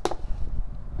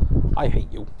 I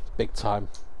hate you, big time.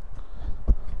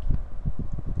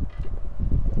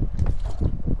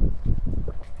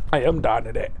 I am down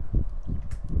at it.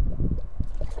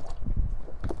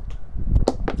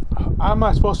 How am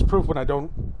I supposed to prove when I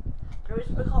don't? Can we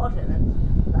record it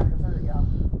then? That can say that you are.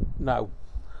 No.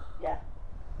 Yeah.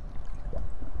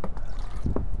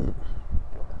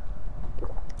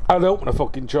 I don't want to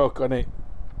fucking choke on it.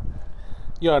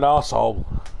 You're an arsehole.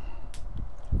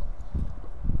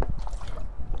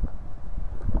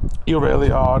 You really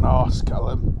are an arse,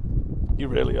 Callum. You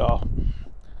really are.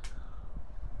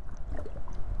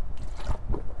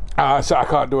 So I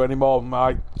can't do any more.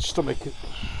 My stomach.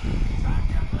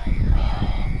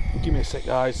 Give me a sec,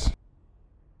 guys.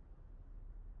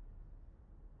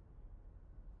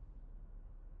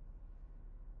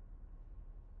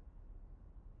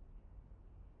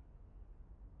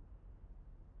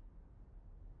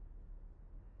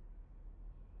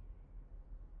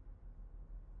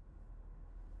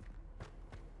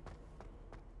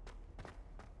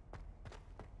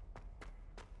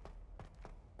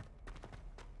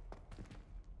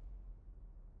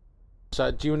 So,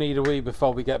 do you need a wee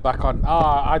before we get back on?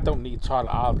 I don't need toilet.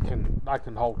 I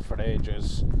can hold for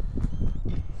ages.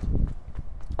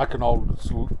 I can hold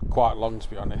quite long, to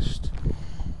be honest.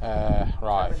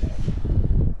 Right.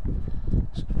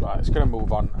 Let's gonna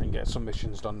move on and get some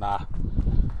missions done now.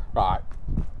 Right.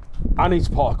 I need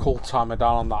to put a cool timer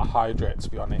down on that hydrate, to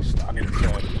be honest. I need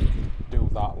to do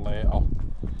that later.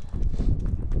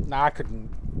 Nah,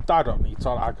 I don't need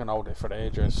toilet. I can hold it for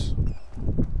ages.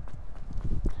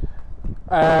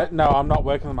 No, I'm not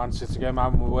working the Man City game.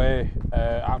 I'm away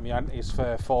at my auntie's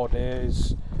for 4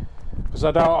 days because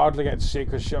I don't hardly get to see her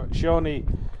because she only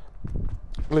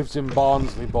lives in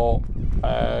Barnsley, but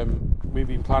we've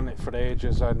been planning it for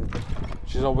ages and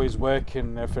she's always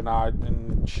working every night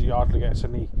and she hardly gets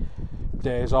any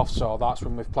days off, so that's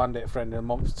when we've planned it for end of the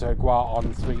month to go out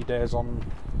on 3 days on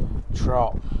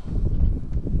trot.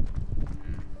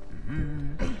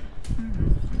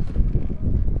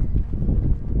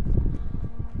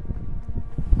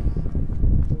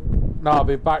 No, I'll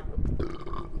be back.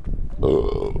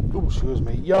 Oh, excuse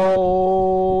me.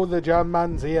 Yo, the Jam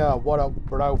Man's here. What up,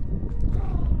 bro?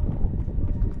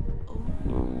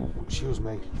 Excuse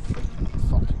me.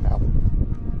 Fucking hell.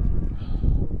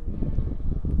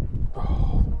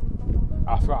 Oh,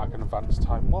 I forgot I can advance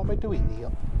time. What am I doing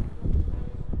here?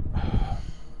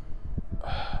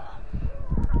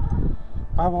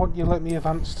 Why won't you let me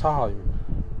advance time?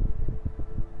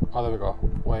 Oh, there we go.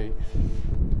 Wait.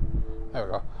 There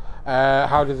we go.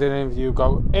 How did the interview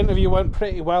go? Interview went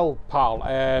pretty well, pal.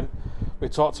 We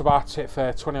talked about it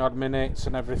for 20 odd minutes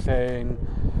and everything,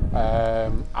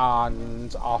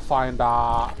 and I'll find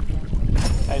out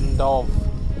end of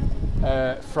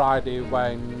Friday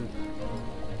when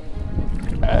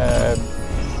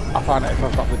I find out if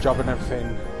I've got the job and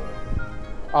everything.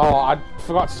 Oh, I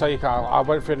forgot to tell you, Carl, I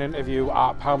went for an interview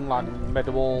at Poundland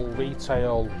Medieval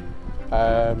Retail.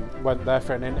 Went there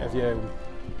for an interview.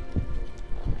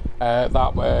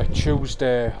 That were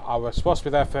Tuesday. I was supposed to be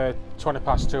there for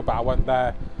 2:20, but I went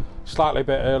there slightly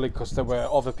bit early because there were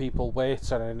other people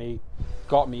waiting and he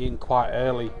got me in quite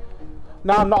early.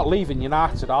 No, I'm not leaving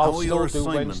United. I'll still do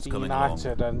Wednesday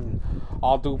United and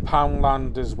I'll do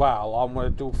Poundland as well. I'm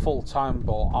going to do full time,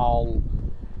 but I'll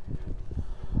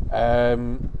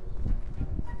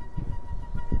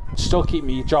still keep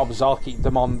me jobs. I'll keep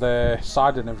them on the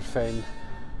side and everything.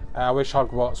 I wish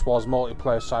Hogwarts was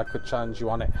multiplayer so I could challenge you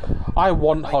on it. I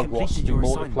want Hogwarts to be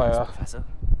multiplayer.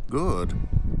 Good.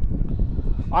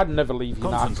 I'd never leave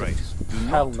United. Concentrate. Do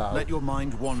Hell not no. let your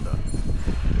mind wander.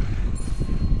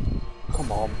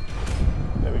 Come on.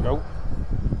 There we go.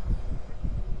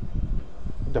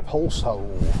 The pulse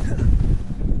hole.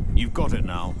 You've got it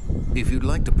now. If you'd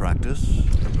like to practice,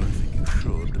 I don't think you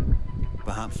should.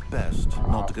 Perhaps best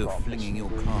not to go flinging your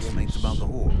classmates about the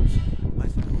halls.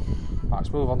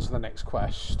 Let's move on to the next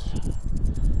quest.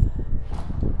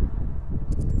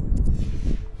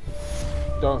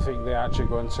 Don't think they're actually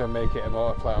going to make it a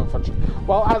multiplayer, unfortunately.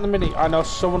 Well, at the minute, I know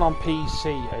someone on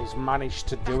PC has managed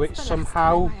to do it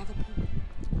somehow.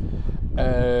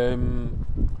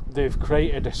 They've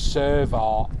created a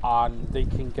server and they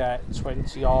can get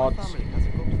 20 odd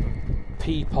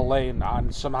people in,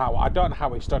 and somehow, I don't know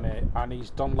how he's done it, and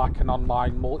he's done like an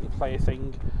online multiplayer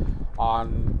thing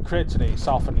and created it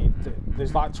himself, and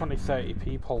there's like 20-30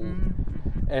 people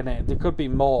in it. There could be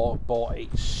more, but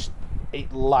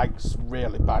it lags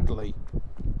really badly.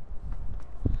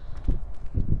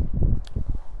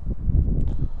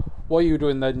 What are you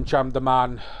doing then, Jam the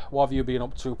Man? What have you been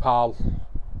up to, pal?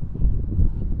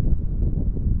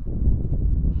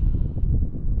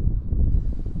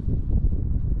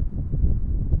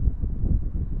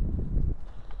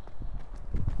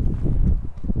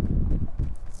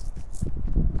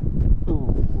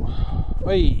 Ooh.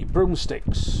 Hey,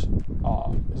 broomsticks.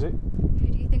 Oh, is it? Who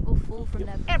do you think will fall from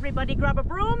their... Everybody grab a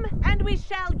broom and we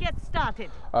shall get started.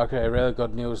 Okay, really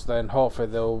good news then. Hopefully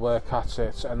they'll work at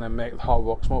it and then make the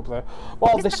Hogwarts multiplayer.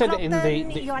 Well, they said it in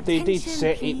they did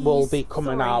say it will be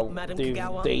coming out.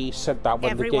 They said that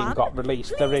when the game got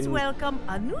released. They're in. Welcome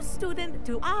a new student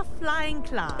to our flying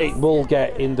class. It will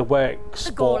get in the works,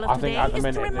 but I think at the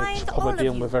minute they're just probably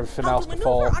dealing with everything else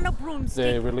before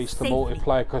they release the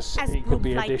multiplayer, because it could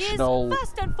be additional.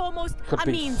 Could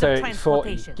be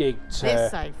 30-40 gig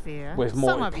with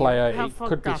multiplayer. It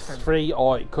could be free,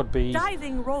 or it could be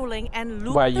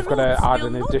where you've got to add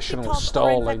an additional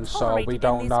stalling, so we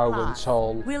don't know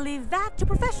until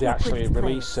they actually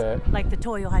release it. Like the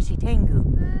Toyohashi Tengu.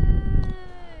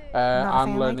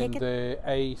 I'm learning the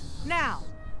 8th. Now,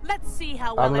 let's see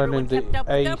how well I'm learning the kept up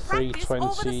with their practice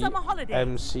over the summer A320 holidays.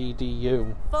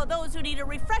 MCDU. For those who need a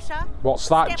refresher, What's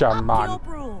that, step Jam up Man? to your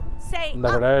broom, say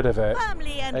Never up heard of it.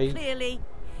 firmly and clearly,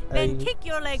 then kick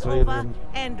your leg A320. over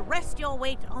and rest your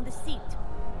weight on the seat.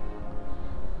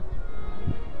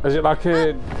 Is it like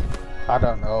a... I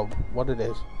don't know what it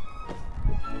is.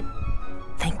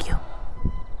 Thank you.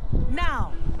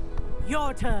 Now,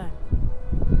 your turn.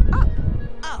 Up!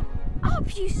 Up!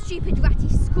 Up, you stupid ratty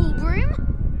school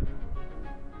broom!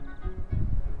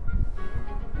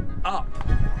 Up!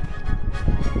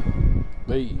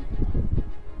 B.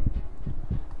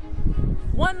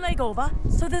 One leg over,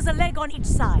 so there's a leg on each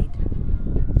side.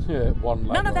 Yeah, one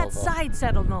leg None of that over. side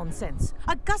saddle nonsense.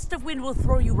 A gust of wind will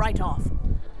throw you right off.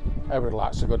 Everybody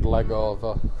likes a good leg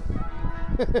over.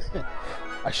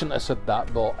 I shouldn't have said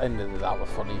that, but ended that was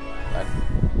funny.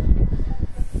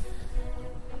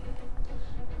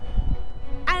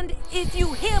 And if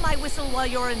you hear my whistle while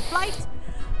you're in flight,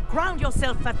 ground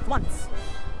yourself at once.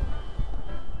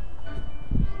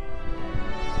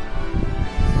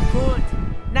 Good.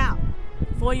 Now,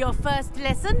 for your first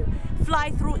lesson,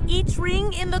 fly through each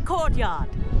ring in the courtyard.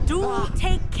 Do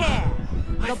take care.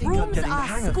 The brooms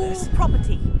are school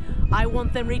property. I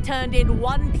want them returned in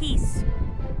one piece.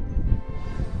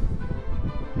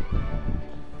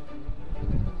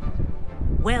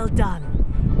 Well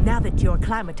done. Now that you're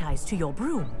acclimatized to your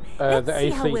broom, The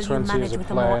A320 is a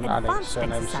plane and it's an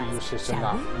MCU system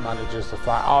that manages the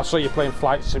flight. Oh, so you're playing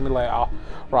Flight Simulator.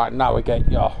 Right, now we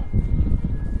get you.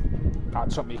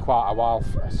 That took me quite a while,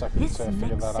 a second to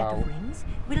figure that out. Rings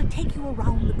will take you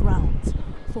around the grounds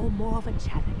for more of a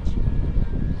challenge.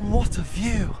 What a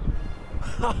view!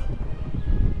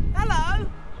 Hello!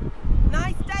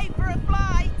 Nice day for a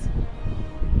flight!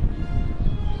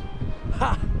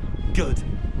 Ha! Good.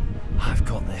 I've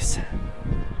got this.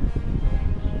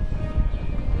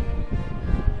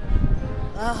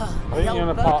 I think the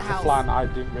only part of the flying I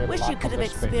didn't really Wish like you could on have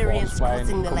this bit experienced was when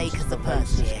crossing it the lake comes as to the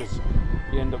first bases, year. 'cause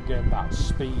you end up getting that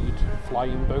speed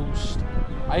flying boost.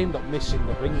 I end up missing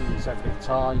the rings every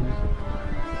time.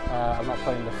 I'm not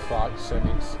playing the flight sim,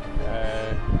 it's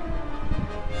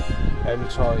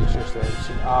M-Toy, it's just the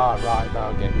MC. Ah, right, now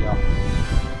I get you.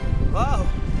 Whoa,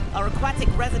 our aquatic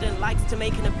resident likes to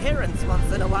make an appearance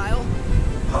once in a while.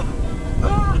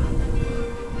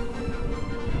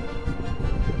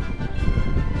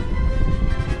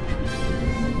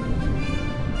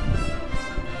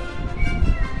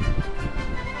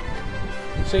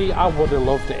 See, I would have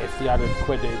loved it if they added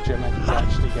Quidditch and then you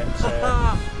actually get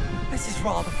to This is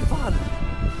rather fun.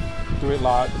 do it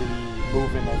like the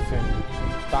moving thing.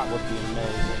 That would be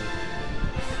amazing.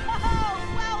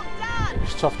 Well done!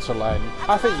 It's tough to learn.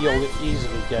 I think you'll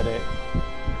easily get it.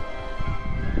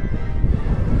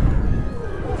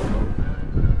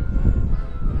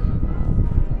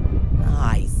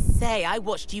 say, I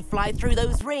watched you fly through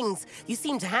those rings. You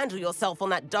seem to handle yourself on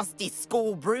that dusty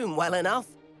school broom well enough.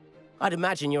 I'd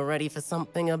imagine you're ready for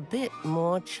something a bit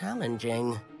more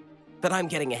challenging. But I'm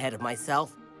getting ahead of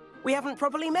myself. We haven't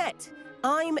properly met.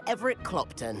 I'm Everett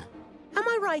Clopton. Am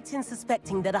I right in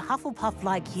suspecting that a Hufflepuff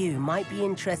like you might be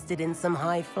interested in some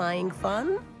high-flying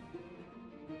fun?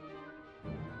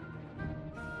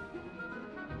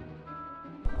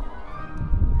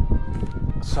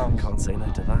 Can't say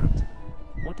no to that.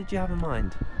 What did you have in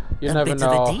mind? You never know. A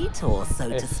bit of a detour, so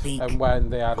to speak. And when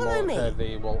they add multiplayer,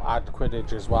 they will add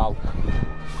Quidditch as well.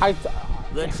 If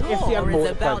they add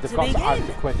multiplayer, they've got to add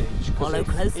the Quidditch. Follow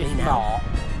closely now.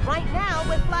 Right now,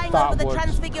 we're flying over the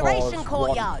Transfiguration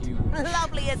Courtyard.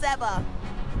 Lovely as ever.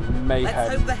 Mayhem.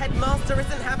 Let's hope the headmaster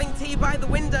isn't having tea by the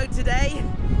window today.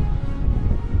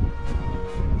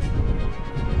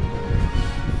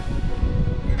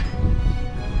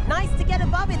 Nice to get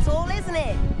above it all, isn't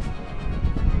it?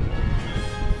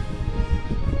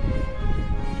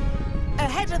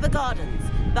 Ahead of the gardens,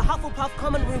 the Hufflepuff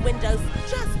common room windows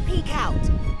just peek out.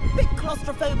 Bit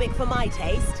claustrophobic for my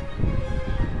taste.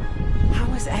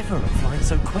 How is Everett flying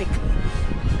so quickly?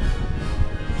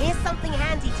 Here's something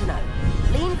handy to know.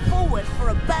 Lean forward for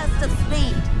a burst of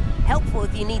speed. Helpful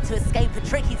if you need to escape a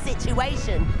tricky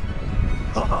situation.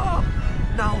 Ha!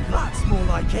 Now that's more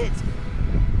like it.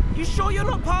 You sure you're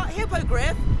not part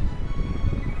hippogriff?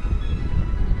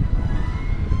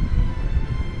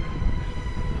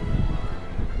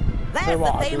 There's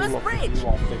the famous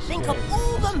bridge. Think of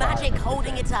all the magic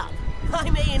holding it up. I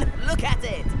mean, look at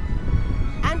it.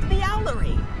 And the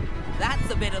owlery.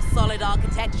 That's a bit of solid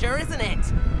architecture, isn't it?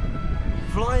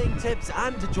 Flying tips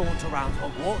and a jaunt around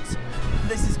Hogwarts.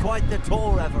 This is quite the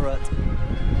tour, Everett.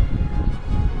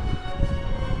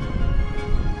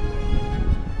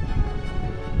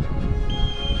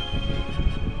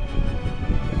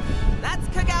 That's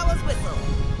Kagawa's whistle.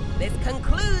 This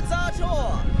concludes our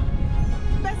tour.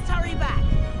 Best hurry back.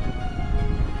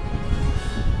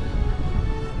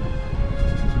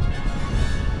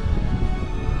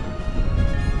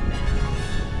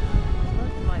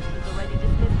 Most of my students already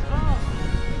dismissed class.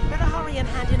 Better hurry and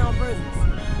hand in our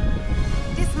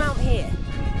brooms. Dismount here.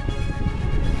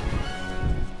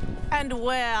 And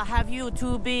where have you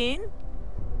two been?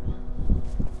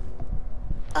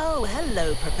 Oh,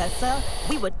 hello, Professor.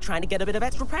 We were trying to get a bit of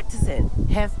extra practice in.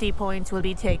 Hefty points will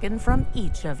be taken from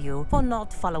each of you for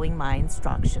not following my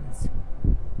instructions.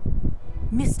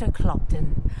 Mr.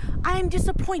 Clopton, I'm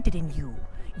disappointed in you.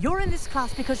 You're in this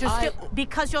class because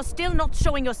you're still not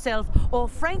showing yourself, or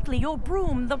frankly, your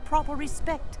broom, the proper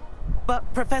respect.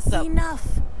 But, Professor...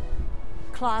 Enough.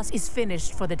 Class is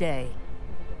finished for the day.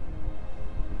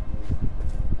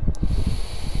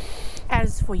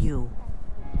 As for you,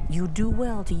 you do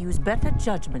well to use better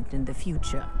judgment in the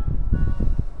future.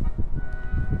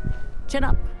 Chin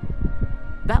up.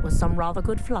 That was some rather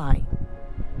good flying.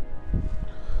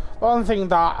 One thing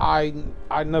that I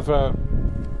never,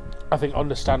 I think,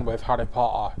 understand with Harry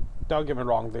Potter, don't get me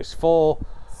wrong, there's four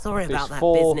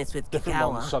business with different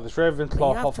Kagawa. ones. So there's Ravenclaw,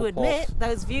 You have to admit, Hufflepuff,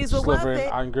 those views were worth Slytherin it.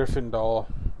 and Gryffindor.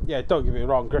 Yeah, don't get me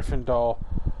wrong, Gryffindor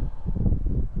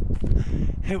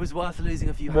It was worth losing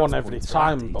a few won every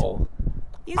time, but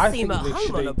You I seem think at they home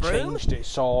should on a have broom. changed it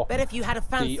so Bet if you had a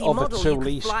fancy the other model, two you could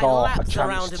least fly got a laps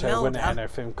around chance to win it Imelda. and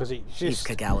everything, because it's She's just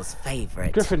Kagawa's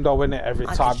favourite. Gryffindor win it every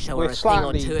I time. could show her We're a thing or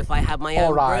slightly two if I had my own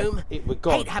alright, broom. it would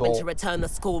go, Hate having but to return the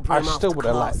school I broom still after would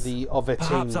have let class. the other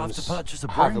Perhaps teams I have to purchase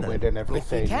a have broom a win then. and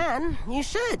everything. If you can, you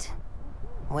should.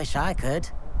 Wish I could.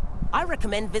 I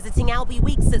recommend visiting Albie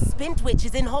Weeks at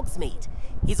Spintwitches in Hogsmeade.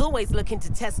 He's always looking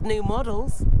to test new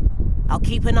models. I'll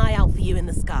keep an eye out for you in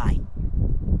the sky.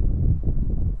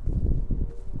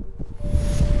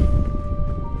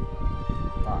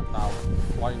 Right, now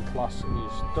flying class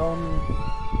is done.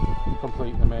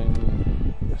 Complete the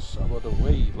main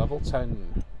level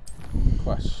 10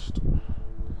 quest.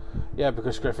 Yeah,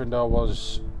 because Gryffindor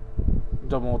was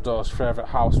Dumbledore's favourite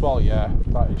house. Well, yeah,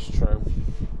 that is true.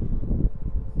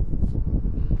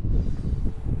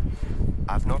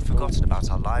 I've not forgotten about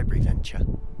our library venture.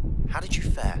 How did you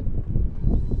fare?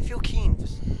 If you're keen for...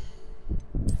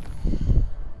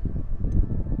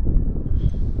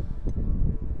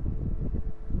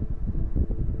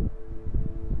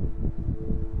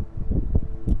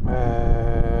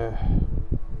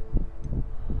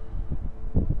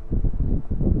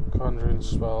 Conjuring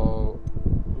spell.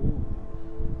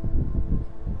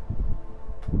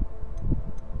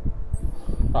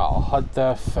 I'll head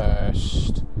there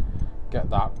first, get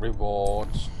that reward,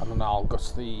 and then I'll go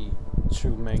to the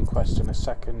two main quests in a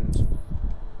second.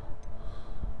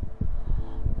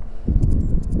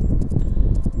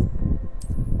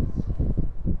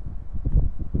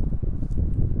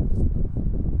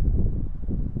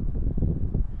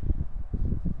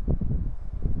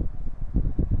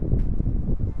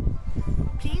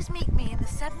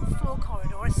 7th floor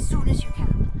corridor as soon as you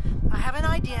can. I have an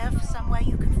idea for somewhere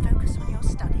you can focus on your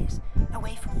studies,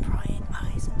 away from prying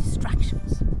eyes and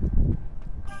distractions.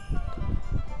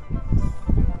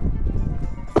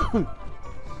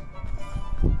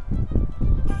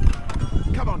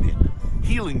 Come on in.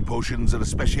 Healing potions are a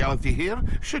speciality here,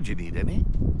 should you need any.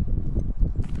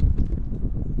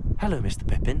 Hello, Mr.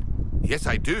 Pippin. Yes,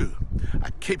 I do. A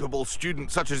capable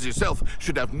student such as yourself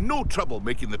should have no trouble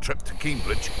making the trip to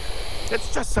Cambridge.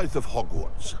 It's just south of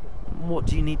Hogwarts. What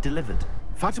do you need delivered?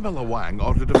 Fatima Lawang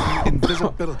ordered a few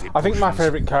invisibility potions. I think my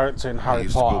favourite character in Harry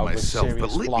Potter was myself, Sirius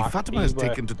but lately Black. Fatima has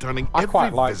taken to turning I quite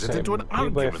every liked visit him. into an He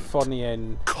argument. was funny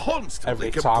in Constantly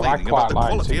every time. I complaining quite about the liked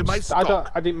quality him. of my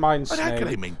stock. I didn't mind But how Snape. can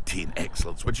I maintain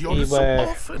excellence when He you're so were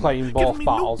often playing giving both me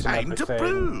battles no and time to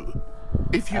everything. brew?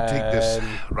 If you take this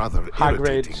rather Hagrid,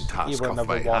 irritating he task were off my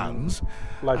another one. hands,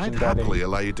 I'd Legendary. happily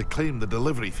allow you to claim the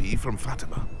delivery fee from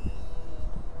Fatima.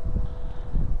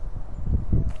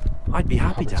 I'd be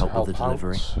happy to help with the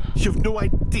delivery. You've no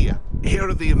idea. Here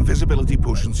are the invisibility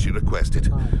potions she requested.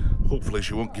 Hopefully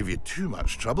she won't give you too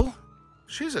much trouble.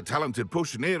 She's a talented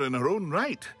potioneer in her own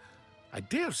right. I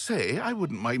dare say I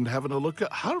wouldn't mind having a look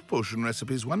at her potion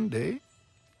recipes one day.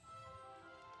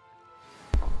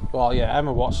 Well, yeah,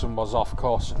 Emma Watson was off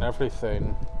course and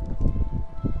everything.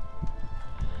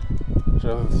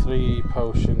 So the 3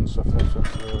 potions of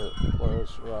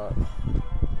was right.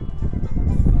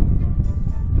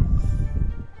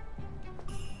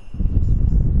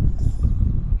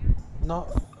 Not.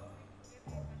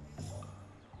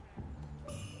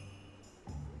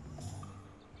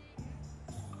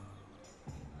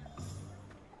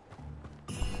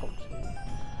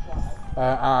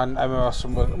 And Emma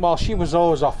Watson was, well, she was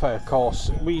always off her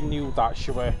course. We knew that she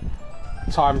were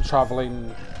time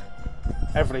travelling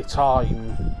every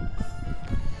time.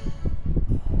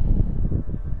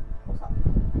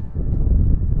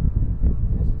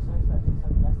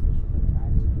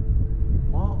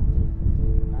 What?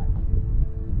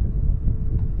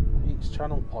 Each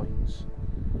channel points.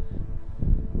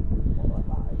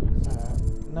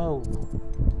 No.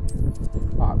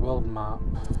 Right, world map.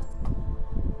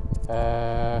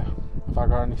 Have I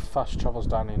got any fast travels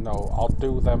down here? No, I'll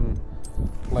do them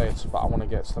later, but I want to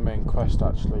get to the main quest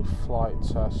actually. Flight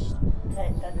test.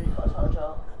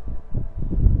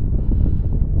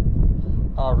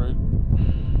 Alright.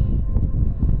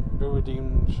 Who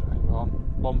redeemed? Hang on.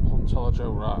 1 pump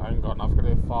telejo. Right, hang on. I've got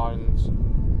to find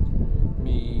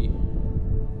me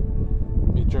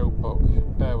joke book.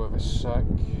 Bear with a sec.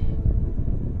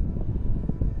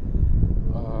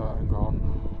 Hang on.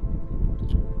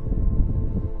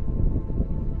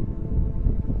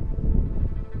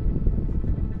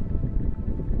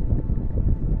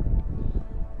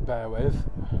 Bear with.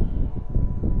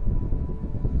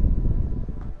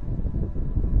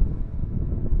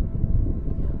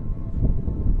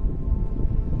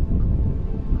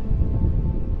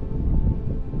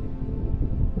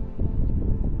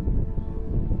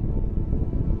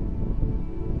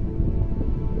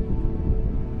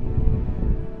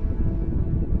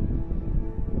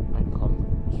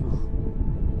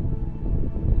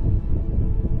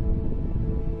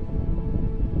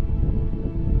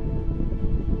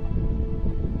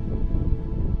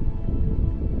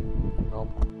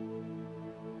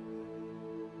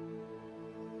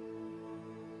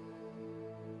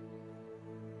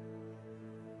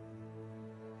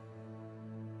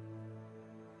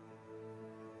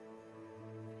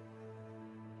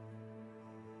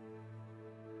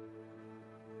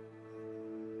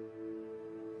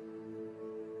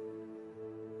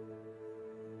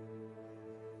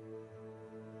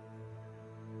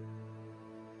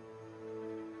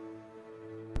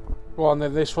 Well, and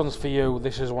then this one's for you.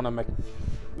 This is one of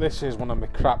my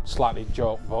crap, slightly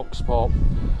joke books. But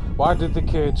why did the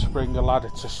kids bring a ladder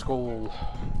to school?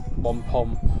 1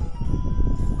 pump.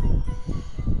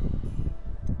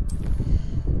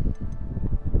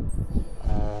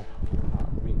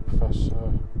 Meet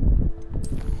Professor.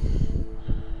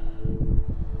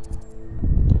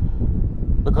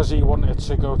 Because he wanted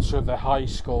to go to the high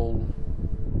school.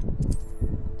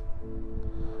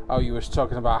 Oh, you was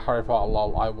talking about Harry Potter,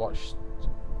 lol. I watched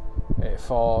it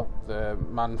for the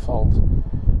Manfold.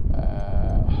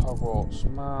 Hogwarts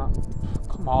map.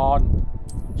 Come on.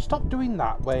 Stop doing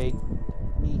that, wait.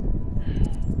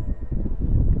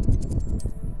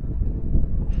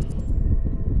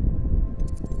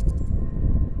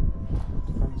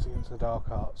 Defense against the dark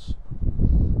arts.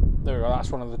 There we go, that's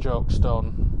one of the jokes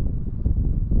done.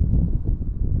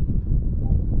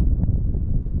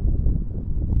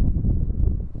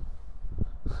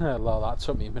 Lol, that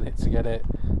took me a minute to get it.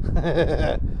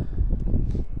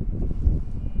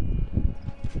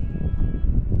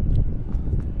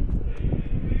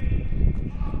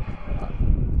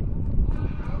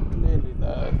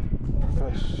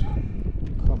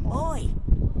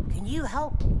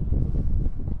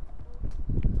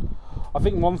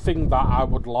 think one thing that I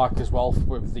would like as well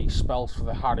with the spells for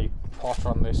the Harry Potter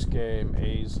on this game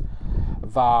is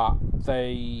that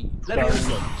they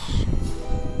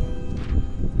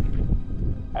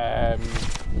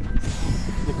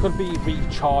they could be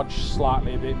recharged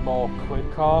slightly a bit more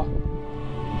quicker.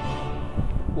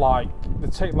 Like they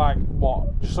take like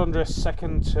what, just under a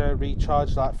second to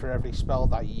recharge, like for every spell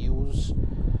that you use.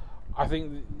 I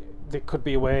think there could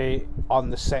be a way on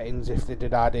the settings if they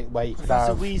did add it where you could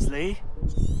have Weasley.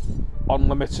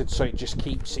 unlimited, so it just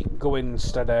keeps it going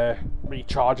instead of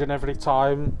recharging every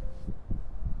time.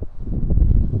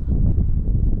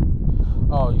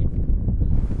 Oh,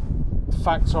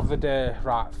 fact of the day,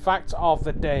 right? Fact of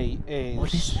the day is.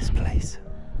 What is this place?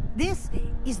 This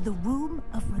is the room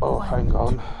of requirement. Oh, hang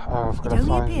on. I've got to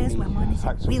find the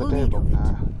facts of the day book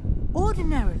now.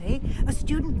 Ordinarily, a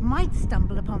student might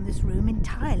stumble upon this room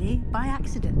entirely by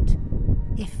accident.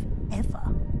 If ever.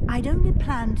 I'd only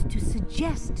planned to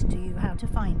suggest to you how to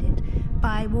find it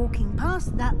by walking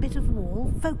past that bit of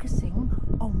wall, focusing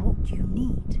on what you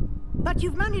need. But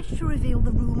you've managed to reveal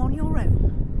the room on your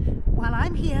own. While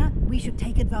I'm here, we should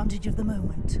take advantage of the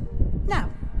moment. Now,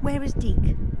 where is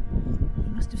Deke? He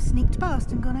must have sneaked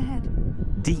past and gone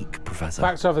ahead. Deke, Professor.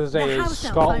 Facts of the day is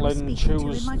Scotland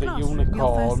choose the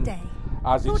unicorn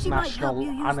as its national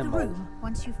animal.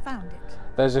 Once you've found it.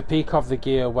 There's a peak of the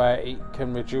gear where it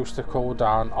can reduce the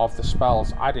cooldown of the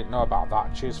spells. I didn't know about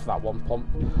that. Cheers for that one pump.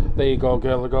 There you go,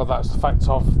 girl. That's the fact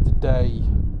of the day.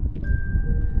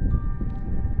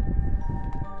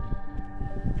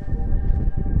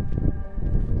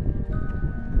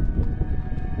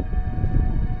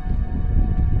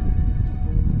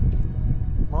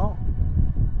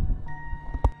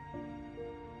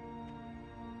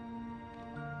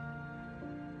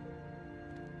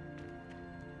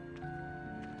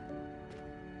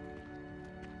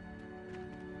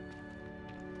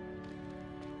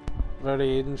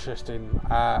 Very interesting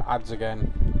ads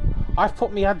again. I've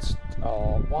put me ads.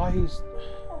 Oh, why is?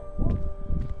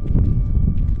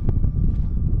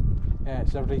 Yeah,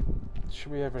 it's every.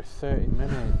 Should be every 30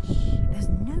 minutes. There's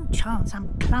no chance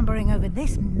I'm clambering over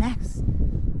this mess.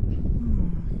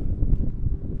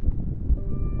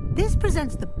 This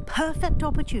presents the perfect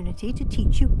opportunity to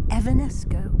teach you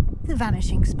Evanesco, the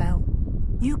vanishing spell.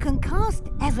 You can cast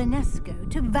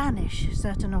Evanesco to vanish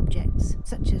certain objects,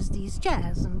 such as these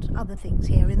chairs and other things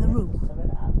here in the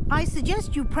room. I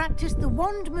suggest you practice the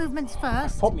wand movements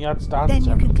first, put me ads down, then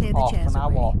you can clear the chairs an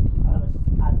away. hour.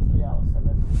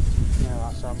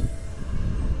 Yeah, that's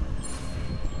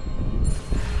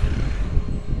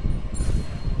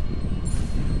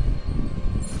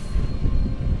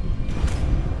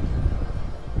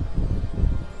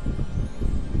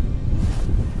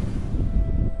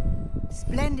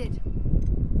Splendid.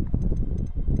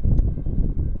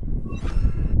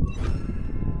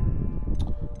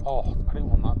 Oh, I didn't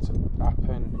want that to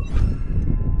happen.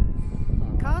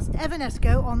 Cast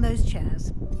Evanesco on those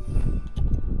chairs.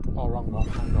 Oh, wrong one.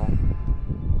 Hang on.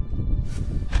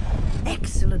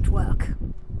 Excellent work.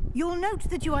 You'll note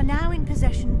that you are now in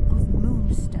possession of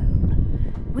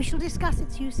Moonstone. We shall discuss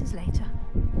its uses later.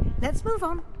 Let's move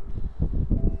on.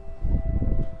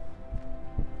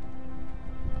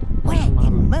 Where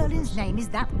in Merlin's name is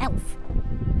that elf?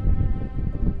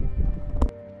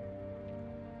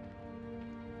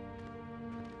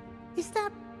 Is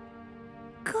that...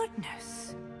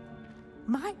 Goodness.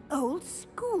 My old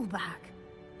school bag.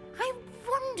 I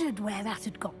wondered where that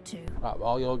had got to. Right,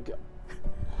 well, you'll get...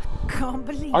 Can't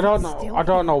believe I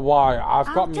don't know why.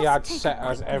 I've got my ads set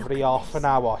as every half an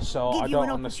hour, so I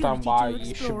don't understand why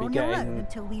you should be getting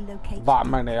that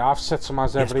many. I've set them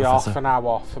as every half an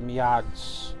hour for my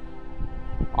ads.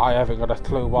 I haven't got a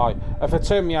clue why. If I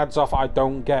turn my ads off, I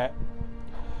don't get...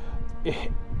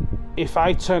 If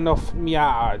I turn off my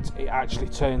ads, it actually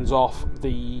turns off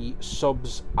the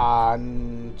subs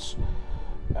and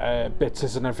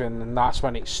bitters and everything, and that's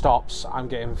when it stops. I'm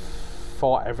getting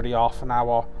for every half an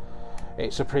hour.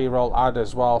 It's a pre-roll ad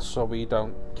as well, so we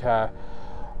don't care.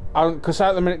 Because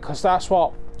at the minute, because that's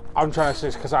what I'm trying to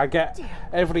say, because I get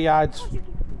every ad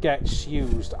gets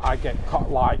used, I get cut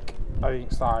like, I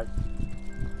think it's like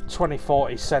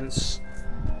 20-40 cents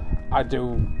I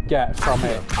do get from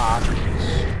it, and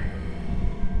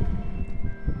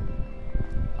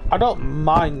I don't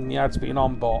mind the ads being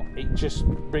on, but it just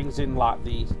brings in like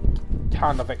the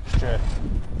kind of extra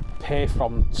pay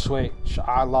from Twitch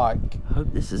I like.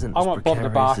 Hope this isn't I'm not bothered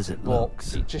about as it, it but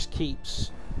looks. it just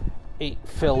keeps it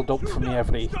filled up for me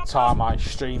every time I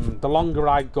stream. The longer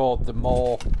I go, the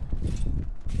more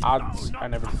ads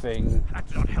and everything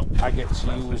I get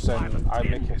to use, and I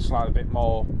make it slightly bit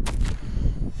more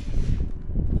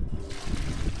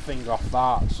thing off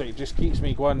that, so it just keeps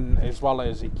me going, as well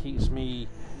as it keeps me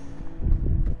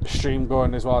stream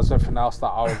going, as well as everything else that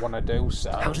I want to do.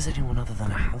 So how does anyone other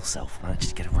than a house elf manage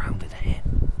to get around in here?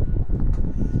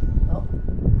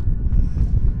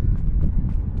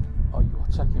 Oh, you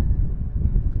are checking.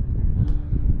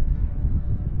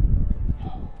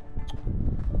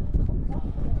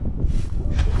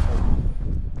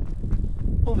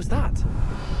 What was that?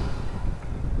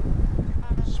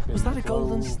 Was that a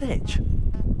golden snitch?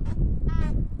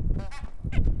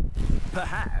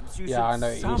 Perhaps you should I know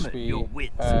it used to summon be, your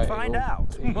wits and find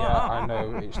out. Yeah, I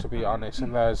know it used to be honest,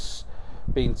 and there's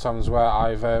been times where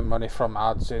I've earned money from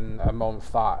ads in a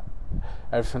month that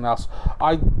everything else.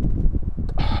 I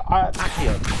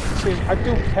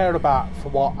do care about for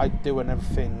what I do and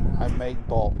everything I make,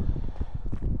 but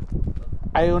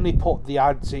I only put the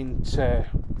ads in to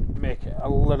make a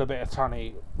little bit of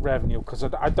tiny revenue, because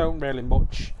I don't really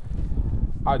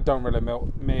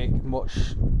make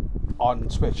much on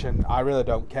Twitch, and I really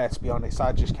don't care, to be honest.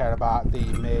 I just care about the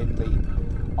mainly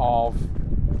of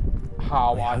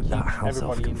how I keep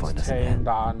everybody entertained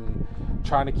and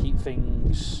trying to keep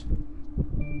things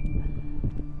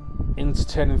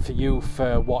entertaining for you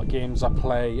for what games I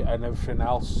play and everything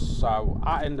else. So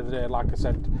at the end of the day, like I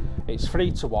said, it's free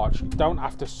to watch. You don't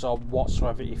have to sub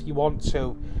whatsoever. If you want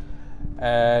to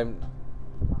and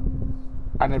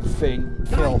everything,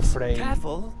 feel free.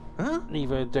 Careful. Huh?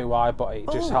 Neither do I, but it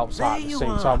just helps out at the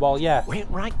same time. Well, yeah, wait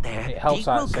right there. It helps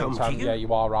out at the same time. Yeah,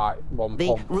 you are right.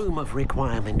 The room of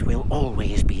requirement will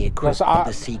always be equipped for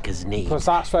the seeker's need. Because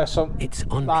that's where some. It's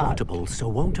unportable, so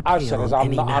won't appear on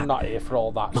any map. I'm not here for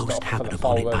all that Most stuff, for the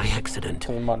upon it by followers, accident,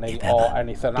 for the money or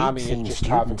anything. I'm here just to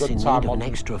have a good time on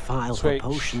extra files Twitch, for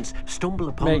potions, stumble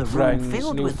upon make the room friends,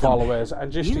 filled new with followers,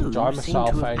 and just enjoy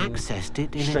myself and accessed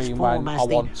it in stream when I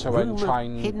want to and try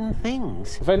and hidden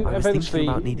things.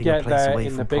 Eventually get there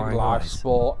in the big lives,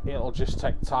 but it'll just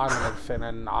take time and everything,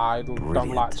 and I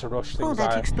don't like to rush things.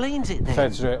 That explains it then. I prefer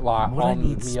to do it like on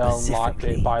my own, like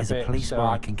bit by bit. So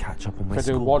I can catch up on my if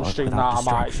I do one stream that, I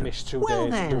might miss 2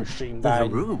 days to do a stream day. The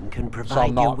room can So provide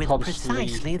I'm not you with constantly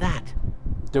precisely that.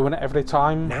 doing it every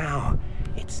time. Now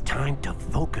it's time to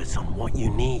focus on what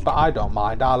you need. But I don't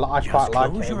mind. I quite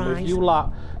like it. Close your And with eyes. you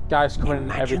lot guys coming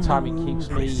in every time, it keeps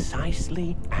me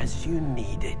precisely as you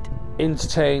need it.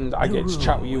 entertained. I get to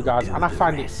chat with you guys, and I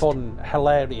find it fun,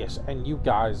 hilarious, and you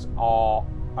guys are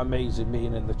amazing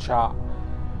being in the chat.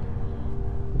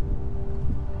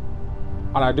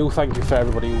 And I do thank you for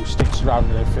everybody who sticks around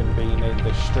and everything, being in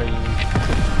the stream.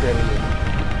 It's brilliant.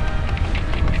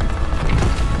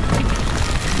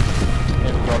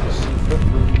 Here we got the secret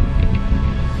room.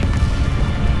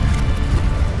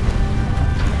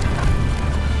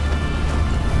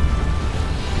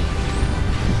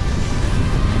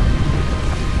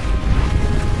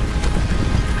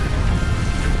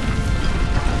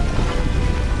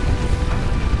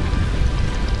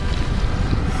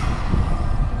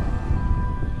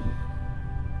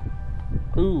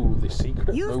 Ooh, the secret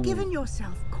room. You've given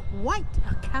yourself quite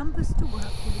a canvas to work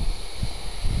with.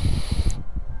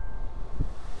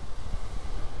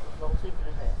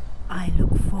 I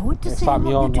look forward to it's seeing like what my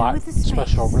you own do like with the space.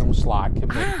 special rooms, like can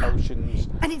make potions.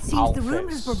 And it seems the room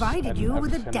has provided you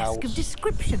with a everything desk else. of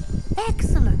description.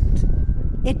 Excellent.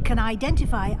 It can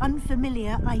identify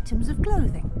unfamiliar items of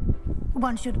clothing.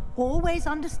 One should always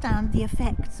understand the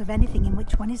effects of anything in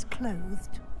which one is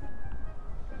clothed.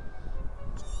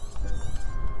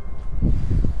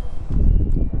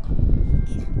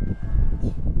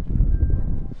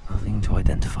 Nothing to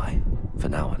identify, for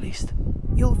now at least.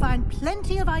 You'll find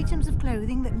plenty of items of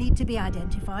clothing that need to be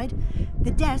identified.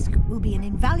 The desk will be an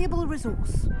invaluable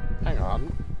resource. Hang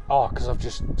on. Oh, because I've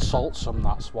just sold some,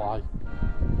 that's why.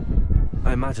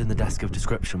 I imagine the desk of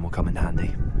description will come in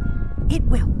handy. It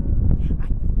will.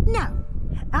 Now,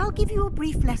 I'll give you a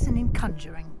brief lesson in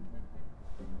conjuring.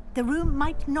 The room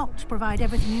might not provide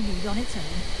everything you need on its own.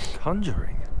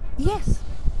 Conjuring? Yes,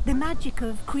 the magic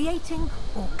of creating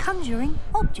or conjuring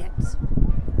objects.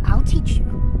 I'll teach you.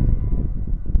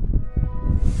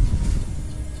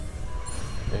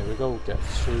 Here we go, get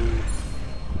to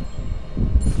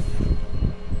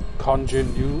conjure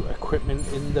new equipment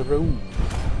in the room.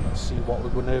 Let's see what we're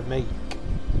going to make.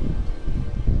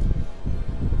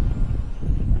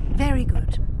 Very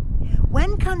good.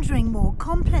 When conjuring more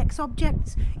complex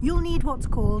objects, you'll need what's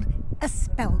called a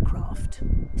spellcraft.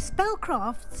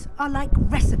 Spellcrafts are like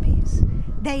recipes.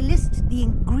 They list the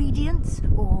ingredients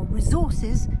or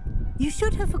resources you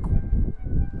should have forgotten.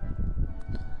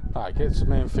 Right, it's the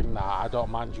main thing now. I don't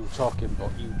mind you talking,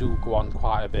 but you do go on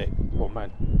quite a bit,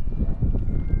 woman.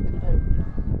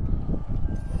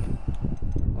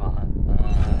 Right,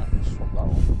 swap that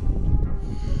one.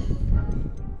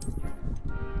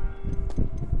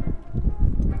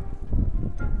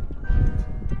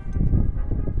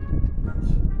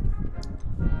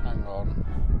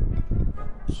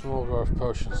 Mulgrove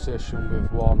Potion Station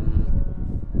with one.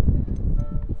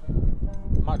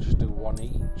 Might just do one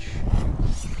each.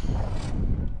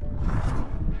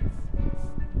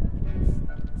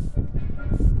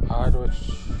 How do I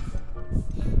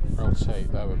rotate?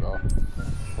 There we go.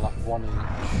 We'll have one each.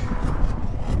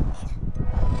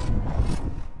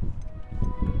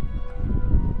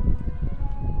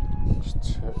 Just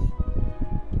two.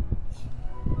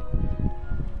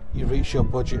 You reach your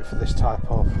budget for this type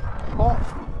of. What?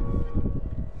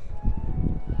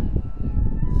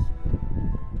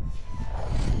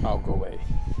 Oh, go away.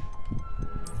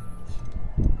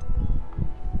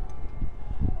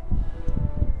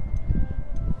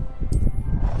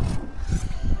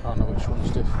 I don't know which one's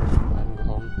different. Hang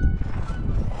on.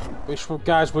 Which one,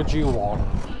 guys, would you want?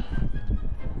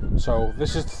 So,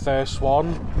 this is the first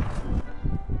one.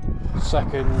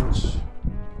 Second,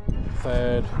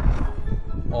 third,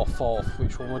 or fourth.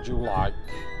 Which one would you like?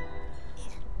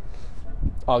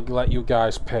 I'll let you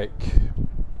guys pick.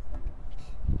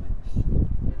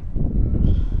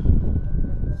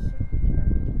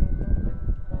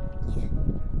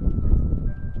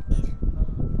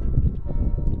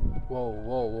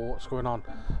 Whoa, what's going on?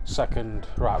 Second,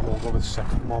 right, we'll go with the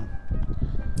second one.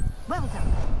 Well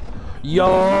done.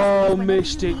 Yo,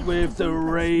 Mystic with the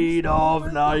raid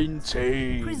of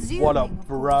 19. What up,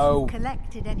 bro?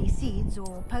 Collected any seeds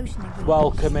or potion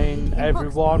Welcome in,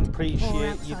 everyone.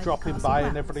 Appreciate you dropping by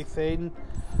and everything.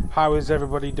 How is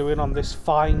everybody doing on this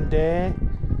fine day?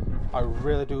 I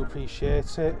really do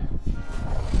appreciate it.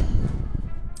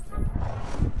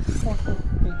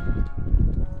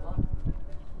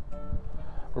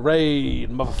 Raid,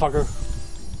 motherfucker.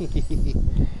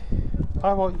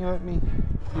 Why won't you let me?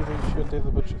 You reach your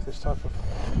daily budget for this type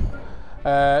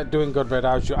of. Doing good, Red.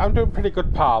 How's you? I'm doing pretty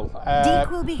good, pal.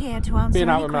 Deke will be here to answer being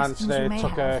out any with man questions today, you may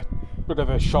took have. a bit of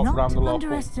a shop Not around the local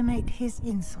underestimate his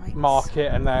insights.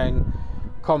 market, and then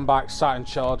come back, sat and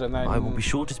chilled, and then I will be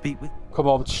sure to speak with. Come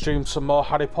over to stream some more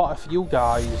Harry Potter for you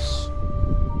guys.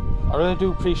 I really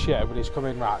do appreciate everybody's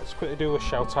coming. Right, let's quickly do a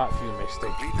shout out for you, Mystic.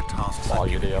 Complete the tasks While I'm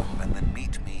you're giving here. you, and then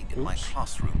meet me in my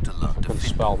classroom to learn I can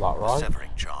spell that right. severing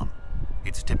charm.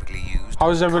 It's typically used. How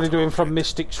is everybody doing from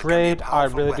Mystic's Raid? I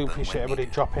really do appreciate everybody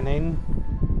dropping in.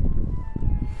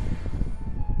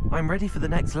 I'm ready for the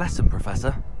next lesson,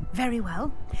 Professor. Very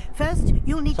well. First,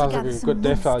 you'll need Sounds to like gather a some good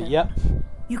day, fella. moonstone. Yep.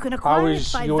 You can acquire it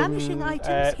is by young, vanishing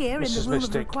items here in the Mrs. Rule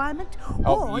Mystic? of Requirement,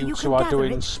 Oh, or you you two can are gather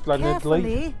doing it splendidly.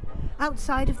 carefully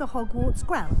outside of the Hogwarts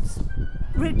grounds.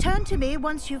 Return to me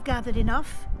once you've gathered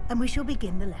enough, and we shall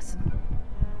begin the lesson.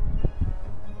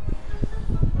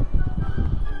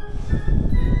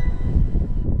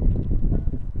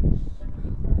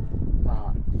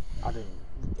 Right,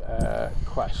 adding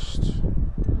quest.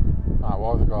 Right,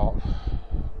 what have we got?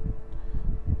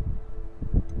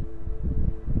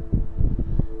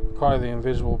 Acquire the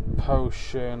invisible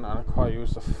potion and acquire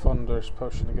use the thunderous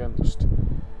potion against.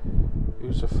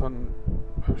 Use the fun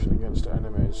potion against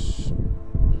enemies.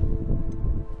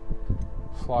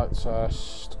 Flight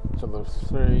test to level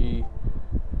 3.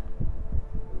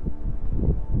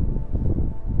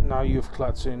 Now you've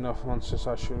collected enough monsters,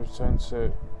 I should return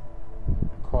to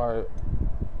quiet.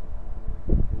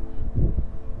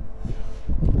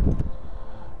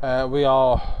 We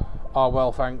are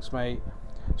well, thanks, mate.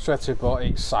 Sweaty, but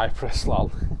it's Cypress,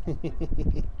 lol.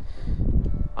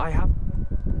 I have.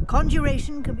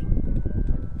 Conjuration can be.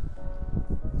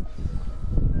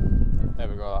 There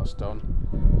we go, that's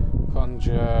done.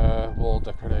 Conjure wall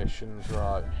decorations,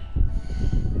 right.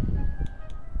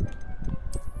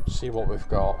 See what we've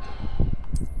got.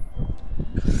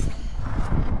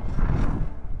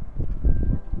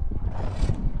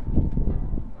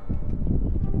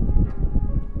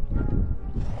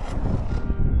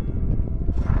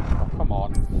 Oh, come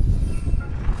on.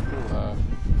 Ooh,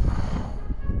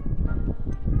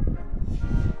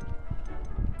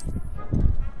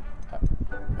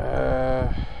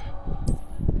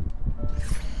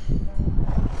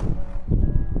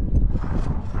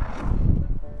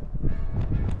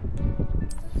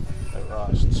 right,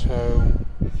 it's 2.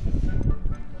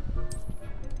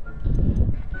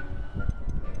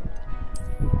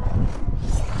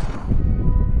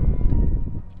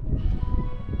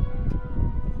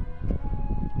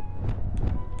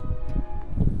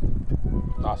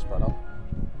 That's better.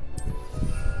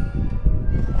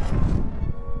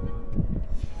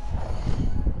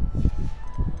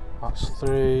 That's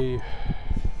 3.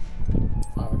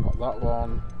 I've got that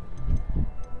one.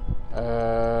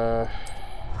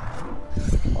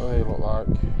 What do they look like?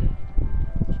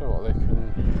 Show what they can.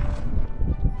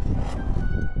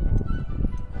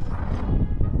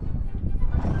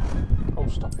 Oh,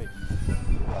 stop it.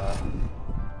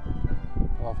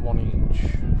 I'll have one each.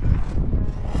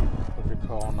 Every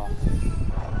corner.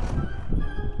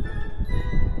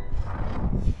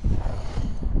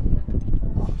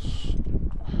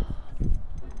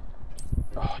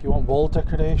 Oh, you want wall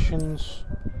decorations?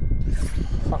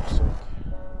 For fuck's sake.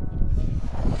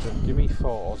 Give me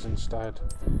photos instead.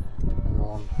 Hang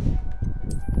on.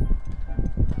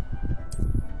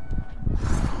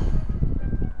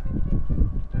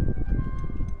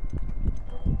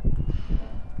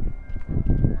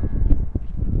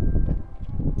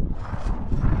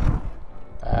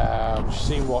 Just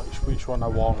seeing which one I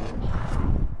want.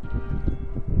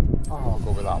 Oh, I'll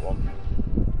go with that one.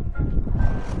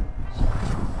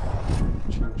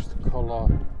 Change the colour.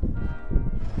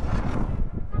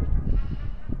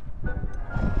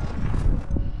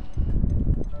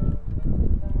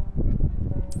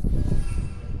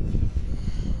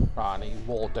 Right, I need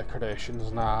wall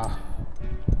decorations now.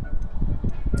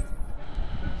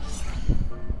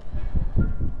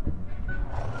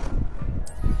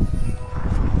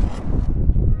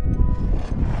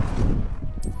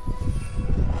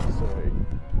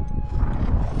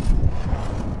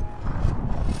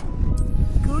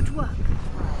 Good work.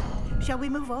 Shall we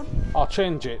move on? I'll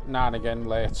change it now and again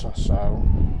later, so...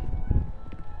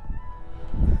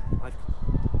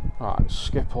 Right,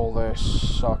 skip all this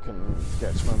so I can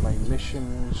get to my main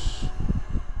missions.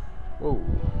 Ooh.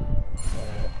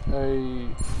 A,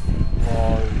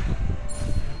 Y,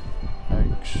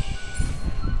 X,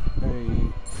 A.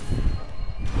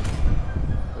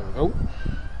 There we go.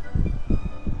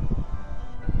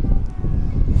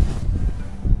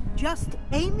 Just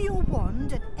aim your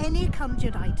wand at any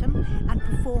conjured item and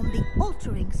perform the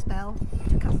altering spell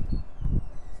to custom.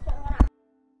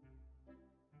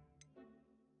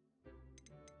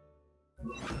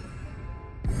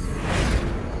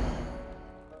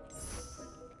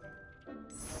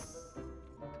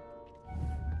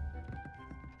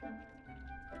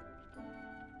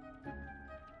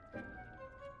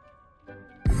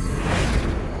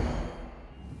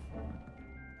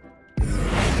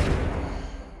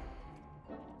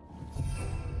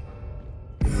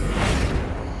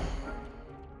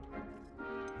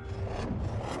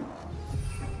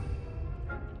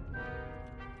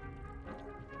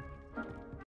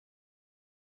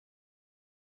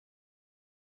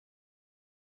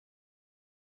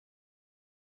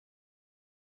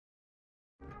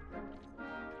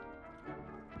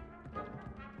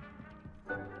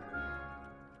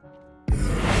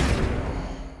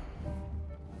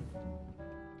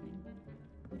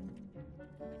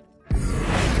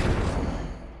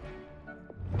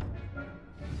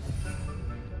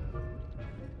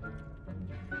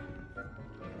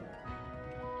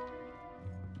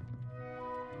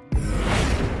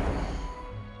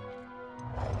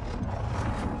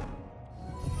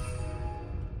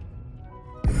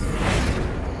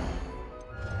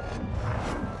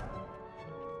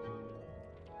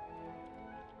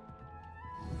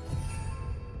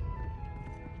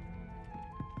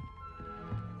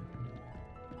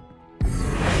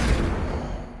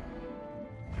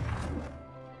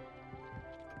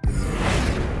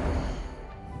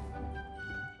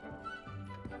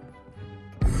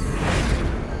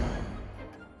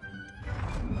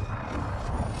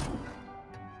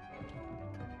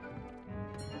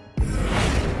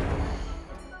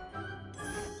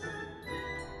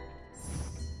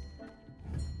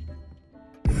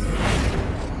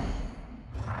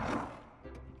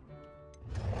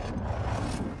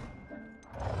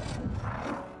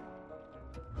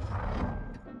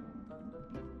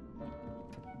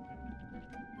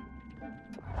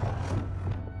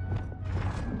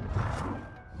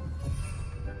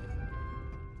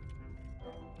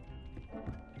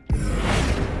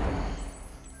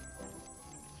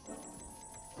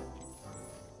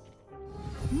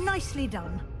 Nicely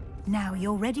done. Now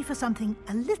you're ready for something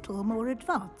a little more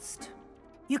advanced.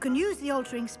 You can use the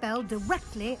altering spell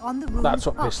directly on the room's That's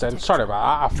what pissed then. architecture. Sorry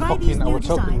about that. Try these I new was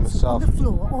helping designs myself. on the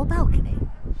floor or balcony.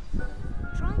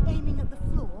 Try aiming at the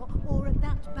floor or at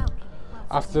that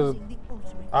balcony.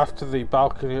 After the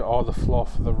balcony or the floor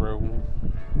for the room.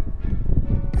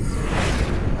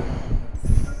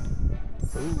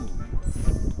 Ooh.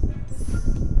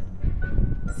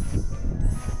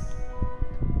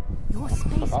 Your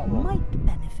space might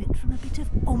benefit from a bit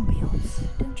of ambiance,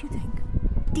 don't you think?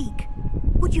 Deke,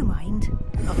 would you mind?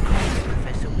 Of course,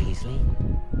 Professor Weasley.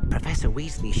 Professor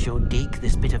Weasley showed Deke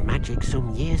this bit of magic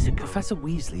some years ago. Professor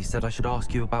Weasley said I should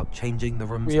ask you about changing the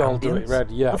room's We all do it, Red,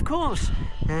 yeah. Of course.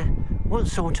 What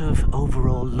sort of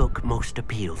overall look most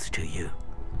appeals to you?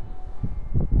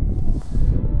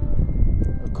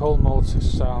 cold malted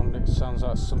sound. It sounds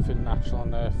like something natural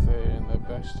and earthy, and the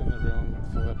best in the room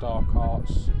for the dark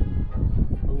arts.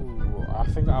 Ooh, I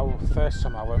think first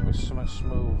time I went with something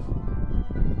smooth.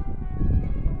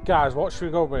 Guys, what should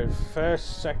we go with?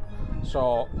 First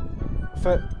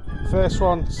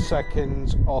one,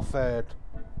 second, or third?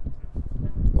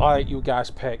 Like you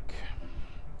guys pick.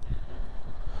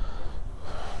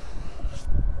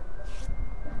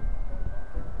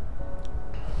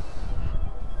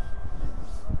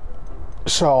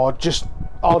 So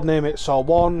I'll name it. So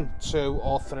 1, 2,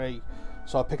 or 3.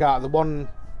 So I'll pick out the 1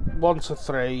 to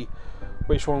 3.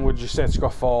 Which one would you say to go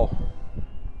for?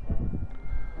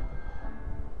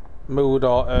 Mood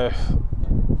or earth?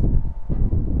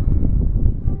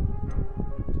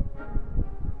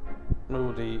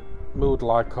 Mood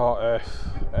like or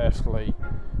earthly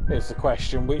is the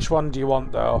question. Which one do you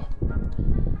want though?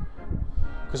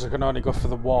 Because I can only go for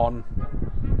the 1.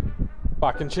 But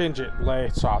I can change it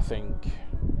later, I think.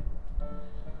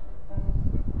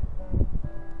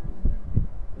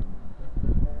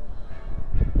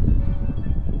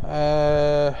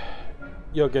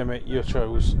 Your gimmick, your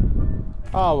choose.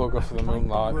 Oh, we'll go for the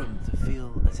moonlight. The room to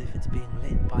feel as if it's being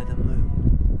lit by the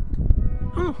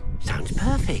moon. Sounds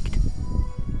perfect.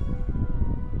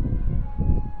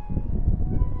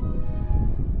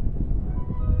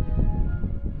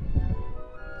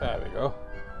 There we go.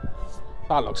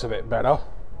 That looks a bit better.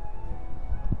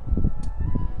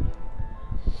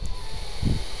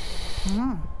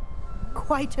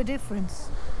 Quite a difference.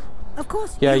 Of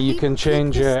course, yeah, you can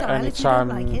change it anytime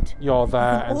you're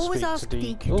there and always speak ask to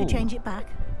Deke Deke. to change it back.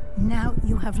 Now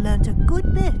you have learnt a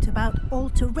good bit about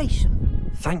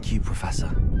alteration. Thank you, Professor.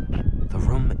 The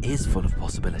room is full of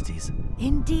possibilities.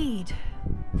 Indeed.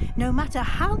 No matter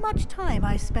how much time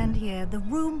I spend here, the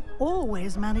room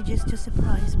always manages to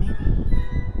surprise me.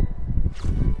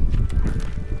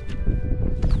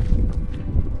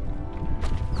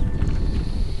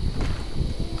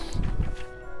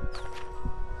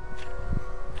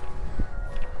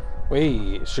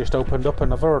 Wait, it's just opened up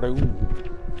another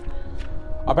room.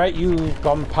 I bet you've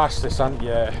gone past this, haven't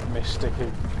you, Mystic?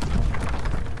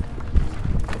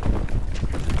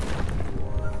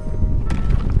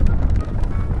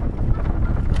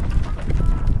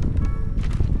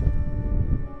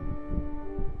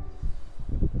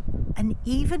 An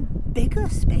even bigger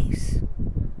space.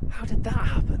 How did that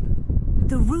happen?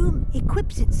 The room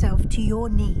equips itself to your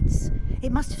needs.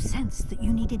 It must have sensed that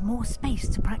you needed more space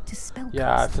to practice spellcasting.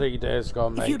 Yeah, 3 days ago,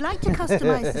 mate. If you'd like to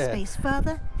customize the space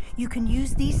further, you can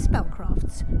use these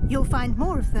spellcrafts. You'll find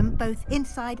more of them both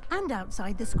inside and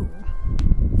outside the school.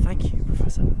 Thank you,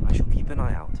 Professor. I shall keep an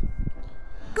eye out.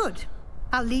 Good.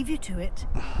 I'll leave you to it.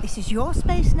 This is your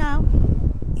space now.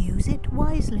 Use it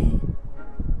wisely.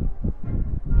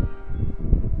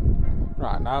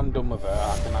 Right, now I'm done with it.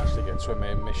 I can actually get to a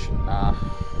main mission now.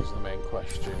 Is the main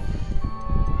question.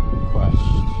 I'm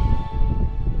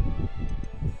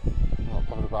not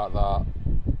bothered about that.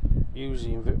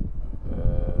 Using I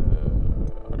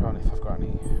don't know if I've got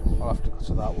any. I'll have to go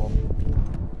to that one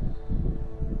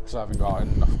because I haven't got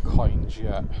enough coins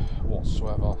yet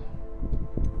whatsoever.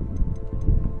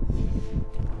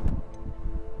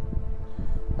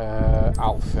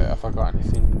 Outfit. Have I got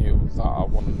anything new that I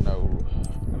want to know?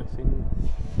 Anything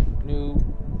new?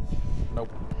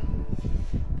 Nope.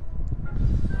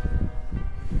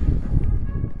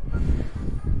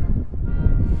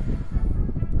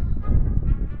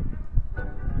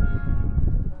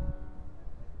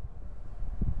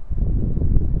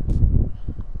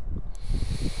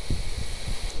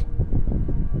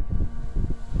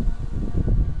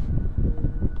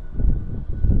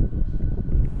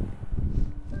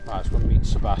 Right, let's go meet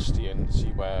Sebastian, see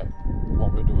what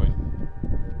we're doing.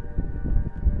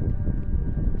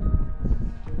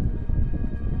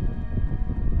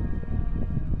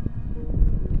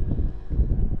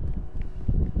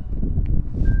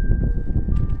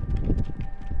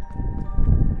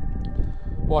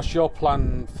 What's your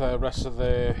plan for the rest of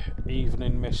the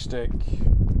evening, Mystic?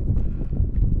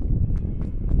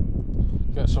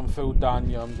 Get some food down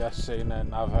you, I'm guessing,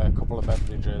 and have a couple of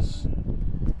beverages.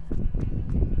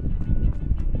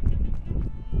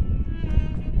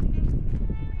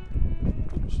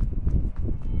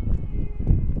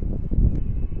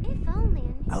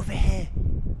 Over here.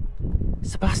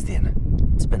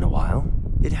 Sebastian, it's been a while.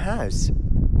 It has.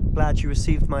 Glad you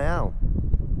received my owl.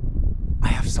 I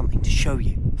have something to show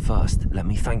you. First, let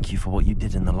me thank you for what you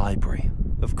did in the library.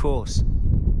 Of course.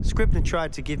 Scribner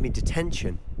tried to give me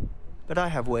detention, but I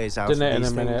have ways out Didn't of it in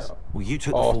these a minute? things. Well, you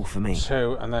took the fall for me.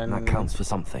 Two, and then that counts for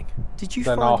something. Did you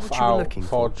then find off what you were out looking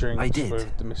for for? drinks I did.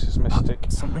 with the Mrs. Mystic.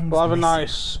 We'll have a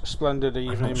nice, splendid I'm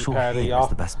evening, not sure Perry. here is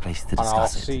the best place to And I'll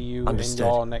discuss it. see you Understood.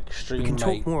 in your next stream, We can talk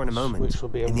mates, more in a moment. which will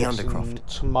be in the I'm guessing Undercroft.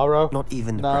 tomorrow. Not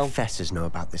even the No. professors know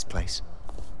about this place.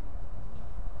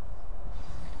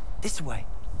 This way.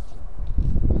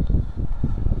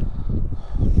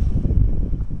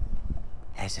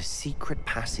 There's a secret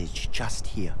passage just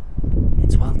here.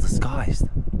 It's well disguised.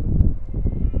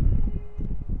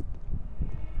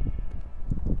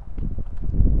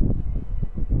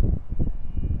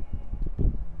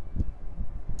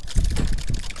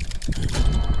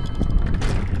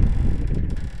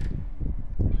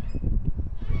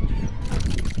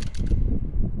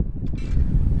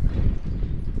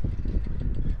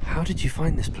 How did you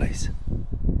find this place?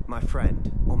 My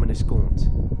friend, Ominous Gaunt.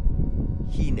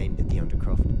 He named it the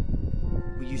Undercroft.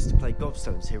 We used to play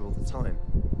gobstones here all the time.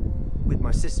 With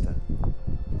my sister,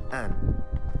 Anne.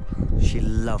 She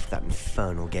loved that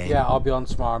infernal game. Yeah, I'll be on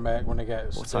tomorrow, mate, when it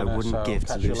gets What dinner, I wouldn't so give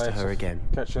to catch you lose to later. her again.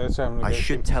 Catch you later. I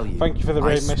should tell you. Thank you for the I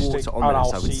raid, swore Mystic, to and Ominous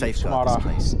I'll I see would you safeguard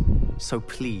tomorrow. this place. So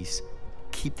please,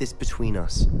 keep this between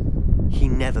us. He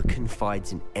never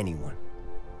confides in anyone.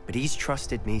 But he's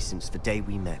trusted me since the day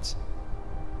we met.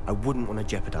 I wouldn't want to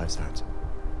jeopardize that.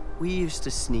 We used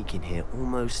to sneak in here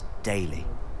almost daily.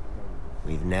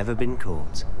 We've never been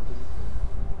caught.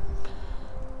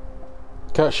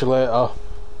 Catch you later.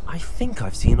 I think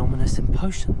I've seen Ominous in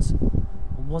potions.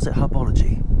 Or was it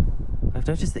herbology? I've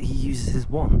noticed that he uses his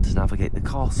wand to navigate the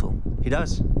castle. He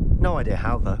does. No idea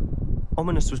how, though.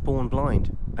 Ominous was born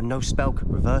blind, and no spell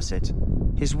could reverse it.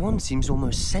 His wand seems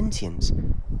almost sentient.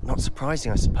 Not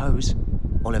surprising, I suppose.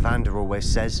 Ollivander always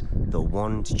says, the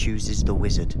wand chooses the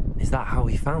wizard. Is that how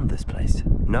he found this place?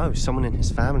 No, someone in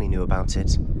his family knew about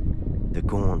it. The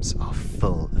Gaunts are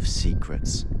full of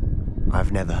secrets.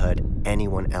 I've never heard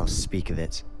anyone else speak of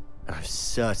it, and I've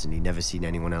certainly never seen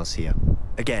anyone else here.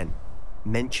 Again,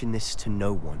 mention this to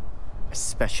no one,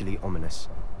 especially Ominous.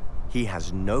 He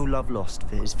has no love lost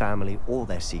for his family or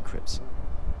their secrets,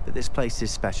 but this place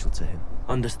is special to him.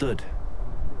 Understood.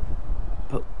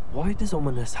 But why does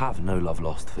Ominous have no love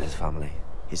lost for his family?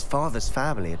 His father's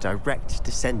family are direct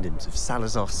descendants of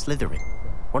Salazar Slytherin,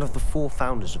 one of the 4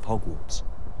 founders of Hogwarts.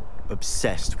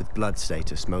 Obsessed with blood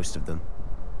status, most of them.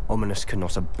 Ominous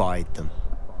cannot abide them,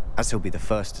 as he'll be the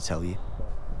first to tell you.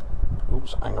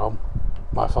 Oops, hang on.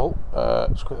 My fault.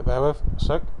 Just quickly bear with a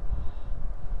sec.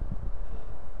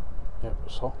 Yep,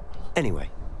 so. Anyway,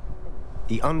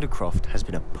 the Undercroft has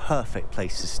been a perfect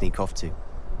place to sneak off to,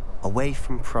 away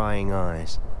from prying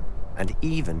eyes, and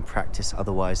even practice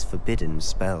otherwise forbidden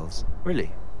spells.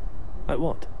 Really? Like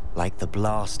what? Like the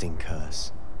Blasting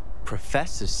Curse.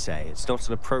 Professors say it's not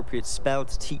an appropriate spell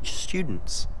to teach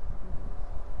students.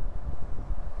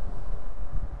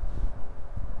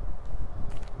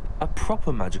 A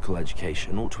proper magical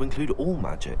education ought to include all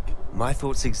magic. My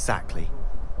thoughts exactly.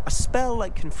 A spell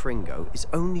like Confringo is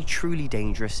only truly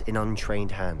dangerous in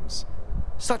untrained hands.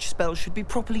 Such spells should be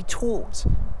properly taught,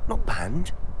 not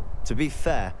banned. To be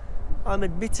fair, I'm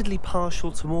admittedly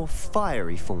partial to more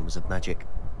fiery forms of magic,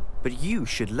 but you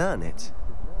should learn it.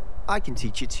 I can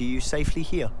teach it to you safely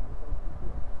here.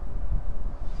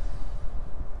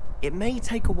 It may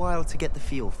take a while to get the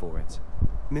feel for it.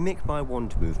 Mimic my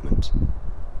wand movement.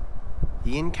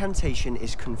 The incantation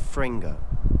is Confringo.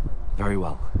 Very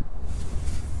well.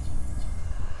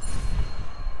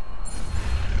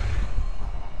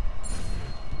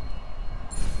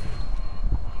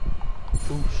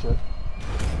 Oh shit.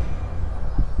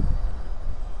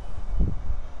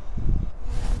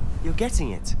 You're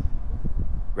getting it.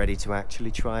 Ready to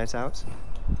actually try it out?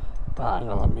 Hang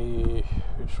on, let me...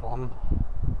 Which one?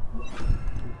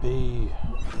 B,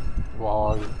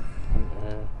 Y,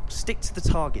 and A. Stick to the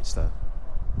targets, though.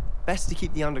 Best to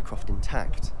keep the Undercroft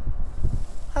intact.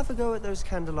 Have a go at those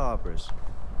candelabras.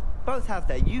 Both have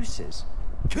their uses.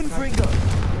 Confringo!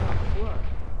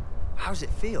 How's it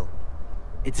feel?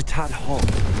 It's a tad hot.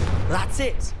 That's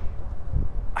it!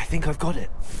 I think I've got it.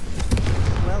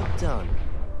 Well done.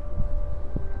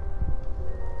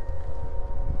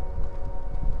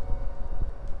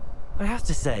 I have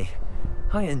to say,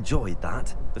 I enjoyed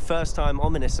that. The first time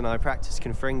Ominous and I practiced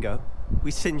Confringo, we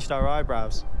singed our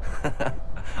eyebrows.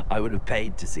 I would have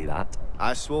paid to see that.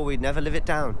 I swore we'd never live it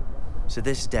down. To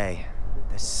this day,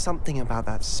 there's something about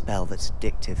that spell that's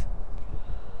addictive.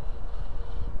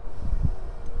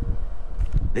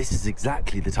 This is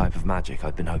exactly the type of magic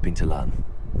I've been hoping to learn.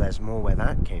 There's more where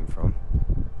that came from.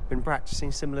 Been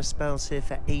practicing similar spells here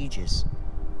for ages.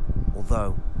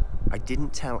 Although, I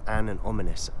didn't tell Anne and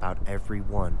Ominous about every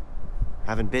one.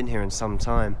 Haven't been here in some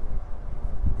time.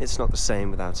 It's not the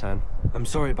same without Anne. I'm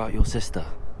sorry about your sister.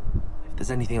 If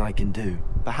there's anything I can do...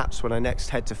 Perhaps when I next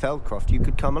head to Feldcroft, you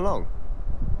could come along.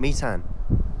 Meet Anne.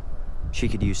 She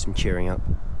could use some cheering up.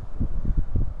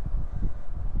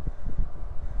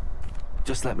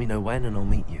 Just let me know when and I'll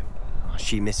meet you.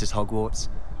 She misses Hogwarts.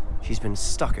 She's been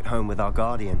stuck at home with our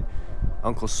guardian,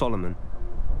 Uncle Solomon.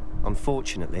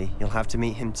 Unfortunately, you'll have to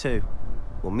meet him too.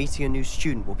 Well, meeting a new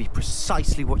student will be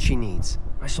precisely what she needs.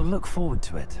 I shall look forward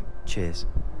to it. Cheers.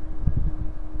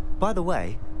 By the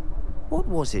way, what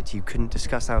was it you couldn't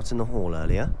discuss out in the hall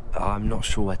earlier? I'm not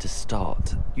sure where to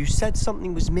start. You said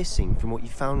something was missing from what you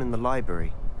found in the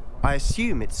library. I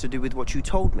assume it's to do with what you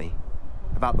told me.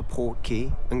 About the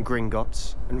Portkey, and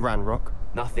Gringotts, and Ranrock.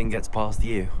 Nothing gets past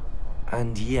you.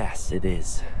 And yes, it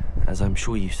is. As I'm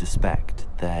sure you suspect,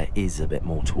 there is a bit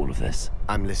more to all of this.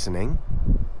 I'm listening.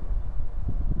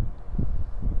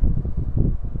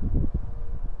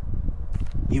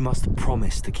 You must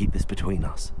promise to keep this between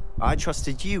us. I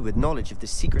trusted you with knowledge of the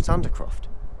secret Undercroft.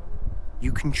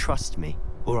 You can trust me.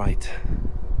 All right.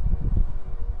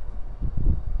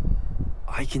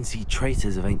 I can see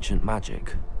traces of ancient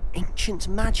magic. Ancient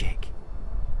magic?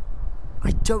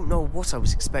 I don't know what I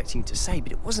was expecting you to say,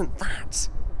 but it wasn't that.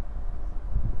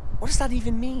 What does that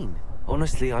even mean?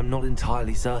 Honestly, I'm not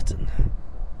entirely certain.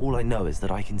 All I know is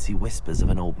that I can see whispers of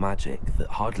an old magic that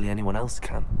hardly anyone else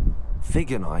can.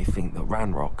 Fig and I think that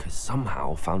Ranrock has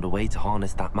somehow found a way to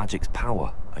harness that magic's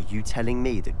power. Are you telling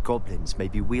me that goblins may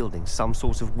be wielding some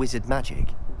sort of wizard magic?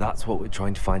 That's what we're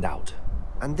trying to find out.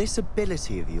 And this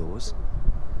ability of yours,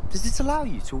 does it allow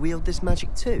you to wield this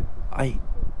magic too? I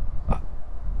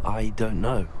don't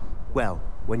know. Well,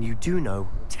 when you do know,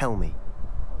 tell me.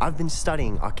 I've been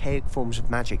studying archaic forms of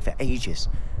magic for ages.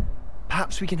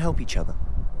 Perhaps we can help each other.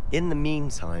 In the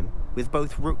meantime, with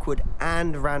both Rookwood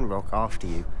and Ranrock after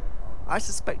you, I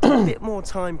suspect a bit more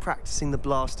time practicing the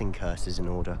blasting curse is in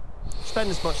order. Spend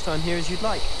as much time here as you'd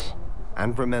like.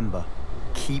 And remember,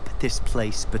 keep this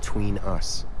place between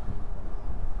us.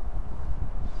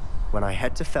 When I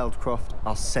head to Feldcroft,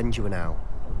 I'll send you an owl.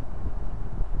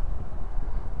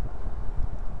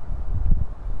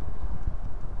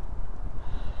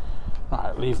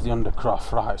 Right, leave the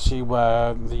Undercroft. Right, see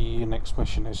where the next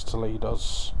mission is to lead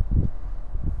us.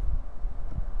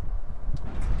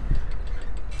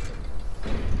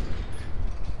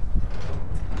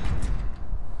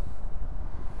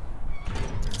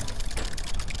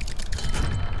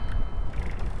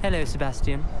 Hello,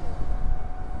 Sebastian.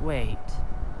 Wait.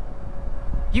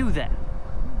 You there?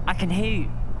 I can hear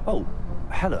you. Oh,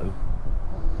 hello.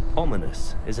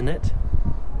 Ominous, isn't it?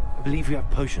 I believe we have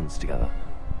potions together.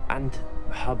 And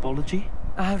herbology?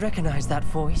 I recognize that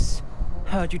voice.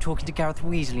 Heard you talking to Gareth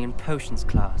Weasley in potions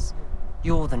class.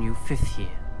 You're the new 5th year.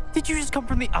 Did you just come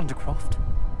from the Undercroft?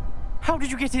 How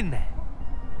did you get in there?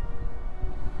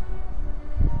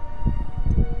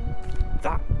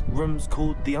 That room's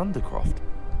called the Undercroft.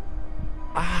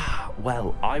 Ah,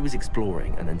 well, I was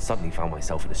exploring and then suddenly found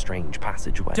myself in a strange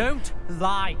passageway. Don't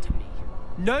lie to me.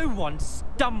 No one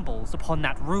stumbles upon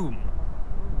that room.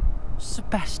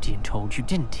 Sebastian told you,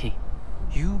 didn't he?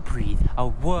 You breathe a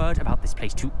word about this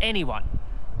place to anyone.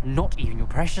 Not even your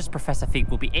precious Professor Fig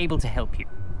will be able to help you.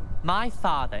 My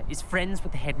father is friends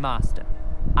with the headmaster.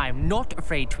 I am not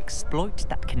afraid to exploit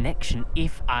that connection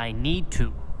if I need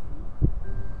to.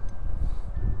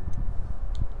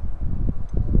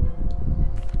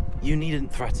 You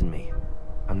needn't threaten me.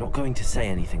 I'm not going to say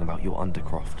anything about your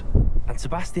Undercroft. And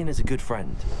Sebastian is a good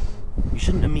friend. You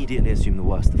shouldn't immediately assume the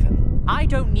worst of him. I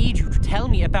don't need you to tell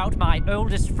me about my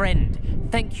oldest friend.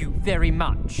 Thank you very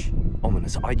much.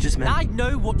 Ominous, I just meant... I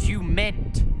know what you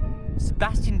meant.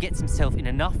 Sebastian gets himself in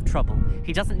enough trouble.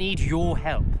 He doesn't need your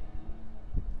help.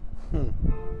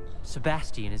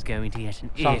 Sebastian is going to get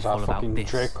an earful like about this.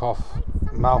 Dracoff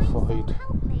Malfoy.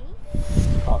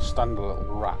 Can't stand a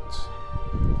little rat.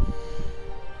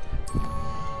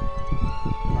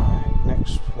 Right,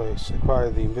 next place. Acquire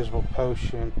the invisible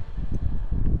potion.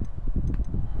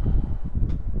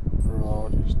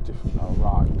 Road is different. Oh,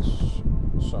 right.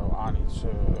 So I need to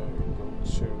go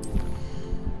to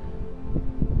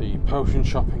the potion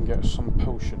shop and get some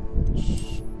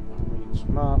potions. Read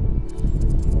map.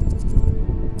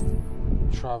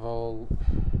 Travel.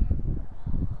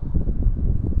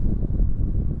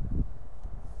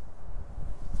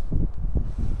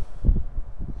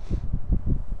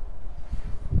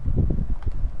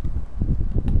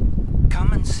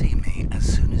 Come and see me as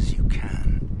soon as you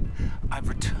can. I've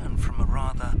returned from a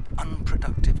rather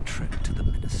unproductive trip to the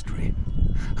Ministry,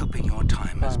 hoping your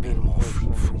time has been more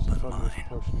fruitful than mine.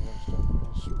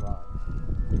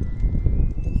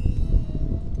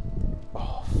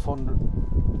 fun.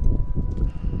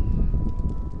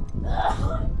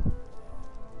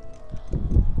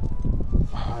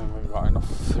 I haven't got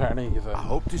enough for any either. I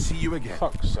hope to see you again.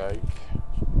 Fuck's sake.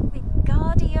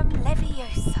 Wingardium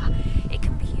Leviosa. It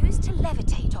can be used to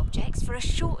levitate objects for a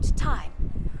short time.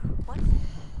 What?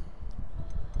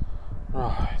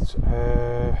 Right,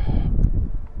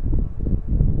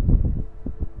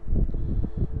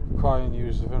 Acquire and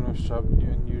use the venomous trap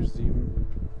and use the...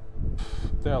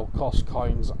 They'll cost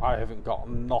coins. I haven't got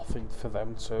nothing for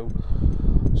them to.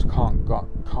 So can't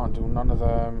do none of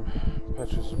them.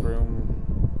 Purchase a broom.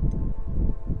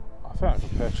 I think I can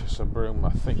purchase a broom, I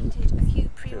think. Did a few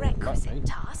prerequisite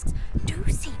tasks. Do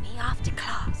see me after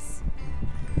class.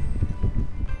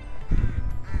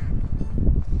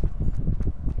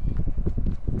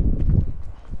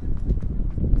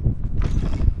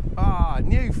 Ah,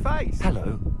 new face.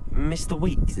 Hello, Mr.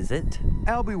 Weeks, is it?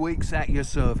 Albie Weeks at your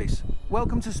service.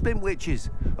 Welcome to Spintwitches.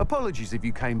 Apologies if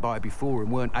you came by before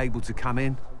and weren't able to come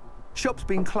in. Shop's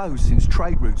been closed since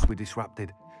trade routes were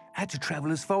disrupted. Had to travel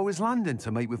as far as London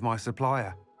to meet with my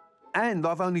supplier. And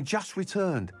I've only just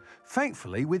returned,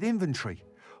 thankfully with inventory.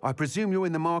 I presume you're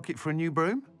in the market for a new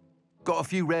broom? Got a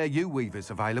few rare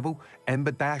U-weavers available.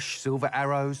 Ember Dash, Silver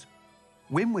Arrows.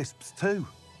 Wind Wisps too.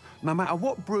 No matter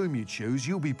what broom you choose,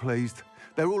 you'll be pleased.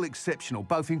 They're all exceptional,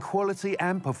 both in quality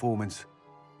and performance.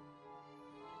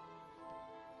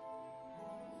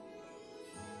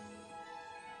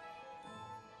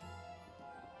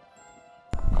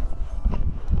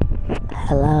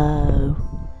 Hello.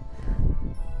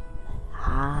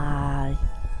 Hi.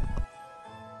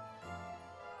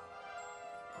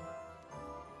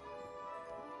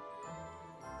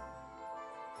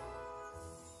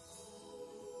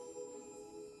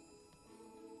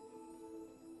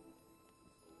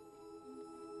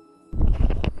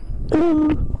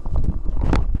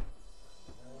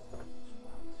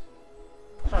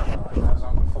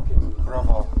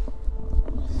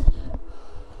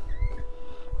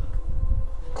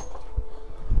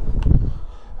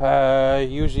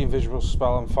 Use the invisible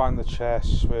spell and find the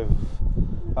chests with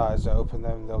as they open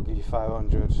them, they'll give you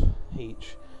 500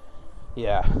 each.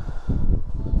 Yeah.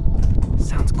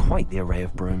 Sounds quite the array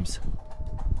of brooms.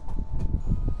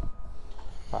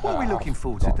 What are we looking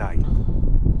for today?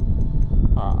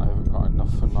 I haven't got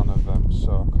enough for none of them,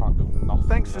 so I can't do nothing.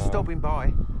 Thanks for stopping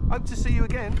by. Hope to see you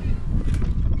again.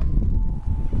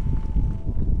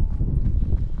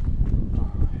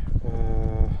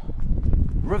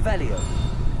 Revelio.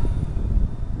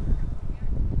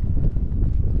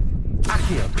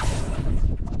 Accio.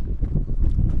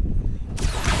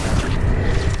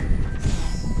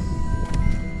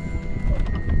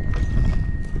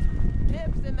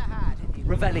 Tips in the hat.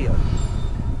 Revelio.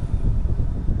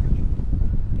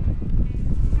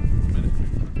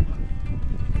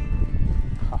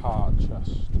 Haha,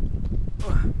 chest.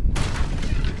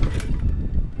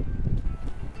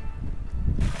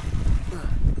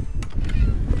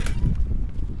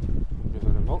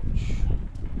 Very much.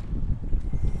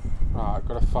 Right, I've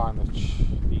got to find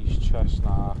these chests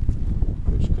now,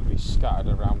 which could be scattered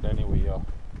around anywhere.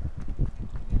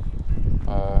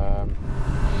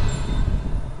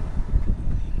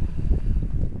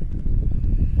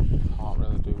 Can't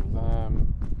really do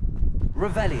them.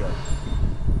 Revelio.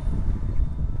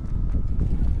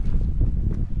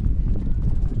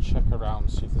 Check around,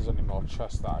 see if there's any more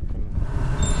chests that I can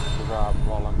grab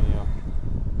while I'm here.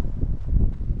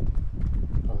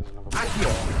 Oh, there's another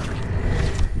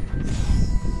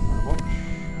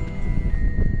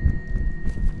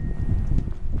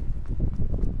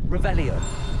Revelio.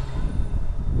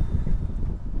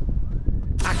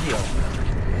 Accio.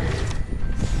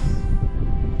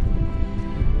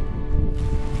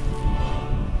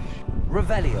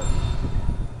 Revelio.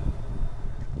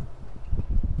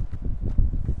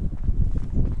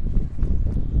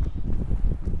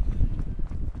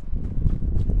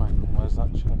 Where's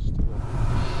that chest here?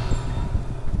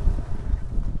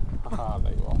 Aha,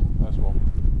 there you are. There's one.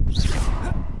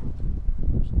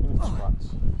 Twats.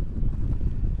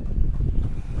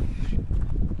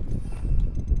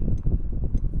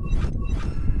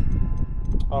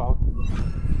 Oh,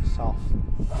 south.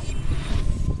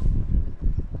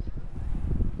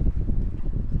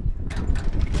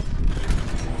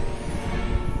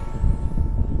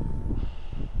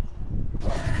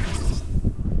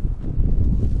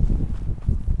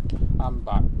 I'm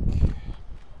back.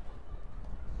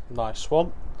 Nice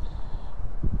one.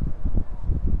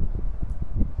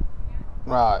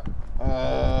 Right.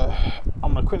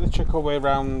 I'm gonna quickly check our way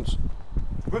around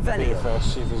here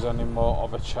first, see if there's any more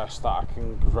of a chest that I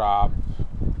can grab,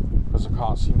 because I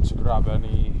can't seem to grab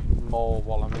any more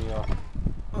while I'm here.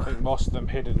 I think most of them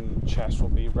hidden chests will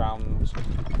be around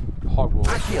Hogwarts.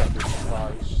 I'd be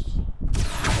surprised.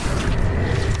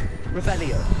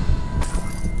 Revelio.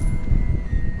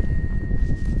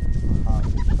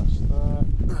 Just there.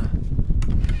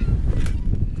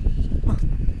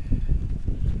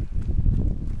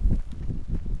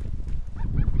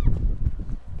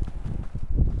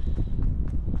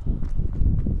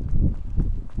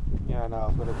 Yeah, no,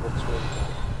 I've got to go to it.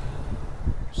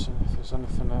 See if there's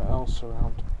anything else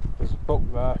around. There's a book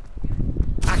there.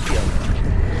 Accio.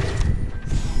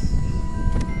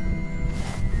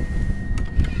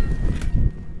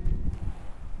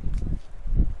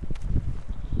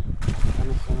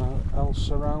 Anything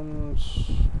else around?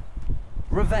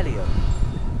 Revelio.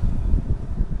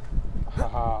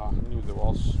 Haha, I knew there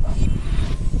was.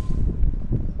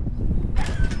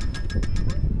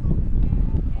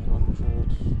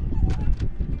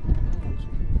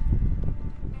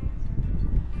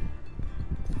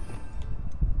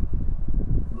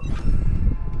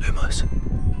 Lumos.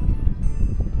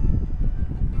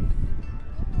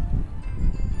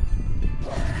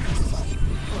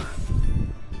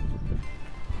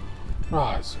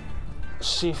 Right.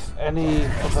 See if any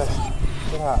other.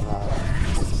 Get out of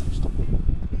there. Stop it.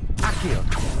 Accio.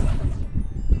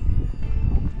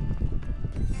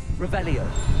 Revelio.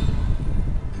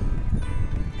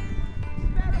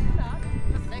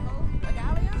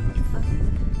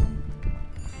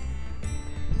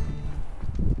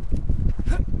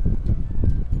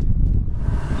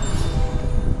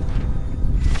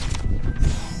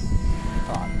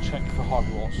 Right, check for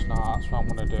Hogwarts now, that's what I'm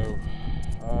going to do.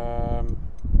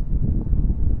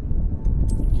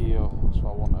 Gear, that's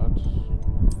what I wanted.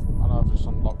 I know I've just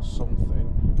unlocked something.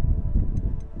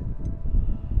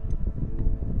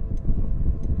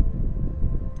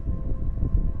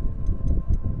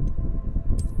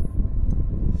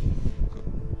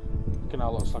 Now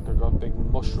looks like I've got a big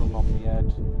mushroom on my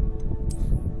head.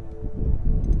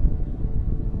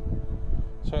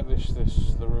 Take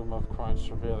this, the room of Christ,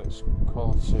 reveal its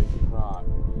quality. Right.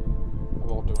 I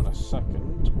will do in a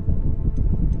second.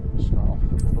 Scarf,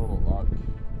 what do I look like?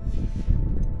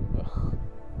 Ugh.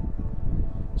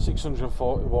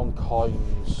 641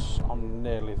 coins. I'm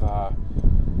nearly there.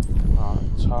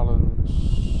 Right, talents.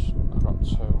 I've got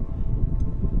 2.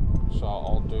 So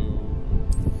I'll do.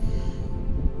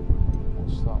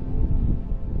 What's that?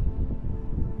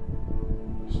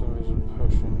 Some reason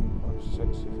pushing 6 if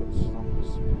it's not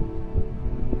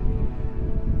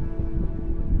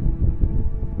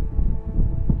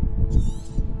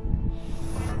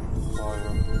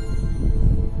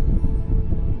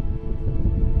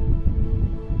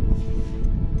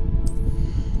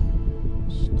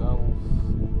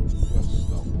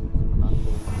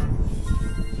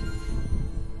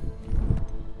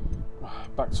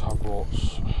back to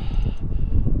Hogwarts.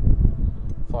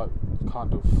 Like,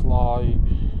 can't do flight.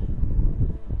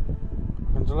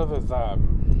 I can deliver them.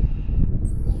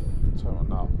 So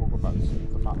now we'll go back to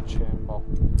the map chamber.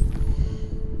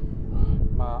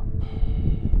 Map.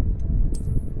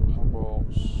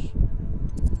 Hogwarts.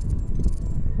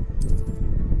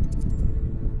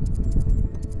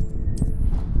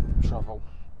 Travel.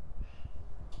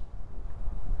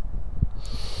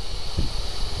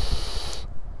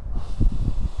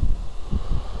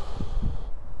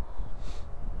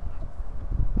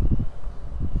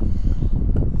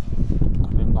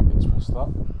 That.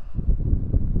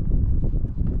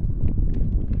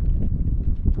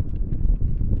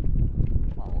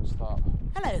 Wow, what's that?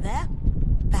 Hello there.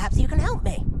 Perhaps you can help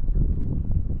me.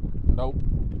 Nope.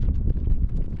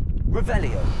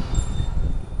 Revelio.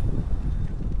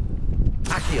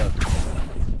 Accio.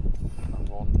 Hang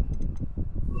on.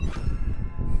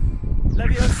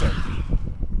 Levioso.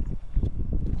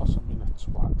 Possibly a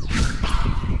twat.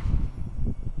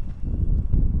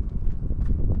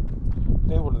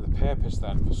 They're one of the papers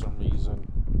then for some reason.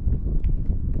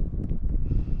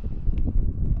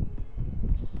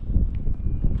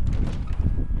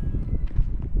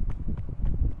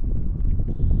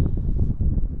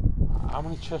 How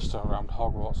many chests are around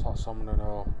Hogwarts? That's what I'm gonna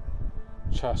know.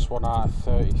 Chest 1 out of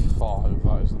 35,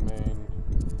 that is the main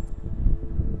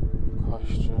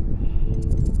question.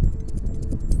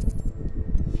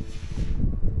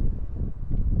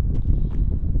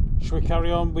 Should we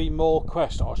carry on with more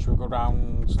quests, or should we go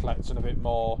around collecting a bit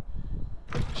more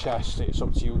chests? It's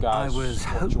up to you guys. I was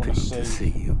what do you hoping want to see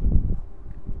you.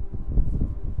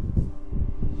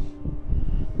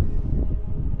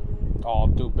 Oh, I'll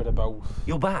do a bit of both.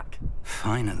 You're back.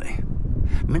 Finally.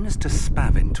 Minister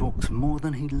Spavin talks more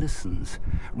than he listens.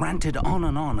 Ranted on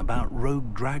and on about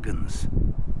rogue dragons.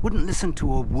 Wouldn't listen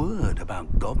to a word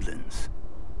about goblins.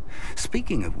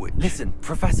 Speaking of which... Listen,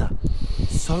 Professor.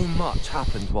 So much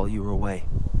happened while you were away.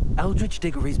 Eldridge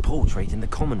Diggory's portrait in the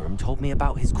common room told me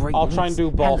about his great I'll niece, try and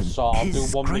do both, Helen. so I'll do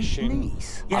one mission,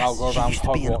 Yes, and I'll go she around used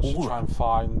to be an Hogwarts to try and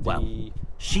find the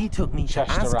she took me to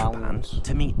chest Azkaban around.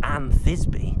 to meet Anne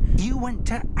Thisbe. You went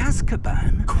to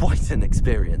Azkaban? Quite an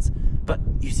experience. But,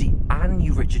 you see, Anne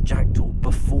knew Richard Jackdaw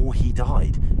before he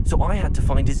died, so I had to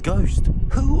find his ghost.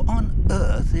 Who on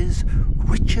earth is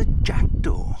Richard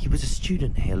Jackdaw? He was a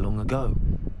student here long ago.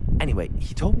 Anyway,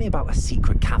 he told me about a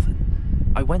secret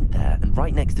cavern. I went there, and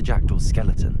right next to Jackdaw's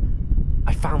skeleton,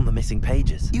 I found the missing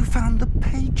pages. You found the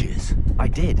pages? I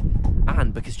did.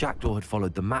 And because Jackdaw had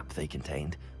followed the map they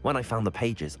contained, when I found the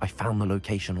pages, I found the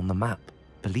location on the map.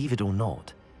 Believe it or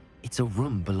not, it's a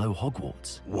room below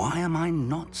Hogwarts. Why am I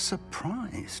not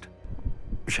surprised?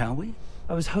 Shall we?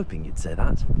 I was hoping you'd say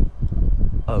that.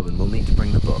 Oh, and we'll need to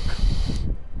bring the book.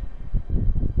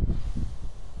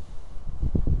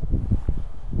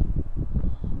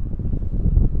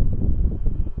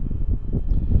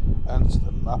 And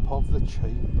the map of the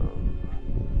chamber.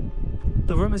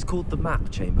 The room is called the Map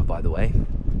Chamber, by the way.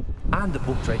 And the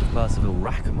portrait of Percival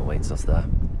Rackham awaits us there.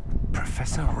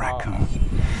 Professor Rackham.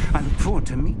 I look forward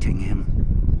to meeting him.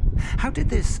 How did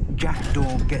this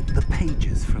Jackdaw get the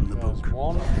pages from the book?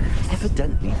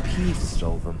 Evidently, Peeves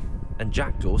stole them, and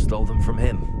Jackdaw stole them from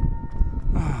him.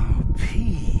 Oh,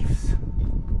 Peeves.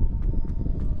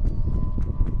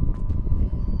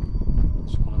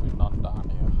 There's gonna be none down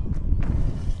here.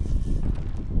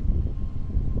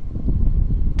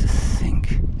 To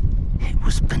think it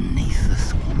was beneath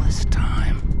us all this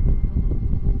time.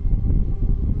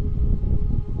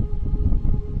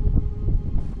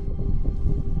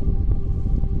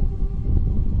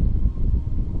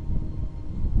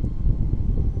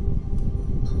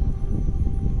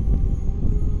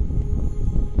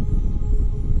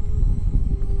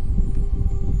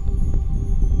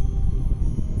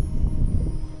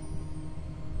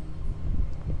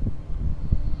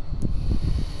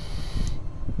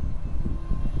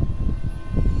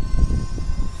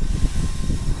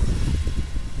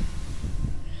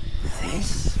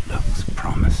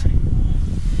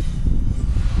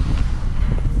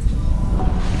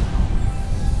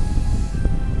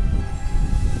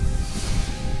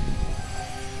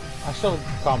 I still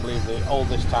can't believe that all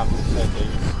this time they said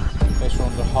this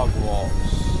runs to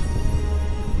Hogwarts.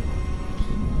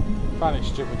 I find it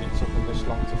stupid it took them this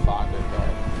long to find it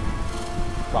though.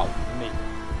 Well, me.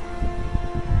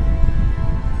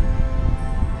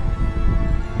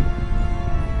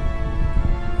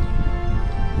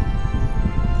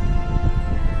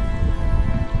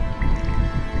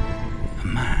 A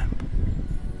map.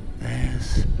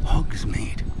 There's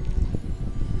Hogsmeade.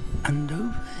 And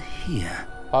over here...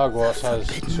 Hogwarts has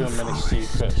too many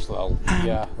secrets, though.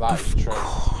 Yeah, that is true. Of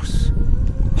course.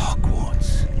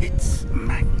 Hogwarts. It's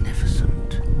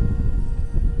magnificent.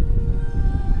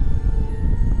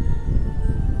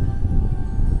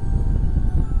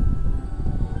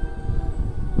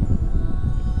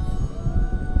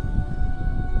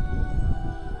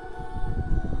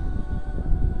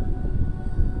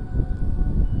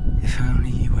 If only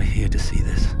you were here to see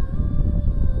this.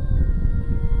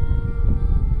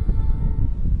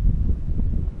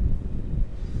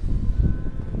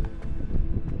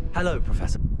 Hello,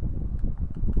 Professor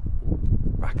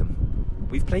Rackham.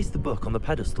 We've placed the book on the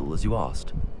pedestal as you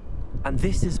asked. And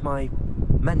this is my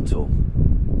mentor,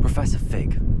 Professor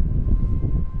Fig.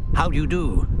 How do you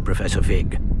do, Professor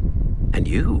Fig? And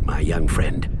you, my young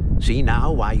friend, see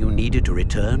now why you needed to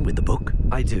return with the book?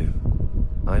 I do.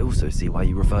 I also see why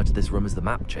you refer to this room as the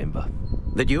Map Chamber.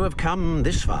 That you have come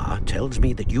this far tells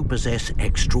me that you possess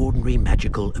extraordinary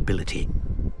magical ability,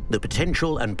 the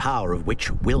potential and power of which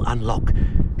will unlock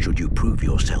should you prove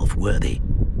yourself worthy.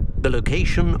 The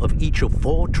location of each of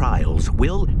 4 trials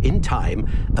will, in time,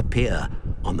 appear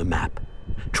on the map.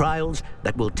 Trials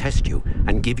that will test you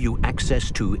and give you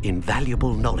access to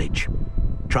invaluable knowledge.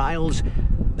 Trials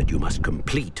that you must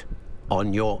complete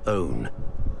on your own.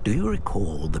 Do you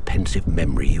recall the pensive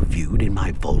memory you viewed in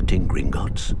my vault in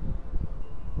Gringotts?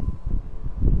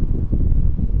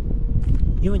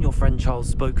 You and your friend Charles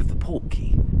spoke of the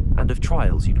Portkey, and of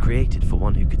trials you'd created for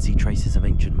one who could see traces of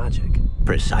ancient magic.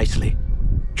 Precisely.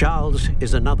 Charles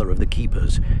is another of the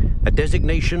Keepers, a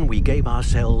designation we gave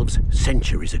ourselves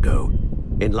centuries ago,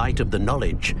 in light of the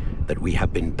knowledge that we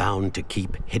have been bound to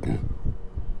keep hidden.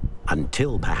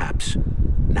 Until, perhaps,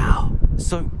 now.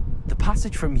 So, the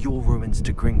passage from your ruins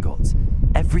to Gringotts,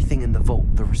 everything in the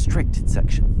vault, the restricted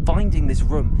section, finding this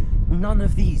room, none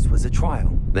of these was a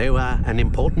trial. They were an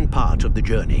important part of the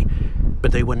journey,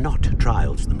 but they were not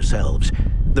trials themselves.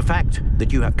 The fact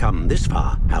that you have come this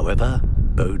far, however,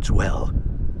 bodes well.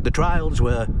 The trials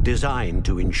were designed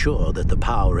to ensure that the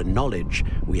power and knowledge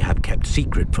we have kept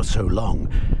secret for so long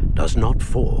does not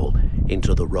fall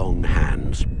into the wrong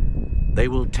hands. They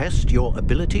will test your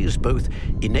abilities, both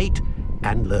innate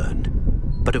and learned.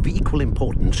 But of equal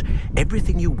importance,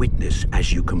 everything you witness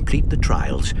as you complete the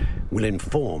trials will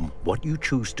inform what you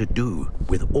choose to do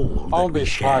with all that we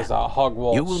share.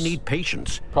 Hogwarts You will need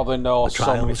patience. Probably know the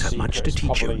trials have much to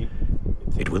teach you.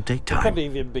 It will take time. There could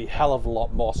even be a hell of a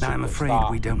lot more secrets. I'm afraid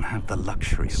we don't have the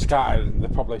luxury of scattered. They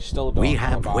probably still don't. We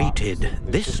have waited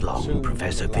this long,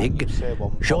 Professor Fig.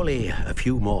 Surely a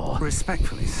few more.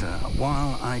 Respectfully, sir,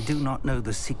 while I do not know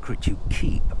the secret you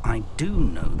keep, I do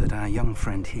know that our young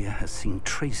friend here has seen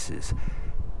traces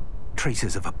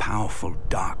of a powerful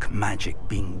dark magic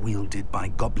being wielded by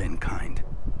goblin kind.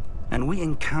 And we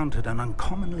encountered an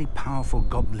uncommonly powerful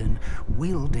goblin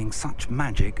wielding such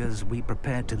magic as we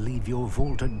prepared to leave your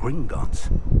vault at Gringotts.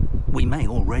 We may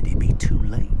already be too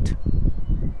late.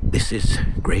 This is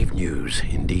grave news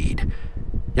indeed.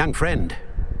 Young friend,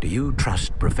 do you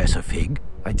trust Professor Fig?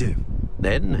 I do.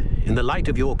 Then, in the light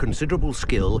of your considerable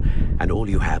skill and all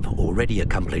you have already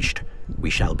accomplished, we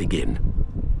shall begin.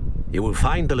 You will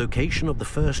find the location of the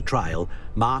first trial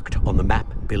marked on the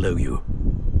map below you.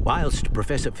 Whilst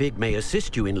Professor Fig may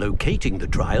assist you in locating the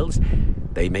trials,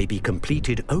 they may be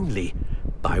completed only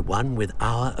by one with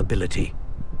our ability.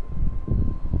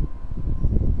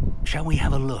 Shall we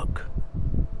have a look?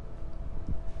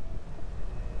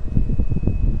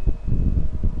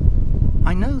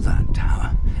 I know that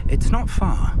tower. It's not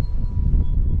far.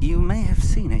 You may have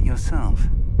seen it yourself.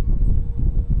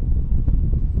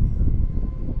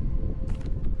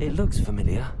 It looks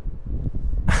familiar.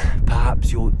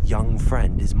 Perhaps your young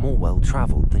friend is more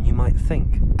well-traveled than you might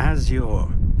think. As your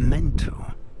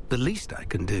mentor, the least I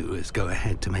can do is go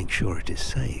ahead to make sure it is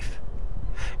safe.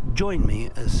 Join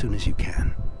me as soon as you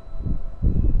can.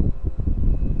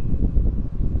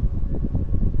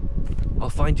 I'll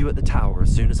find you at the tower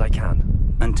as soon as I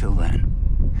can. Until then,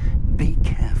 be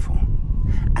careful,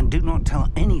 and do not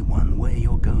tell anyone where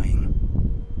you're going.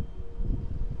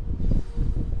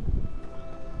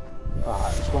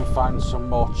 Alright, let's go and find some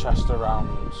more chests around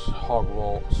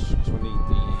Hogwarts, because we need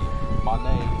the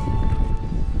money.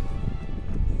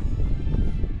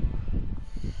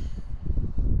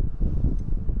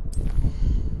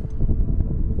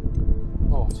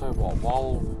 Oh, I'll tell you what,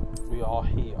 while we are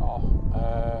here,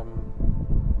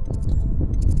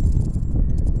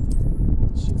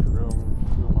 secret room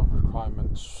of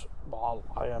requirements, while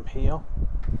I am here.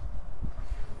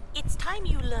 It's time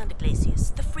you learned,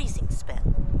 Glacius, the freezing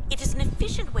spell. It is an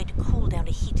efficient way to cool down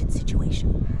a heated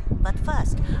situation. But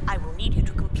first, I will need you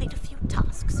to complete a few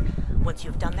tasks. Once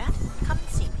you've done that, come and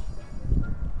see me.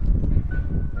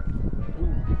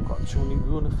 Ooh, got 2 new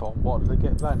uniform. What did they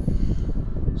get then?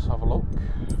 Let's have a look.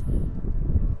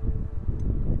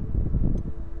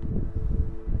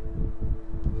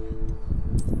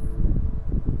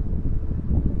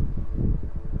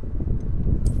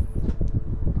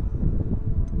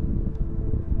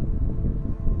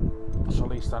 So at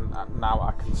least then, now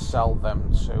I can sell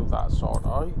them too, that's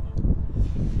alright.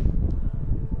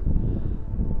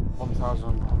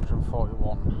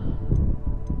 1,141.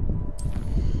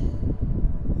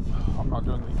 I'm not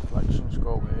doing the collections, go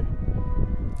away.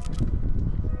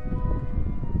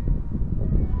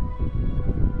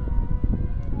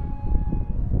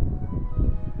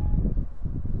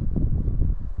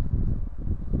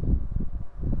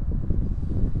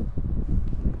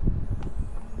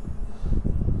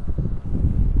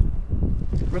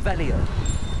 Revelio.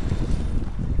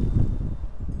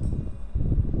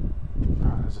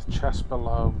 There's a chest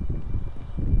below.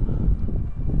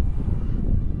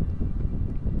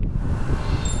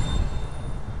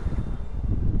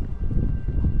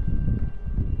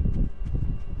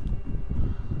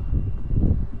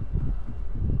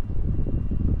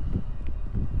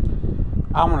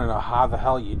 I want to know how the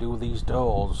hell you do these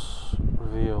doors.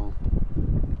 Reveal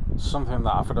something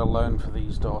that I've got to learn for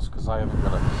these doors because I haven't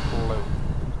got a clue.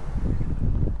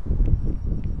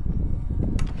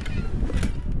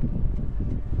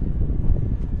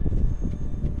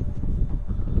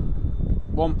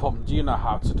 One pump, do you know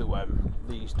how to do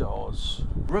these doors?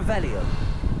 Revelio.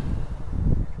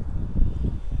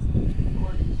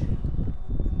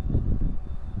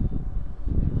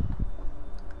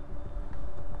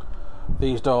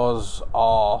 These doors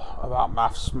are about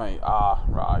maths, mate. Ah,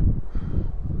 right.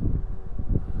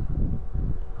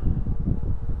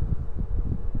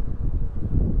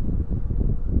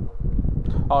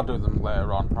 I'll do them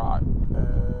later on, right.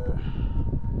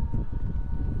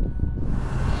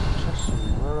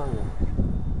 Where are you?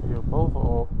 You're above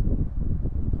or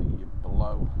I think you're below?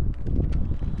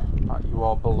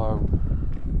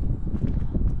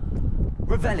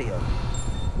 Revelio.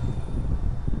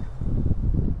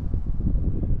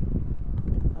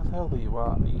 Where the hell are you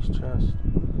at? East chest.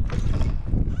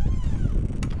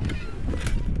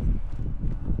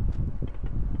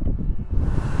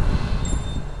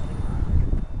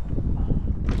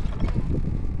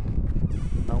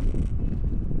 Nope.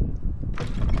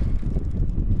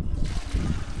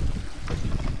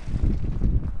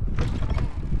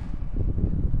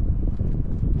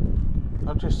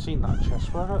 I've just seen that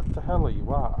chest. Where the hell are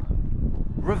you at?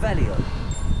 Revelio.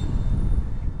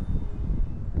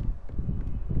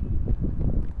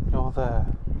 You're there.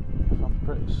 If I'm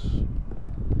pretty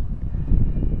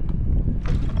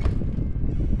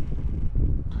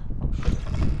oh shit.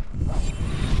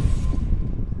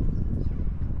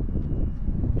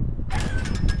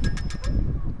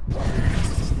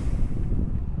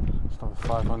 It's number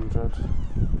 500.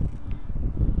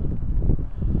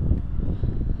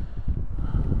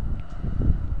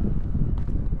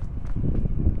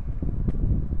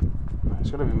 It's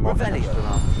gonna be more chests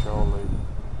around, surely.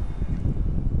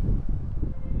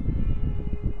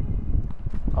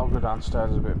 I'll go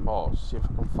downstairs a bit more, see if I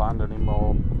can find any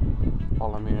more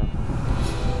while I'm here.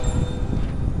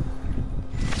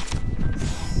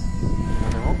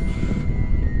 Very much.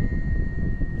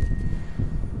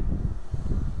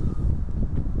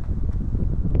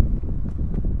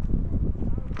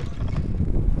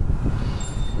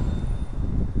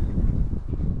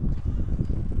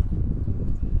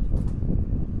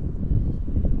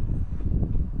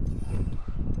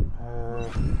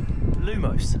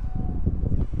 Lumos.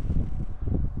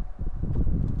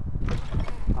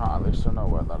 At least I know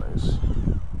where that is.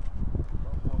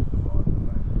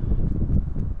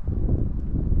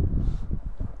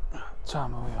 What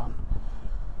time are we on?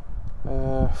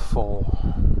 4.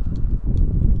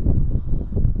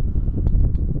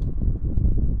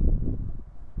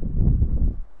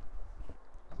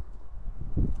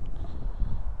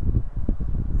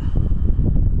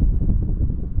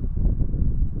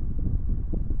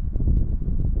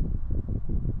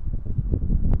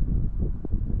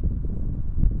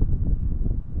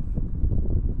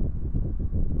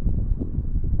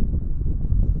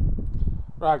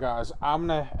 Right guys, I'm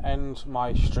going to end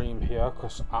my stream here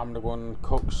because I'm going to go and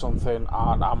cook something and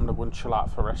I'm going to go and chill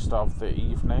out for the rest of the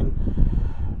evening.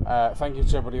 Thank you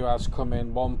to everybody who has come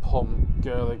in. One Pump,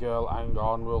 Girly Girl, hang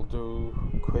on, we'll do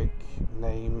a quick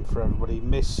name for everybody.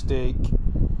 Mystic,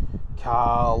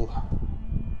 Carl,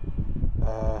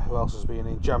 who else has been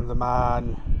in? Jam the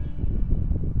Man,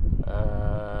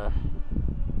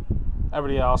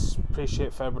 everybody else,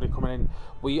 appreciate for everybody coming in.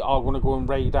 We are going to go and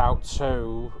raid out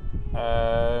to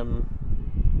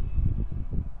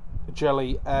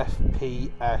Jelly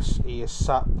FPS. He is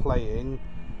sat playing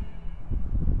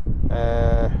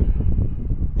I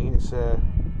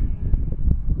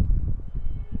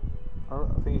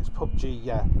think it's PUBG.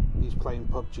 Yeah, he's playing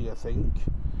PUBG, I think.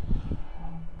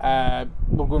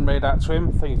 We'll go and raid out to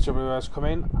him. Thank you to everyone who's come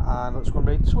in, and let's go and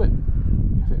raid to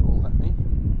him if it will let me.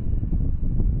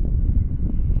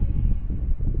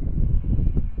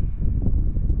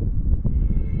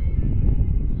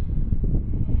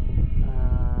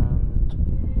 And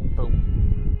boom.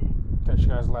 Catch you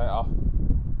guys later.